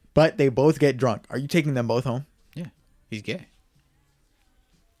 But they both get drunk. Are you taking them both home? Yeah. He's gay.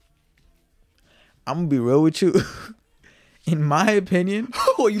 I'm gonna be real with you. In my opinion,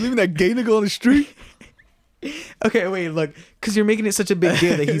 Oh, you leaving that gay nigga on the street? okay, wait, look, because you're making it such a big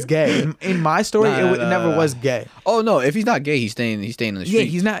deal that he's gay. In my story, Nah, it never was gay. Oh no, if he's not gay, he's staying in the street.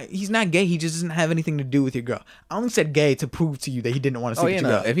 Yeah, he's not gay. He just doesn't have anything to do with your girl. I only said gay to prove to you that he didn't want to Oh sleep yeah, with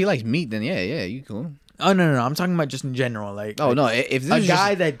your no. girl. If he likes meat, then yeah, you cool. Oh no, I'm talking about just in general, like. Oh like, no, if this a is guy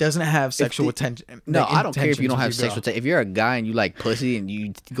just, that doesn't have sexual attention. no, like, I don't care if you don't have intentions with your sexual. girl. If you're a guy and you like pussy and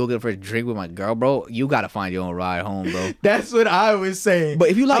you go get for a drink with my girl, bro, you gotta find your own ride home, bro. That's what I was saying. But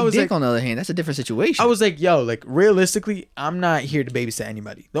if you I like was dick, like, on the other hand, that's a different situation. I was like, yo, like realistically, I'm not here to babysit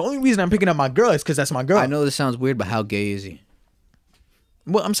anybody. The only reason I'm picking up my girl is because that's my girl. I know this sounds weird, but how gay is he?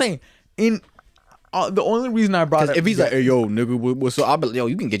 Well, I'm saying the only reason I brought up If he's like, hey, yo, nigga, what's up? I'll be like, yo,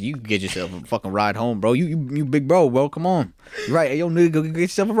 you can get yourself a fucking ride home, bro. You big bro, come on. You're right, hey, yo, nigga, go get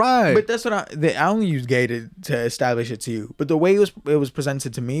yourself a ride. but that's what I only use gay to establish it to you. But the way it was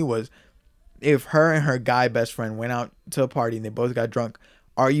presented to me was, if her and her guy best friend went out to a party and they both got drunk,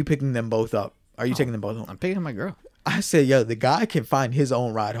 are you picking them both up? Are you taking them both home? I'm picking up my girl. I said, yo, the guy can find his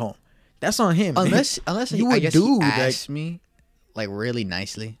own ride home. That's on him. Unless you I a guess dude, he like, asks me like really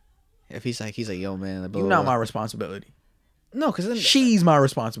nicely. If he's like, yo, man, blah, you're blah, not blah. my responsibility. No, because then She's my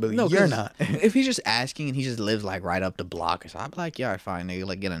responsibility. no, you're 'cause not. If he's just asking and he just lives like right up the block or something, I'd be like, yeah, all right, fine, nigga,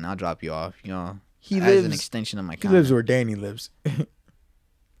 like get in, I'll drop you off. You know, He as lives- an extension of my. He Comment. lives where Danny lives.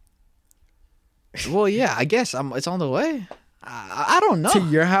 Well, yeah, I guess it's on the way. I don't know. To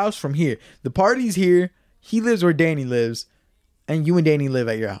your house from here. The party's here. He lives where Danny lives, and you and Danny live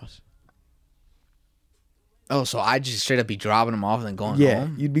at your house. Oh, so I just straight up be dropping him off and then going Yeah,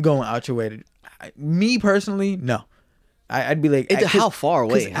 home. you'd be going out your way to. Me personally, no. I'd be like, How far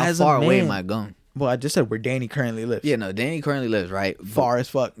away? 'cause How as a far away man- am I going? Well, I just said where Danny currently lives. Yeah, no, Danny currently lives right. Far as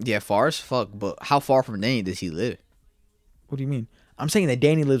fuck. Yeah, far as fuck. But how far from Danny does he live? What do you mean? I'm saying that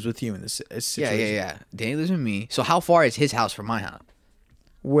Danny lives with you in this situation. Yeah. Danny lives with me. So how far is his house from my house?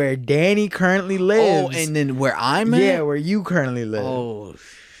 Where Danny currently lives. Oh, and then where I'm at? yeah, where you currently live. Oh,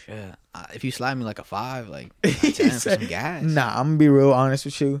 shit. If you slide me like a 5, like a 10 for some gas. Nah, I'm gonna be real honest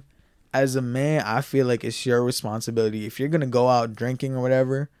with you. As a man, I feel like it's your responsibility. If you're gonna go out drinking or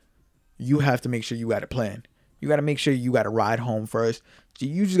whatever, you have to make sure you got a plan. You got to make sure you got to ride home first.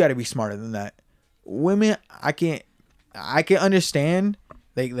 You just got to be smarter than that. Women, I can understand.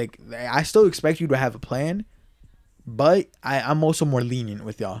 Like I still expect you to have a plan, but I'm also more lenient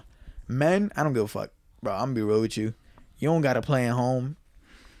with y'all. Men, I don't give a fuck, bro. I'm gonna be real with you. You don't got a plan home.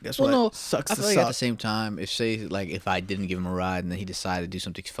 Guess Well, what? no, Sucks I to feel like at the suck. same time, if I didn't give him a ride and then he decided to do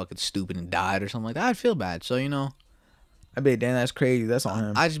something fucking stupid and died or something like that, I'd feel bad. So, you know, I bet, damn, that's crazy. That's on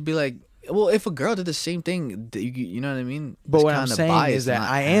him. I'd just be like, well, if a girl did the same thing, you know what I mean? But It's what I'm kinda saying biased, is that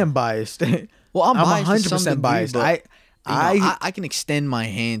not- I am biased. Well, I'm biased to 100% some degree, biased. but, I I can extend my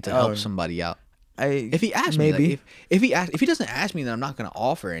hand to help somebody out. If he asks me, maybe. like, if he doesn't ask me, then I'm not gonna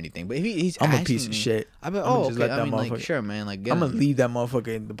offer anything. But if he's I'm a asking piece of me, shit. I bet, I'ma oh, just okay. let that I mean, like, motherfucker- sure, man. Like, get I'm gonna him. leave that motherfucker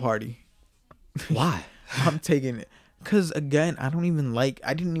in the party. Why? I'm taking it because again, I didn't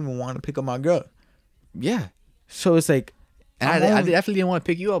even want to pick up my girl. Yeah. So it's like, And I'm I only- definitely didn't want to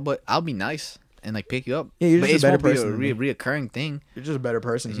pick you up, but I'll be nice and like pick you up. Yeah, you're but just a it's better won't be person than me. reoccurring thing, you're just a better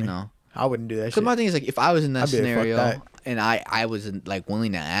person. you than me. know. I wouldn't do that Because shit. my thing is like, if I was in that I'd be like, fuck scenario that. and I wasn't like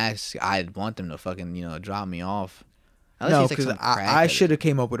willing to ask, I'd want them to fucking drop me off. Unless No, he's, like, because some I crackhead. should have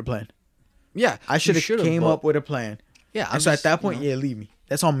came up with a plan. Yeah, I should have came but- up with a plan. Yeah, And so at that point, yeah, leave me.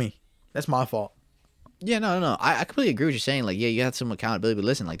 That's on me. That's my fault. Yeah, no. I completely agree with you saying. Like, yeah, you have some accountability. But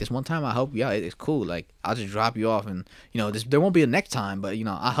listen, like, this one time I help you out. It's cool. Like, I'll just drop you off, and there won't be a next time. But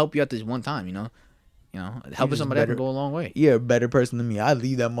I'll help you out this one time. Helping just somebody out better- can go a long way. You're a better person than me. I'd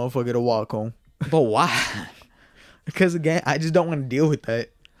leave that motherfucker to walk home. But why? Because again, I just don't want to deal with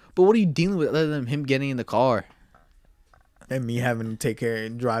that. But what are you dealing with other than him getting in the car? And me having to take care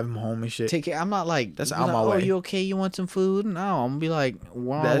and drive him home and shit. Take care. I'm not like That's be out like, my oh, way. you okay? You want some food? No, I'm gonna be like,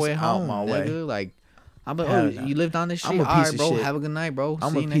 we're on our That's way out home, my way. nigga. Like, I'm like, Hell oh, no. you live down this I'm street? a All piece right, of bro. shit. Have a good night, bro.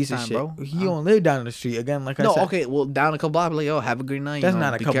 I'm See a you piece next of time, shit. bro. He don't live down the street. Again, like I No, said. okay. Well, down a couple blocks, like, yo, have a great night. That's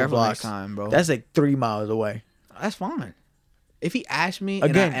not a be couple careful blocks. next time, bro. That's like 3 miles away. That's fine. If he asked me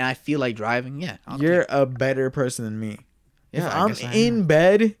Again, and I feel like driving, yeah, I'll You're take- a better person than me. yeah, If I I'm guess I in am.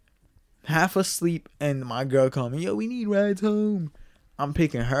 bed, half asleep, and my girl call me, yo, we need rides home. I'm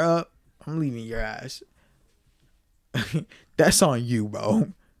picking her up. I'm leaving your ass. That's on you, bro.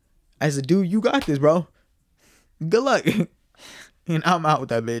 As a dude, you got this, bro. Good luck. And I'm out with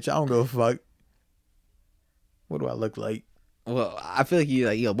that bitch. I don't give a fuck. What do I look like? Well, I feel like you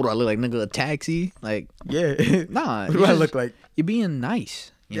like, yo, what do I look like, nigga? A taxi? Like, Yeah. nah. What do I look like? You're being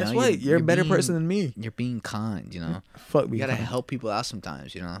nice. Guess what? You're a better person than me. You're being kind. Fuck You me. gotta fam. help people out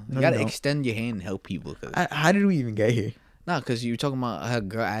sometimes. You No, gotta you don't. extend your hand and help people. How did we even get here? Because you were talking about how a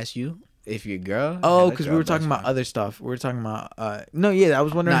girl asked you if your girl. Oh, had a because we girl were talking best about friend. other stuff. We were talking about no, yeah, I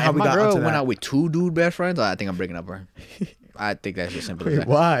was wondering Nah, how if we my got girl onto went that. out with 2 dude best friends, I think I'm breaking up with her. I think that's just simple as Wait, that.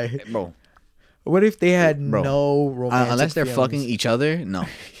 why? Bro, What if they had Bro. no romantic unless they're feelings? fucking each other, no.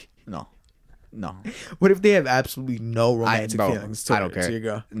 What if they have absolutely no romantic bro, feelings I don't care. to your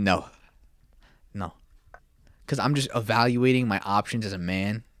girl? No. Because I'm just evaluating my options as a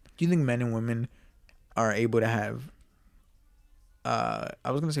man. Do you think men and women are able to have I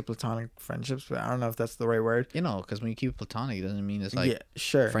was gonna say platonic friendships, but I don't know if that's the right word. Because when you keep it platonic, it doesn't mean it's like yeah,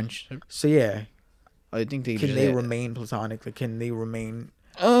 sure. friendship. So yeah, I think they can just, they remain platonic? Like, can they remain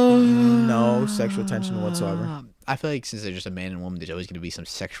no sexual tension whatsoever? I feel like since they're just a man and woman, there's always going to be some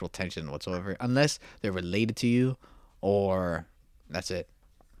sexual tension whatsoever, unless they're related to you, or that's it.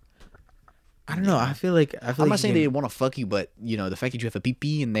 I don't know. I feel like I'm not saying they want to fuck you, but the fact that you have a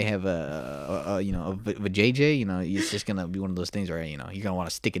PP and they have a JJ, it's just gonna be one of those things where you're gonna want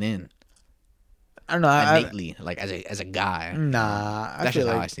to stick it in I don't know. innately, like as a guy. Nah, I That's feel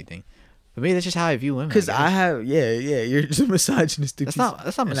just how I like see things. But maybe that's just how I view women. because guess. I have you're just a misogynistic. That's piece not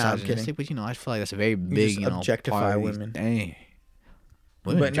of- Nah, I'm misogynistic, kidding. but I feel like that's a very big, just objectify part of these- women. Hey,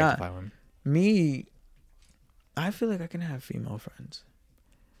 women But not- objectify women. Me, I feel like I can have female friends.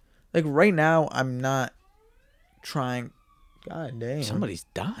 Like right now, I'm not trying. God damn. Somebody's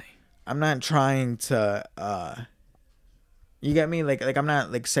dying. I'm not trying to. You get me? Like I'm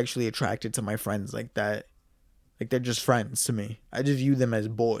not like sexually attracted to my friends like that. Like they're just friends to me. I just view them as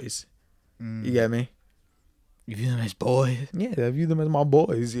boys. You get me? You view them as boys. Yeah, I view them as my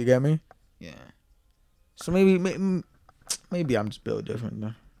boys. You get me? Yeah. So maybe I'm just built different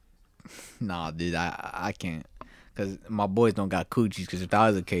though. Nah, dude, I can't. Because my boys don't got coochies. Because if that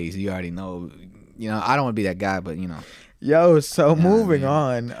was the case, you already know. I don't want to be that guy, but Yo, so moving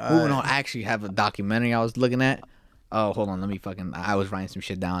man. on. Moving on, I actually have a documentary I was looking at. Oh, hold on. Let me I was writing some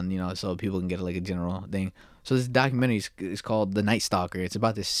shit down, so people can get like a general thing. So this documentary is called The Night Stalker. It's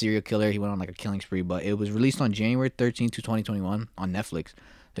about this serial killer. He went on like a killing spree, but it was released on January 13th, 2021 on Netflix.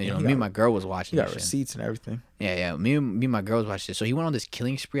 So, Yeah, me and my girl was watching You got this shit. receipts and everything. Yeah. Me and my girls watched this. So he went on this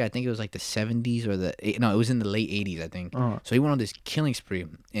killing spree. I think it was like the 70s or it was in the late 80s, I think. Uh-huh. So he went on this killing spree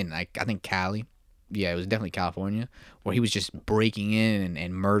in I think Cali. Yeah, it was definitely California, where he was just breaking in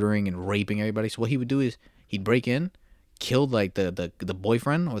and murdering and raping everybody. So what he would do is he'd break in, kill like the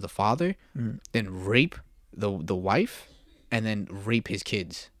boyfriend or the father, then rape the wife, and then rape his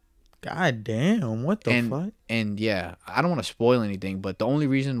kids. God damn, what the fuck? And yeah, I don't want to spoil anything, but the only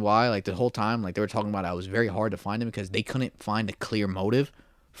reason why, like the whole time, like they were talking about it was very hard to find him because they couldn't find a clear motive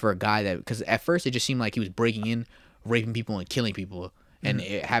for a guy because at first it just seemed like he was breaking in, raping people and killing people, and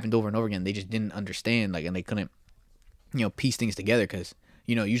it happened over and over again. They just didn't understand, like, and they couldn't, piece things together because,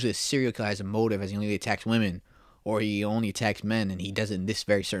 usually a serial killer has a motive as he only attacks women or he only attacks men, and he does it in this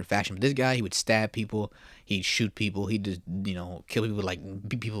very certain fashion. But this guy, he would stab people, he'd shoot people, he'd just, kill people, like,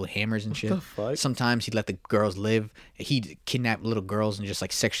 beat people with hammers and shit. the fuck? Sometimes he'd let the girls live. He'd kidnap little girls and just,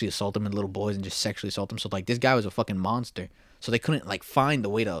 like, sexually assault them, and little boys and just sexually assault them. So, like, this guy was a fucking monster. So they couldn't, like, find the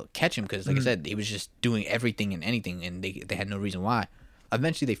way to catch him because, like I said, he was just doing everything and anything, and they had no reason why.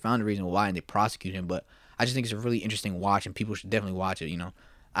 eventually they found a reason why and they prosecuted him. But I just think it's a really interesting watch, and people should definitely watch it. You know,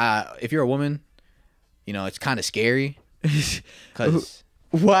 if you're a woman, you know, it's kind of scary because.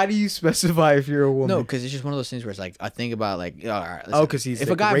 Why do you specify if you're a woman? No, because it's just one of those things where it's like I think about like, all right, listen, because he's if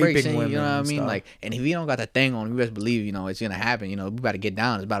like a guy breaks in, you raping know what I women mean, and like, and if you don't got that thing on, you best believe, you know, it's gonna happen. You know, we about to get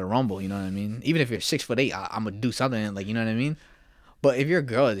down, it's about to rumble. You know what I mean? Even if you're 6'8", I'm gonna do something, like, you know what I mean? But if you're a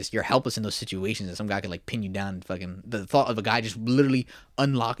girl, you're helpless in those situations, and some guy could like pin you down. And fucking the thought of a guy just literally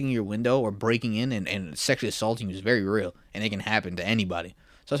unlocking your window or breaking in and sexually assaulting you is very real, and it can happen to anybody. So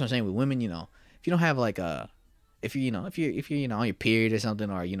that's what I'm saying with women. You know, if you don't have like a if you're on your period or something,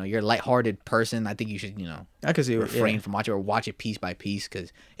 or you know you're a lighthearted person, I think you should I can see refrain from watching or watch it piece by piece,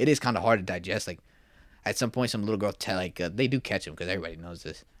 because it is kind of hard to digest. Like at some point, some little girl they do catch him, because everybody knows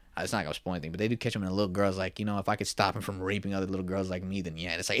this. It's not gonna spoil anything, but they do catch him, and the little girl's like, if I could stop him from raping other little girls like me, then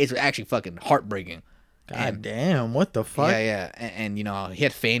yeah. It's like it's actually fucking heartbreaking. God damn, what the fuck? Yeah, and he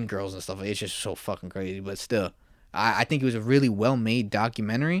had fangirls and stuff. It's just so fucking crazy, but still. I think it was a really well-made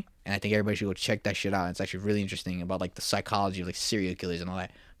documentary, and I think everybody should go check that shit out. It's actually really interesting about like the psychology of like serial killers and all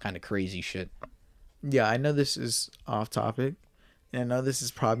that kind of crazy shit. Yeah, I know this is off topic, and I know this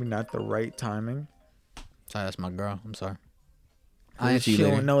is probably not the right timing. Sorry, that's my girl. I'm sorry. She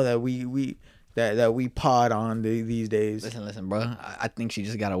don't know that we pod on these days. Listen, bro. I think she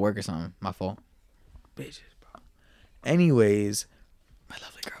just got to work or something. My fault. Bitches, bro. Anyways, my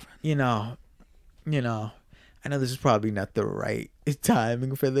lovely girlfriend. You know. I know this is probably not the right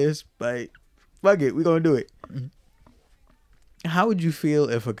timing for this, but fuck it, we gonna do it. Mm-hmm. How would you feel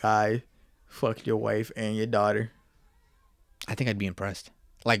if a guy fucked your wife and your daughter? I think I'd be impressed.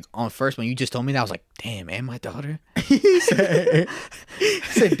 Like on first when you just told me that, I was like, damn, and my daughter? he said,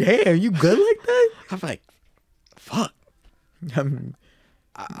 damn, you good like that? I'm like, fuck.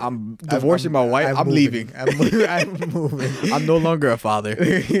 I'm divorcing my wife. I'm leaving. I'm moving. I'm no longer a father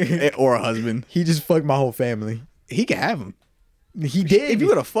or a husband. He just fucked my whole family. He can have them. He did. If you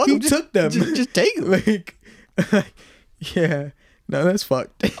would have fucked him, took them. Just take them. Like, yeah. No, that's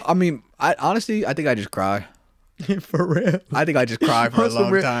fucked. I mean, honestly, I think I just cry. For real. I think I just cry for a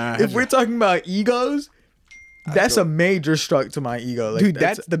long time. If we're talking about egos, that's a major struck to my ego. Like, dude,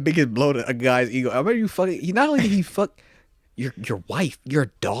 that's the biggest blow to a guy's ego. I remember you fucking. Not only did he fuck your wife,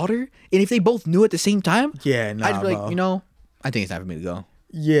 your daughter, and if they both knew at the same time, yeah, nah, I'd be like, I think it's time for me to go.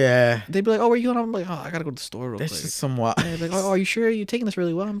 Yeah, they'd be like, "Oh, where are you going?" I'm like, "Oh, I gotta go to the store real quick." That's just somewhat. And they'd be like, "Oh, are you sure you're taking this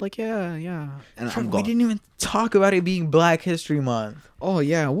really well?" I'm like, "Yeah." And I'm we didn't even talk about it being Black History Month. Oh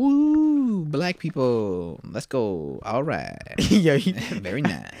yeah, woo, black people, let's go. All right, yeah, very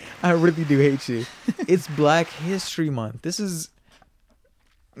nice. I really do hate you. It's Black History Month. This is,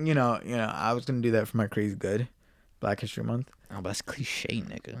 I was gonna do that for my crazy good, Black History Month. Oh, but that's cliche,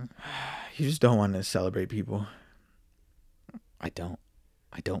 nigga. You just don't want to celebrate people. I don't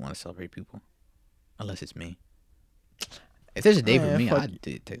want to celebrate people, unless it's me. If there's a day for me, I'd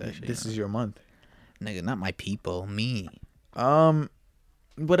take that shit. This is your month, nigga. Not my people, me.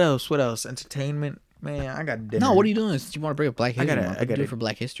 What else? Entertainment, man. I got dinner. No, what are you doing? You want to bring up Black History Month? I got to do it for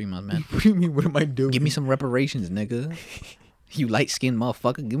Black History Month, man. What do you mean? What am I doing? Give me some reparations, nigga. You light skinned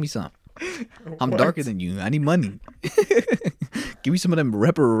motherfucker. Give me some. I'm darker than you. I need money. Give me some of them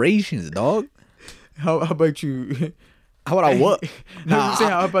reparations, dog. How about you? How about I what?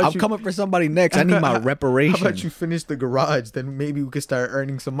 I'm coming for somebody next. I need my reparations. How about you finish the garage? Then maybe we could start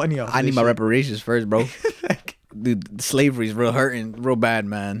earning some money off. I need my reparations first, bro. Dude, slavery's real hurting, real bad,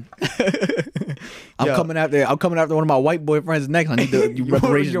 man. I'm coming after one of my white boyfriends next. I need the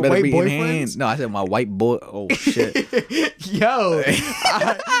reparations your better white be in boyfriends? hand. No, I said my white boy. Oh shit. Yo,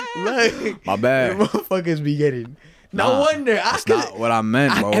 look, my bad. Motherfuckers be getting. No wonder. That's not what I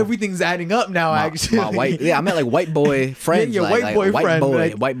meant, bro. Everything's adding up now. Actually, my white. Yeah, I meant like white boy friends. Yeah, like, white boy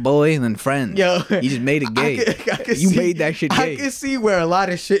friend. White boy, and then friends. Yo, you just made it gay. You made that shit gay. I can see where a lot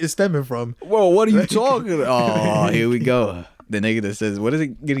of shit is stemming from. Whoa, what are you talking about? Oh, here we go. The nigga that says, "What is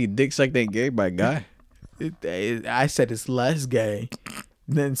it? Getting a dick sucked ain't gay by a guy." I said it's less gay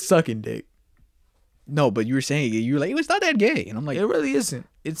than sucking dick. No, but you were saying you were like, it's not that gay, and I'm like, it really isn't.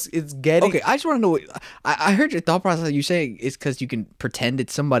 It's getting. Okay, I just want to know. What, I heard your thought process. You saying it's because you can pretend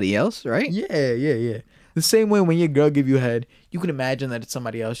it's somebody else, right? Yeah. The same way when your girl give you head, you can imagine that it's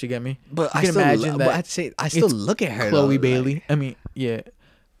somebody else. You get me? But I still look at her. Chloe though, Bailey. Like, I mean, yeah.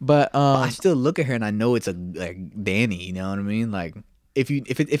 But I still look at her and I know it's a like Danny. You know what I mean? Like if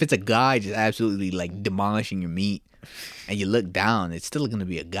it's a guy just absolutely like demolishing your meat, and you look down, it's still gonna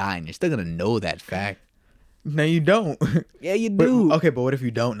be a guy, and you're still gonna know that fact. No, you don't. Yeah, you do. But what if you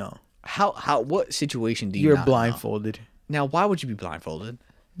don't know? What situation do you? You're not blindfolded. Know? Now, why would you be blindfolded?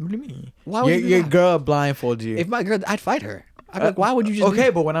 What do you mean? Why would your girl blindfolded you? If my girl, I'd fight her. Like, why would you just Okay,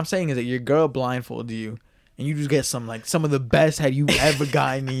 but what I'm saying is that your girl blindfolded you, and you just get some of the best head you ever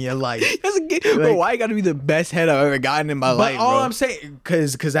gotten in your life. Bro, why you gotta be the best head I've ever gotten in my life, But all bro? I'm saying,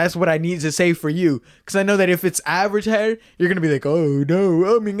 because that's what I need to say for you. Because I know that if it's average hair, you're gonna be like, oh no,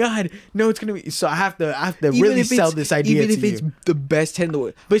 oh my god, no, it's gonna be. So I have to really sell this idea even to if it's you. the best head in the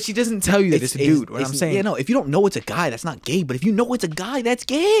world. But she doesn't tell you that it's a dude. What I'm saying, Yeah, no, if you don't know it's a guy, that's not gay. But if you know it's a guy, that's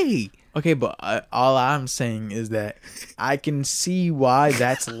gay. okay, but all I'm saying is that I can see why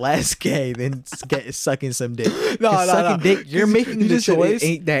that's less gay than sucking some dick. 'Cause sucking dick, you're making You the just said choice. it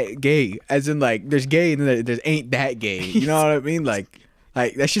ain't that gay, as in like there's gay and then there's ain't that gay. You know what I mean? Like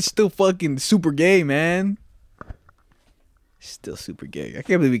that shit's still fucking super gay, man. Still super gay. I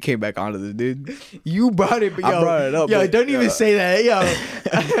can't believe we came back onto this, dude. You brought it, but I brought it up, Yo, but, don't even say that, yo.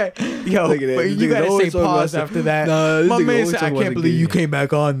 Yo, Look at that. but This you nigga's gotta always say talking pause about after that. Nah, this My nigga man always said, I talking about can't the believe gay. you came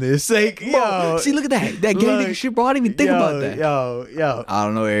back on this. Like, yo, See, look at that. That gay Look, nigga shit, bro. I didn't even think about that. Yo. I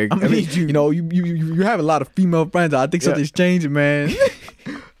don't know, Eric. I I mean, need you- you know, you have a lot of female friends. I think something's changing, man.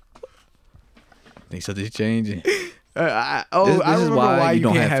 I think something's changing. I This remember is why you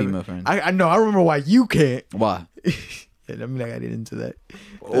don't can't have female friends. I know. I remember why you can't. Why? Yeah, let me not get into that.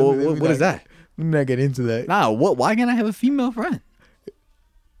 What is that? Let me not get into that. Nah, what? Why can't I have a female friend?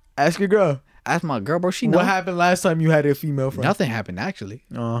 Ask your girl. Ask my girl, bro. She know. What happened last time you had a female friend? Nothing happened, actually.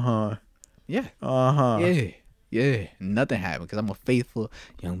 Uh-huh. Yeah. Yeah. Nothing happened because I'm a faithful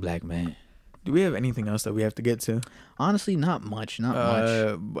young black man. Do we have anything else that we have to get to? Honestly, not much. Not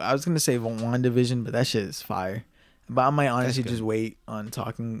much. I was gonna say WandaVision, but that shit is fire. But I might honestly just wait on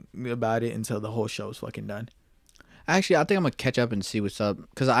talking about it until the whole show's fucking done. Actually, I think I'm gonna catch up and see what's up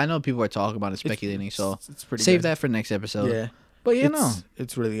because I know people are talking about it, speculating. So It's pretty save good. that for next episode. Yeah. But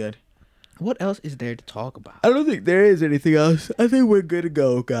It's really good. what else is there to talk about? I don't think there is anything else. I think we're good to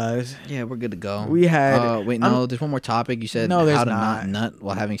go, guys. Yeah, we're good to go. We had- wait, no, there's one more topic. You said No, there's how to not. not nut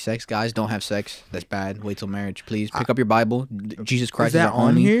while having sex. Guys, don't have sex. That's bad. Wait till marriage, please. Pick up your Bible. Jesus Christ is, that our on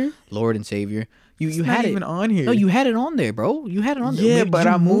only here? Lord and Savior. You It's had not it even on here. No, you had it on there, bro. You had it on there. Yeah, Did but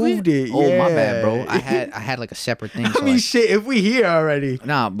you I move moved it. Oh, my bad, bro. Yeah. I had like a separate thing. I so mean, like- shit. If we here already,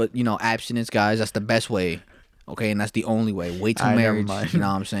 Nah, but you know, abstinence, guys, that's the best way. Okay, and that's the only way. Wait till Alright, never marriage. mind. You know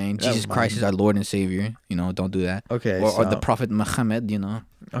what I'm saying? Never Jesus Christ mind. is our Lord and Savior. You know, don't do that. Okay, Or the so- Prophet Muhammad, you know.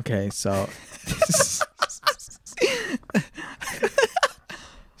 okay. So,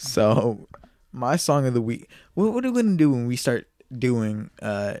 so my song of the week. What are we gonna do when we start doing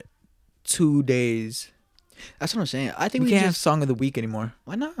 2 days? That's what I'm saying. I think We we, can't have just song of the week anymore.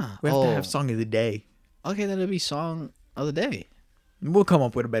 why not? We have to have song of the day. Okay, that'll be song of the day. We'll come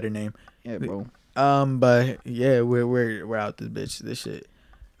up with a better name. Yeah, bro. But yeah, we're out this bitch. This shit.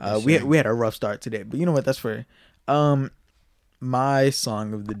 Yes, we sir. had a rough start today, but you know what? That's for my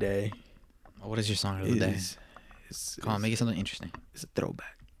song of the day What is your song of the day? is Come on, make it something interesting. it's a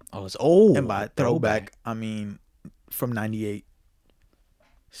throwback. Oh, it's And by throwback, I mean from '98.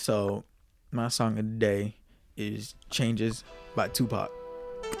 So my song of the day is "Changes" by Tupac.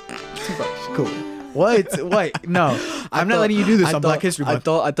 Tupac's cool. What? What? No, I'm not letting you do this on Black History Month.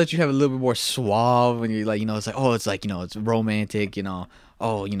 I thought you'd have a little bit more suave when you're like, you know, it's like, oh, it's like, you know, it's romantic, you know.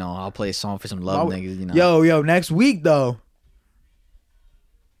 Oh, you know, I'll play a song for some love niggas, you know. Yo, next week though.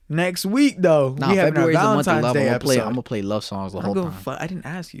 Next week though, Nah, we have February's the our month of Valentine's love. Day I'm episode. gonna play love songs the I whole don't give a time. fuck. I didn't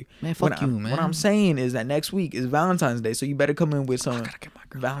ask you. Man, fuck What you, I- man. What I'm saying is that next week is Valentine's Day, so you better come in with some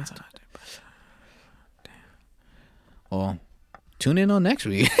Valentine's Day. Well, tune in on next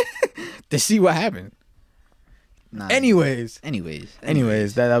week to see what happened. Nah, Anyways,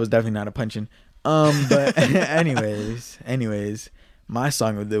 that was definitely not a punching. But anyways, my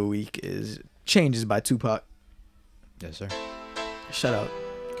song of the week is "Changes" by Tupac. Yes, sir. Shut up.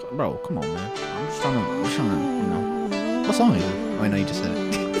 Bro, come on, man. I'm just trying to, you know. What song is it? Oh, no, you just said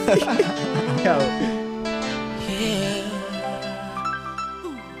it. Yo.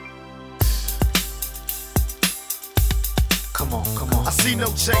 Come on. I see no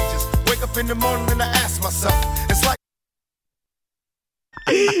changes. Wake up in the morning and I ask myself, it's like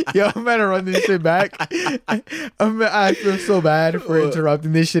Yo, I'm gonna run this shit back. I feel so bad for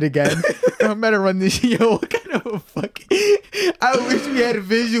interrupting this shit again. I'm gonna run this shit. Yo, what kind of a fucking... I wish we had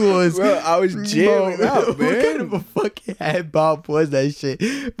visuals. Bro, I was jamming Bro, out, What man. kind of a fucking head bop was that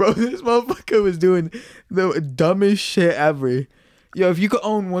shit? Bro, this motherfucker was doing the dumbest shit ever. Yo, if you could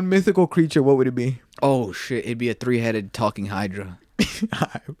own one mythical creature, what would it be? Oh, shit. It'd be a 3-headed talking hydra.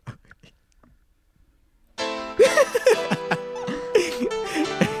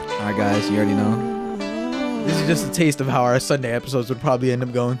 All right, guys. You already know. This is just a taste of how our Sunday episodes would probably end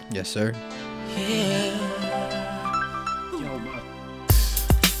up going. Yes, sir.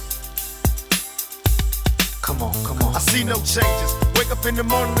 Come on. I see no changes. Wake up in the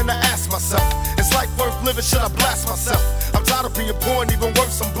morning and I ask myself, is life worth living? Should I blast myself? I'm tired of being poor and even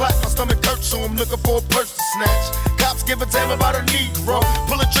worse, I'm black. My stomach hurts, so I'm looking for a purse to snatch. Cops give a damn about a Negro.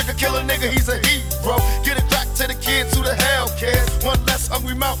 Pull a trigger, kill a nigga, he's a hero. Get it crack to the kids who the hell cares. One less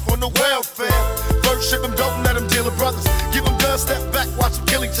hungry mouth on the welfare. First ship them, don't let them deal with brothers. Give them guns, step back, watch them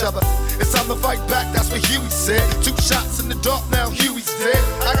kill each other. It's time to fight back, that's what Huey said. 2 shots in the dark, now Huey's dead.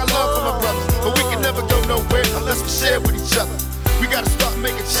 I got love for my brothers, but we can never go nowhere unless we share with each other. We gotta start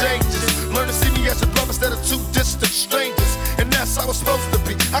making changes. Learn to see me as a brother instead of 2 distant strangers. And that's how it's supposed to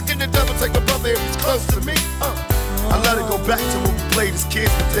be. How can the devil take my brother if he's close to me? I let it go back to when we played as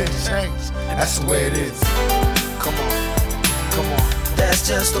kids, but then changed. That's the way it is. Come on, come on. That's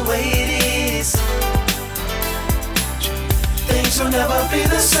just the way it is. Things will never be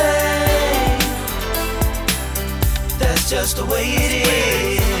the same. That's just the way it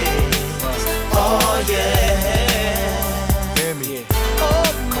is. Oh yeah. Hear me. Oh,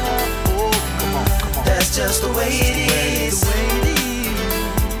 come on. Oh, come on, come on. That's just the way it is.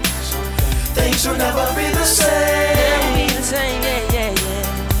 Things will never be the same.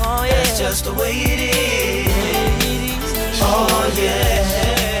 Oh yeah. That's just the way it is. Oh yeah.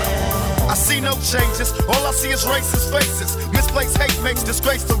 I see no changes, all I see is racist faces. Misplaced hate makes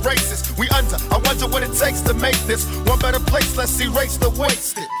disgrace to races. We under, I wonder what it takes to make this one better place. Let's erase the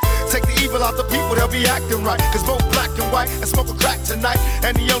wasted. Take the evil out the people, they'll be acting right. Cause both black and white and smoke a crack tonight.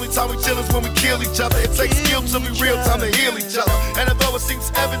 And the only time we chill is when we kill each other. It takes skill to be real time to heal each other. And although it seems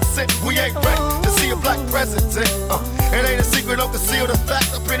evident, we ain't ready to see a black president. It ain't a secret, don't conceal the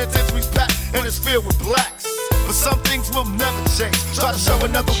fact. The penitentiary's packed and it's filled with blacks. But some things will never change. Try to show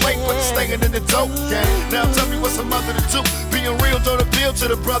another way, but you're staying in the dope game. Now tell me what's a mother to do. Being real don't appeal to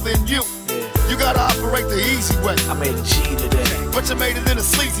the brother in you. You gotta operate the easy way. I made a G today. But you made it in a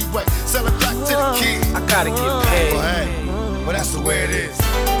sleazy way. Sell it back to the kid. I gotta get paid. Well, hey, well that's the way it is.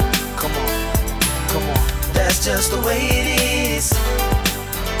 Come on, come on. That's just the way it is.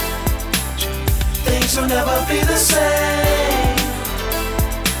 Things will never be the same.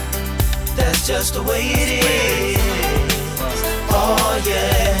 That's just the way it is. Oh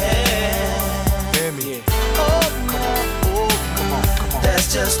yeah. Hear me. Oh, come on. Oh, come on, come on. That's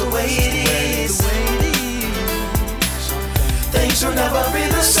just the way it is. Things will never be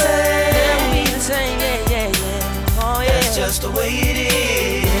the same. That's just the way it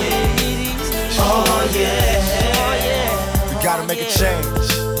is. Oh yeah. We gotta make a change.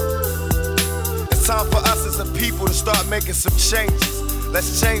 It's time for us as a people to start making some changes.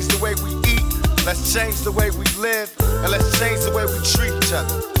 Let's change the way we eat, let's change the way we live, and let's change the way we treat each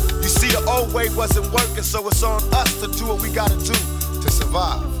other. You see, the old way wasn't working, so it's on us to do what we gotta do to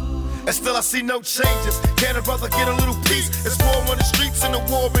survive. And still I see no changes. Can a brother get a little peace? It's war on the streets and a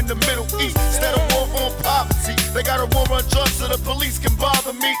war in the Middle East. Instead of war on poverty, they got a war on drugs so the police can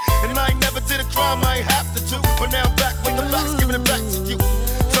bother me. And I ain't never did a crime I ain't have to do, but now I'm back with the facts, giving it back to you.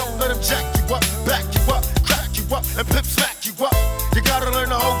 Don't let them jack you up, back you up, crack you up, and pimp smack you up. You gotta learn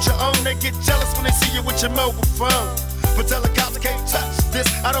to hold your own. They get jealous when they see you with your mobile phone. But tell the cops I can't touch this.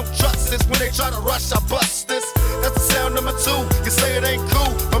 I don't trust this. When they try to rush, I bust this. That's the sound number 2. You say it ain't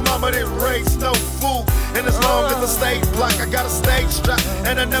cool. My mama didn't raise no fool. And as long as I stay black, I got a stage strap.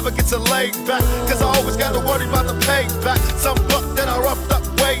 And I never get to lay back. Cause I always got to worry about the payback. Some buck that I roughed up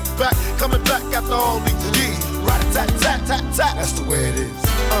way back. Coming back after all these years. Rat-a-tat-tat-tat-tat. That's the way it is.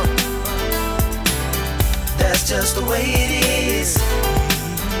 That's just the way it is.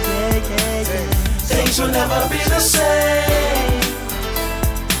 Things will never be the same.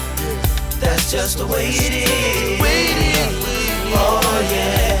 That's just the way it is. Oh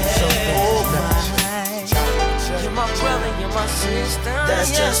yeah. You're my brother, you're my sister.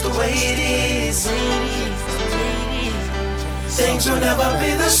 That's just the way it is. Things will never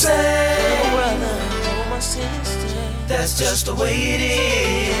be the same. That's just the way it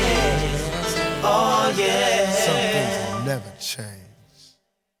is. Oh yeah. Some things will never change.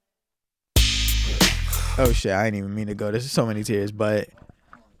 Oh shit, I didn't even mean to go. There's so many tears, but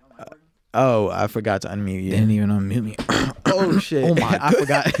oh, I forgot to unmute you. Didn't even unmute me. Oh shit. Oh my I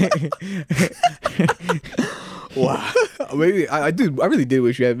forgot. Wow. Maybe I really did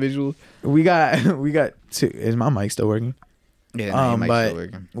wish you had visuals. we got 2. Is my mic still working? Yeah, no, your mic's but still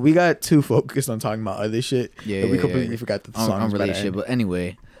working. we got too focused on talking about other shit. Yeah, that we completely forgot that the song was unrelated shit. But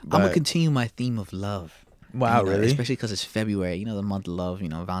anyway, I'm gonna continue my theme of love. Wow, You know, really? Especially because it's February. You know, the month of love. You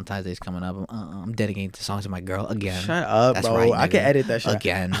know, Valentine's Day is coming up. I'm dedicating the songs to my girl again. Shut up, That's bro. right, I can nigga. edit that shit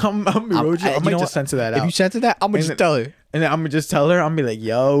Again. I'm be real with you. I you might know just what? censor that If out. you censor that, I'm gonna And just tell her. And then I'm gonna just tell her, I'm gonna be like,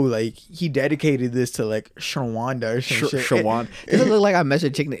 yo, like he dedicated this to like Shawanda or some shit. Shawan. Does it look like I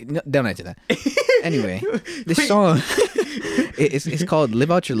messaged chick? No, don't answer that. Anyway, this song it's called "Live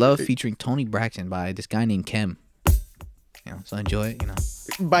Out Your Love" featuring Tony Braxton by this guy named Kem. You know, so enjoy it. You know,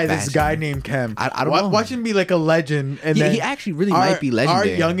 By this Bashing. guy named Kem. I don't know. Watch him be like a legend, and then he actually really might be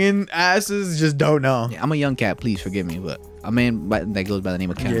legendary. Our youngin' asses just don't know. Yeah, I'm a young cat. Please forgive me, but a man that goes by the name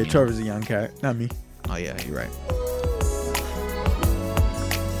of Kem. Yeah, you know? Trevor's a young cat, not me. Oh yeah, you're right.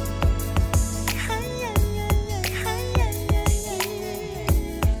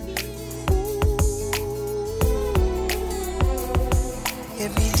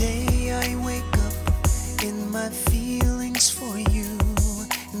 Every day I wake up in my feelings for you,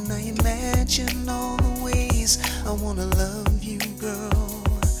 and I imagine all the ways I wanna love you, girl.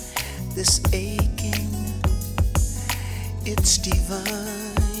 This aching, it's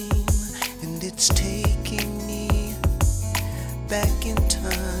divine, and it's taking me back in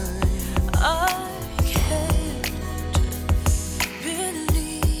time. I can't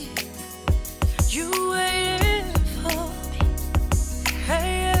believe you waited for me.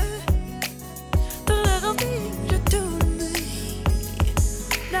 Hey, the little thing you do to me.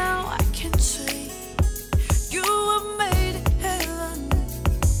 Now I can see you were made in heaven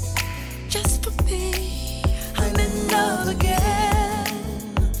just for me. I'm in love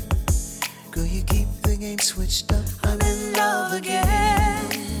again. Girl, you keep the game switched up. I'm in love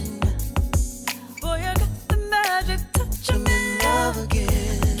again. Boy, I got the magic touch. I'm in love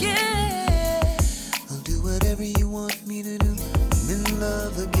again. Yeah. I'll do whatever you want me to do. I'm in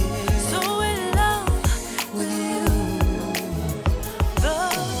love again. So in love with you. The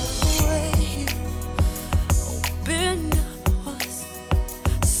way you opened up was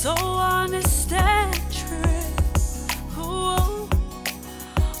so honest and true. Ooh,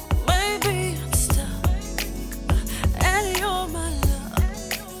 maybe I'm stuck and you're my luck.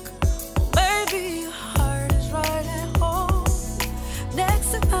 Maybe your heart is right at home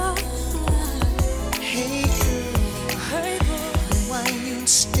next to mine. Hey girl, hey boy, why you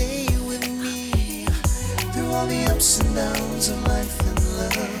stay with me through all the ups and downs of life and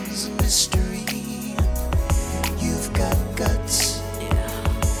love's a mystery. You've got guts,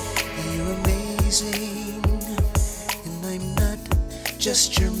 you're amazing, and I'm not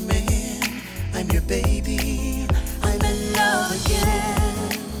just your man, I'm your baby. I'm in love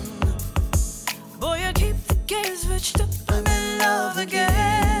again. Boy, I keep the game switched up. I'm in love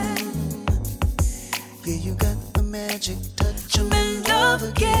again. Yeah, you got the magic touch. I'm in love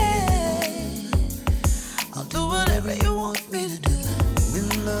again. I'll do whatever you want me to do. I'm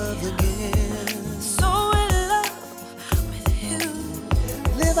in love again. So in love with you.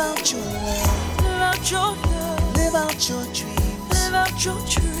 Live out your love. Live out your love. Live out your dreams. Live out your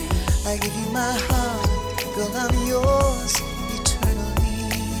dreams. I give you my heart, girl, I'm yours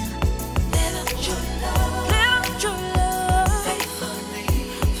eternally. Live out your love. Live out your love. Faithfully.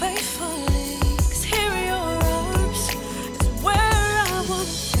 Faithfully. 'Cause here in your arms is where I wanna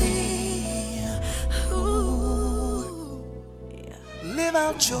be. Ooh. Live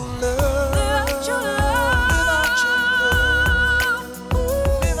out your love. Live out your love. Live out your love.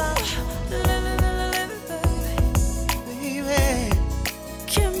 Live out your love. Baby.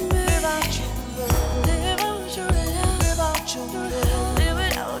 Give me. Live out your love. Live out your love. Live out your love. Live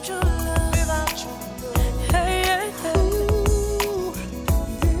out your love. Live out your love. Hey, hey, hey. Ooh.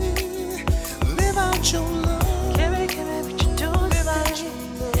 Live out your love. Give me what you do. Live out your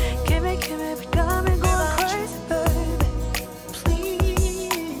love. Give me what you got me going crazy, baby.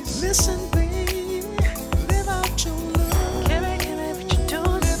 Please listen, baby. Live out your love. Give me what you do.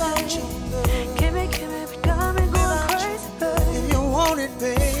 Live out your love. Give me what you got me going crazy, baby. If you want it,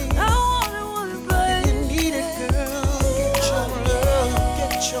 baby. I want it, baby. If you need it, girl. Get your love.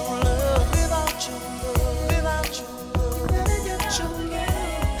 Get your love. Live out your love. Live out your love. Get your love.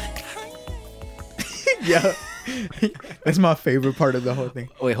 Yeah, that's my favorite part of the whole thing.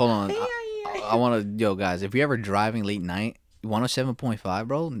 Wait, hold on. I want to, yo, guys, if you're ever driving late night, 107.5,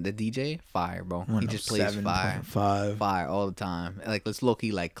 bro, the DJ, fire, bro. He just plays fire. 7.5. Fire all the time. Like, let's low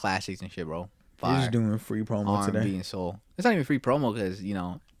key, like, classics and shit, bro. Fire. He's just doing free promo R&B today. and soul. It's not even free promo because, you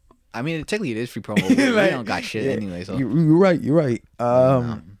know, I mean, technically it is free promo. But we Like, don't got shit yeah, anyway, so. You're right. You're right.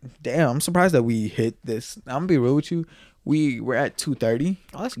 Damn, I'm surprised that we hit this. I'm gonna be real with you. We're at 2:30,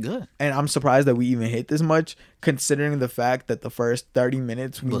 Oh, that's good. and I'm surprised that we even hit this much, considering the fact that the first 30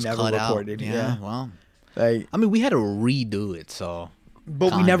 minutes we Was never cut out. recorded. Yeah. Well, like I mean, we had to redo it, so.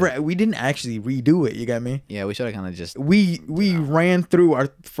 But we didn't actually redo it. You got me? Yeah, we should have kind of just. We ran through our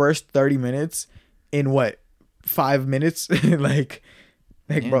first 30 minutes in what 5 minutes? like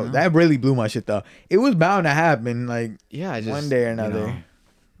bro, that really blew my shit though. It was bound to happen like one day or another.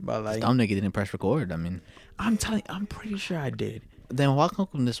 But like dumb nigga didn't press record. I mean, I'm pretty sure I did. Then why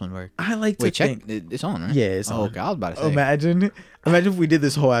can't this one work? I like to check. think It's on, right? Yeah, it's on. Okay, I was about to say. Imagine if we did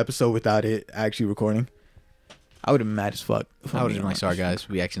this whole episode without it actually recording. I would have been mad as fuck. I would have been like, sorry guys,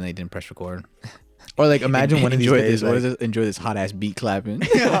 we accidentally didn't press record. Or like imagine one of these days. Enjoy this hot ass beat clapping.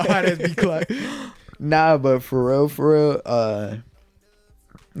 Hot ass beat clap. Nah, but for real,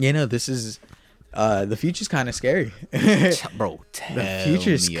 this is the future's kind of scary. Bro, the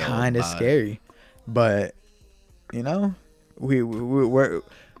future's kind of scary. But we're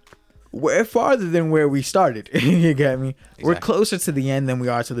farther than where we started. You get me? Exactly. We're closer to the end than we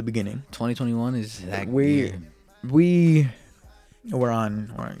are to the beginning. 2021 is that we're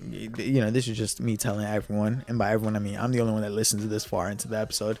on. This is just me telling everyone, and by everyone I mean I'm the only one that listens to this far into the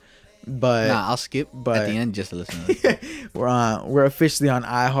episode. But I'll skip at the end just to listen to this. We're officially on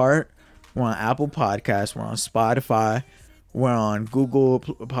iHeart. We're on Apple Podcasts. We're on Spotify. We're on Google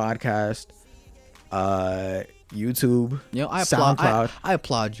Podcast. YouTube. SoundCloud. I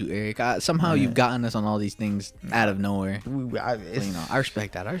applaud you, Eric. Somehow you've gotten us on all these things out of nowhere. I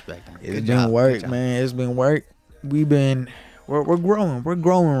respect that. It's been work, man. It's been work. We're growing. We're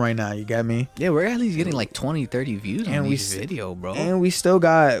growing right now. You got me? Yeah, we're at least getting like 20, 30 views on this video, bro. And we still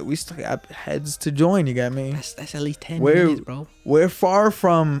got heads to join. You got me? That's at least 10 minutes, bro. We're far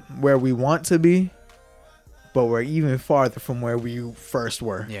from where we want to be, but we're even farther from where we first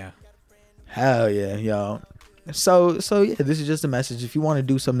were. Yeah. Hell yeah, y'all. So yeah, this is just a message. If you want to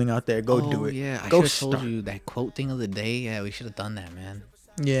do something out there, go do it. Yeah, I should have told you that quote thing of the day. Yeah, we should have done that, man.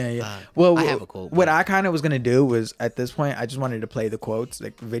 Yeah. Well, I have a quote. What I kind of was gonna do was at this point, I just wanted to play the quotes,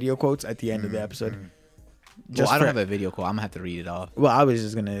 like video quotes, at the end of the episode. I don't have a video quote. I'm gonna have to read it off. Well, I was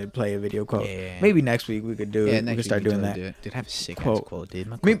just gonna play a video quote. Yeah. Maybe next week we could do it. We could start doing that. Dude, I have a sick quote, dude.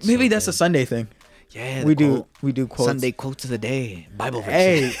 Maybe that's a Sunday thing. Yeah, we do quotes. Sunday quotes of the day. Bible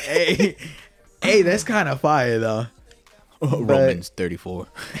verse. Hey, that's kind of fire though. Romans 34.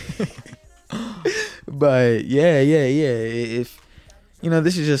 But yeah. If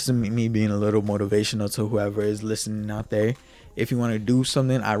this is just me being a little motivational to whoever is listening out there. If you want to do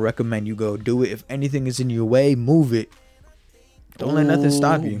something, I recommend you go do it. If anything is in your way, move it. Don't let nothing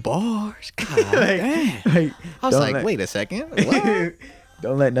stop you. Bars. God damn. I was like, wait a second. What?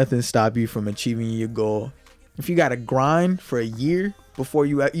 Don't let nothing stop you from achieving your goal. If you got to grind for a year before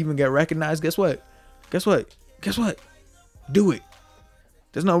you even get recognized, guess what? Do it.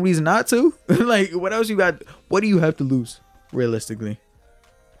 There's no reason not to. Like, what else you got? What do you have to lose, realistically?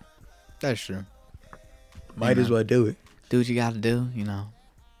 That's true. Might as well do it. Do what you got to do,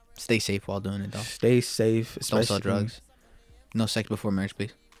 Stay safe while doing it, though. Stay safe. Don't sell drugs. No sex before marriage,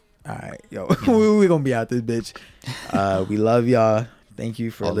 please. All right, yo. We're going to be out this bitch. We love y'all. Thank you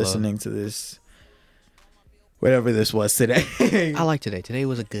for listening to this. Whatever this was today. I like today. Today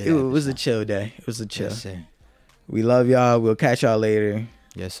was a good It was a chill day. It was a chill. Yes, sir. We love y'all. We'll catch y'all later.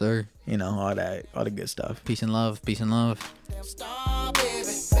 Yes, sir. All the good stuff. Peace and love. Peace and love.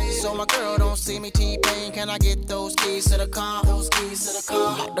 So my girl don't see me T-Pain. Can I get those keys to the car?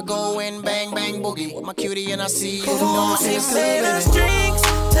 About to go in, bang, bang, boogie. With my cutie and I see you. She said us drinks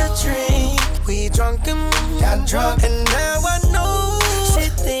to drink. We drunk and got drunk. And now I know she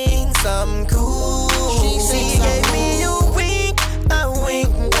thinks I'm cool. She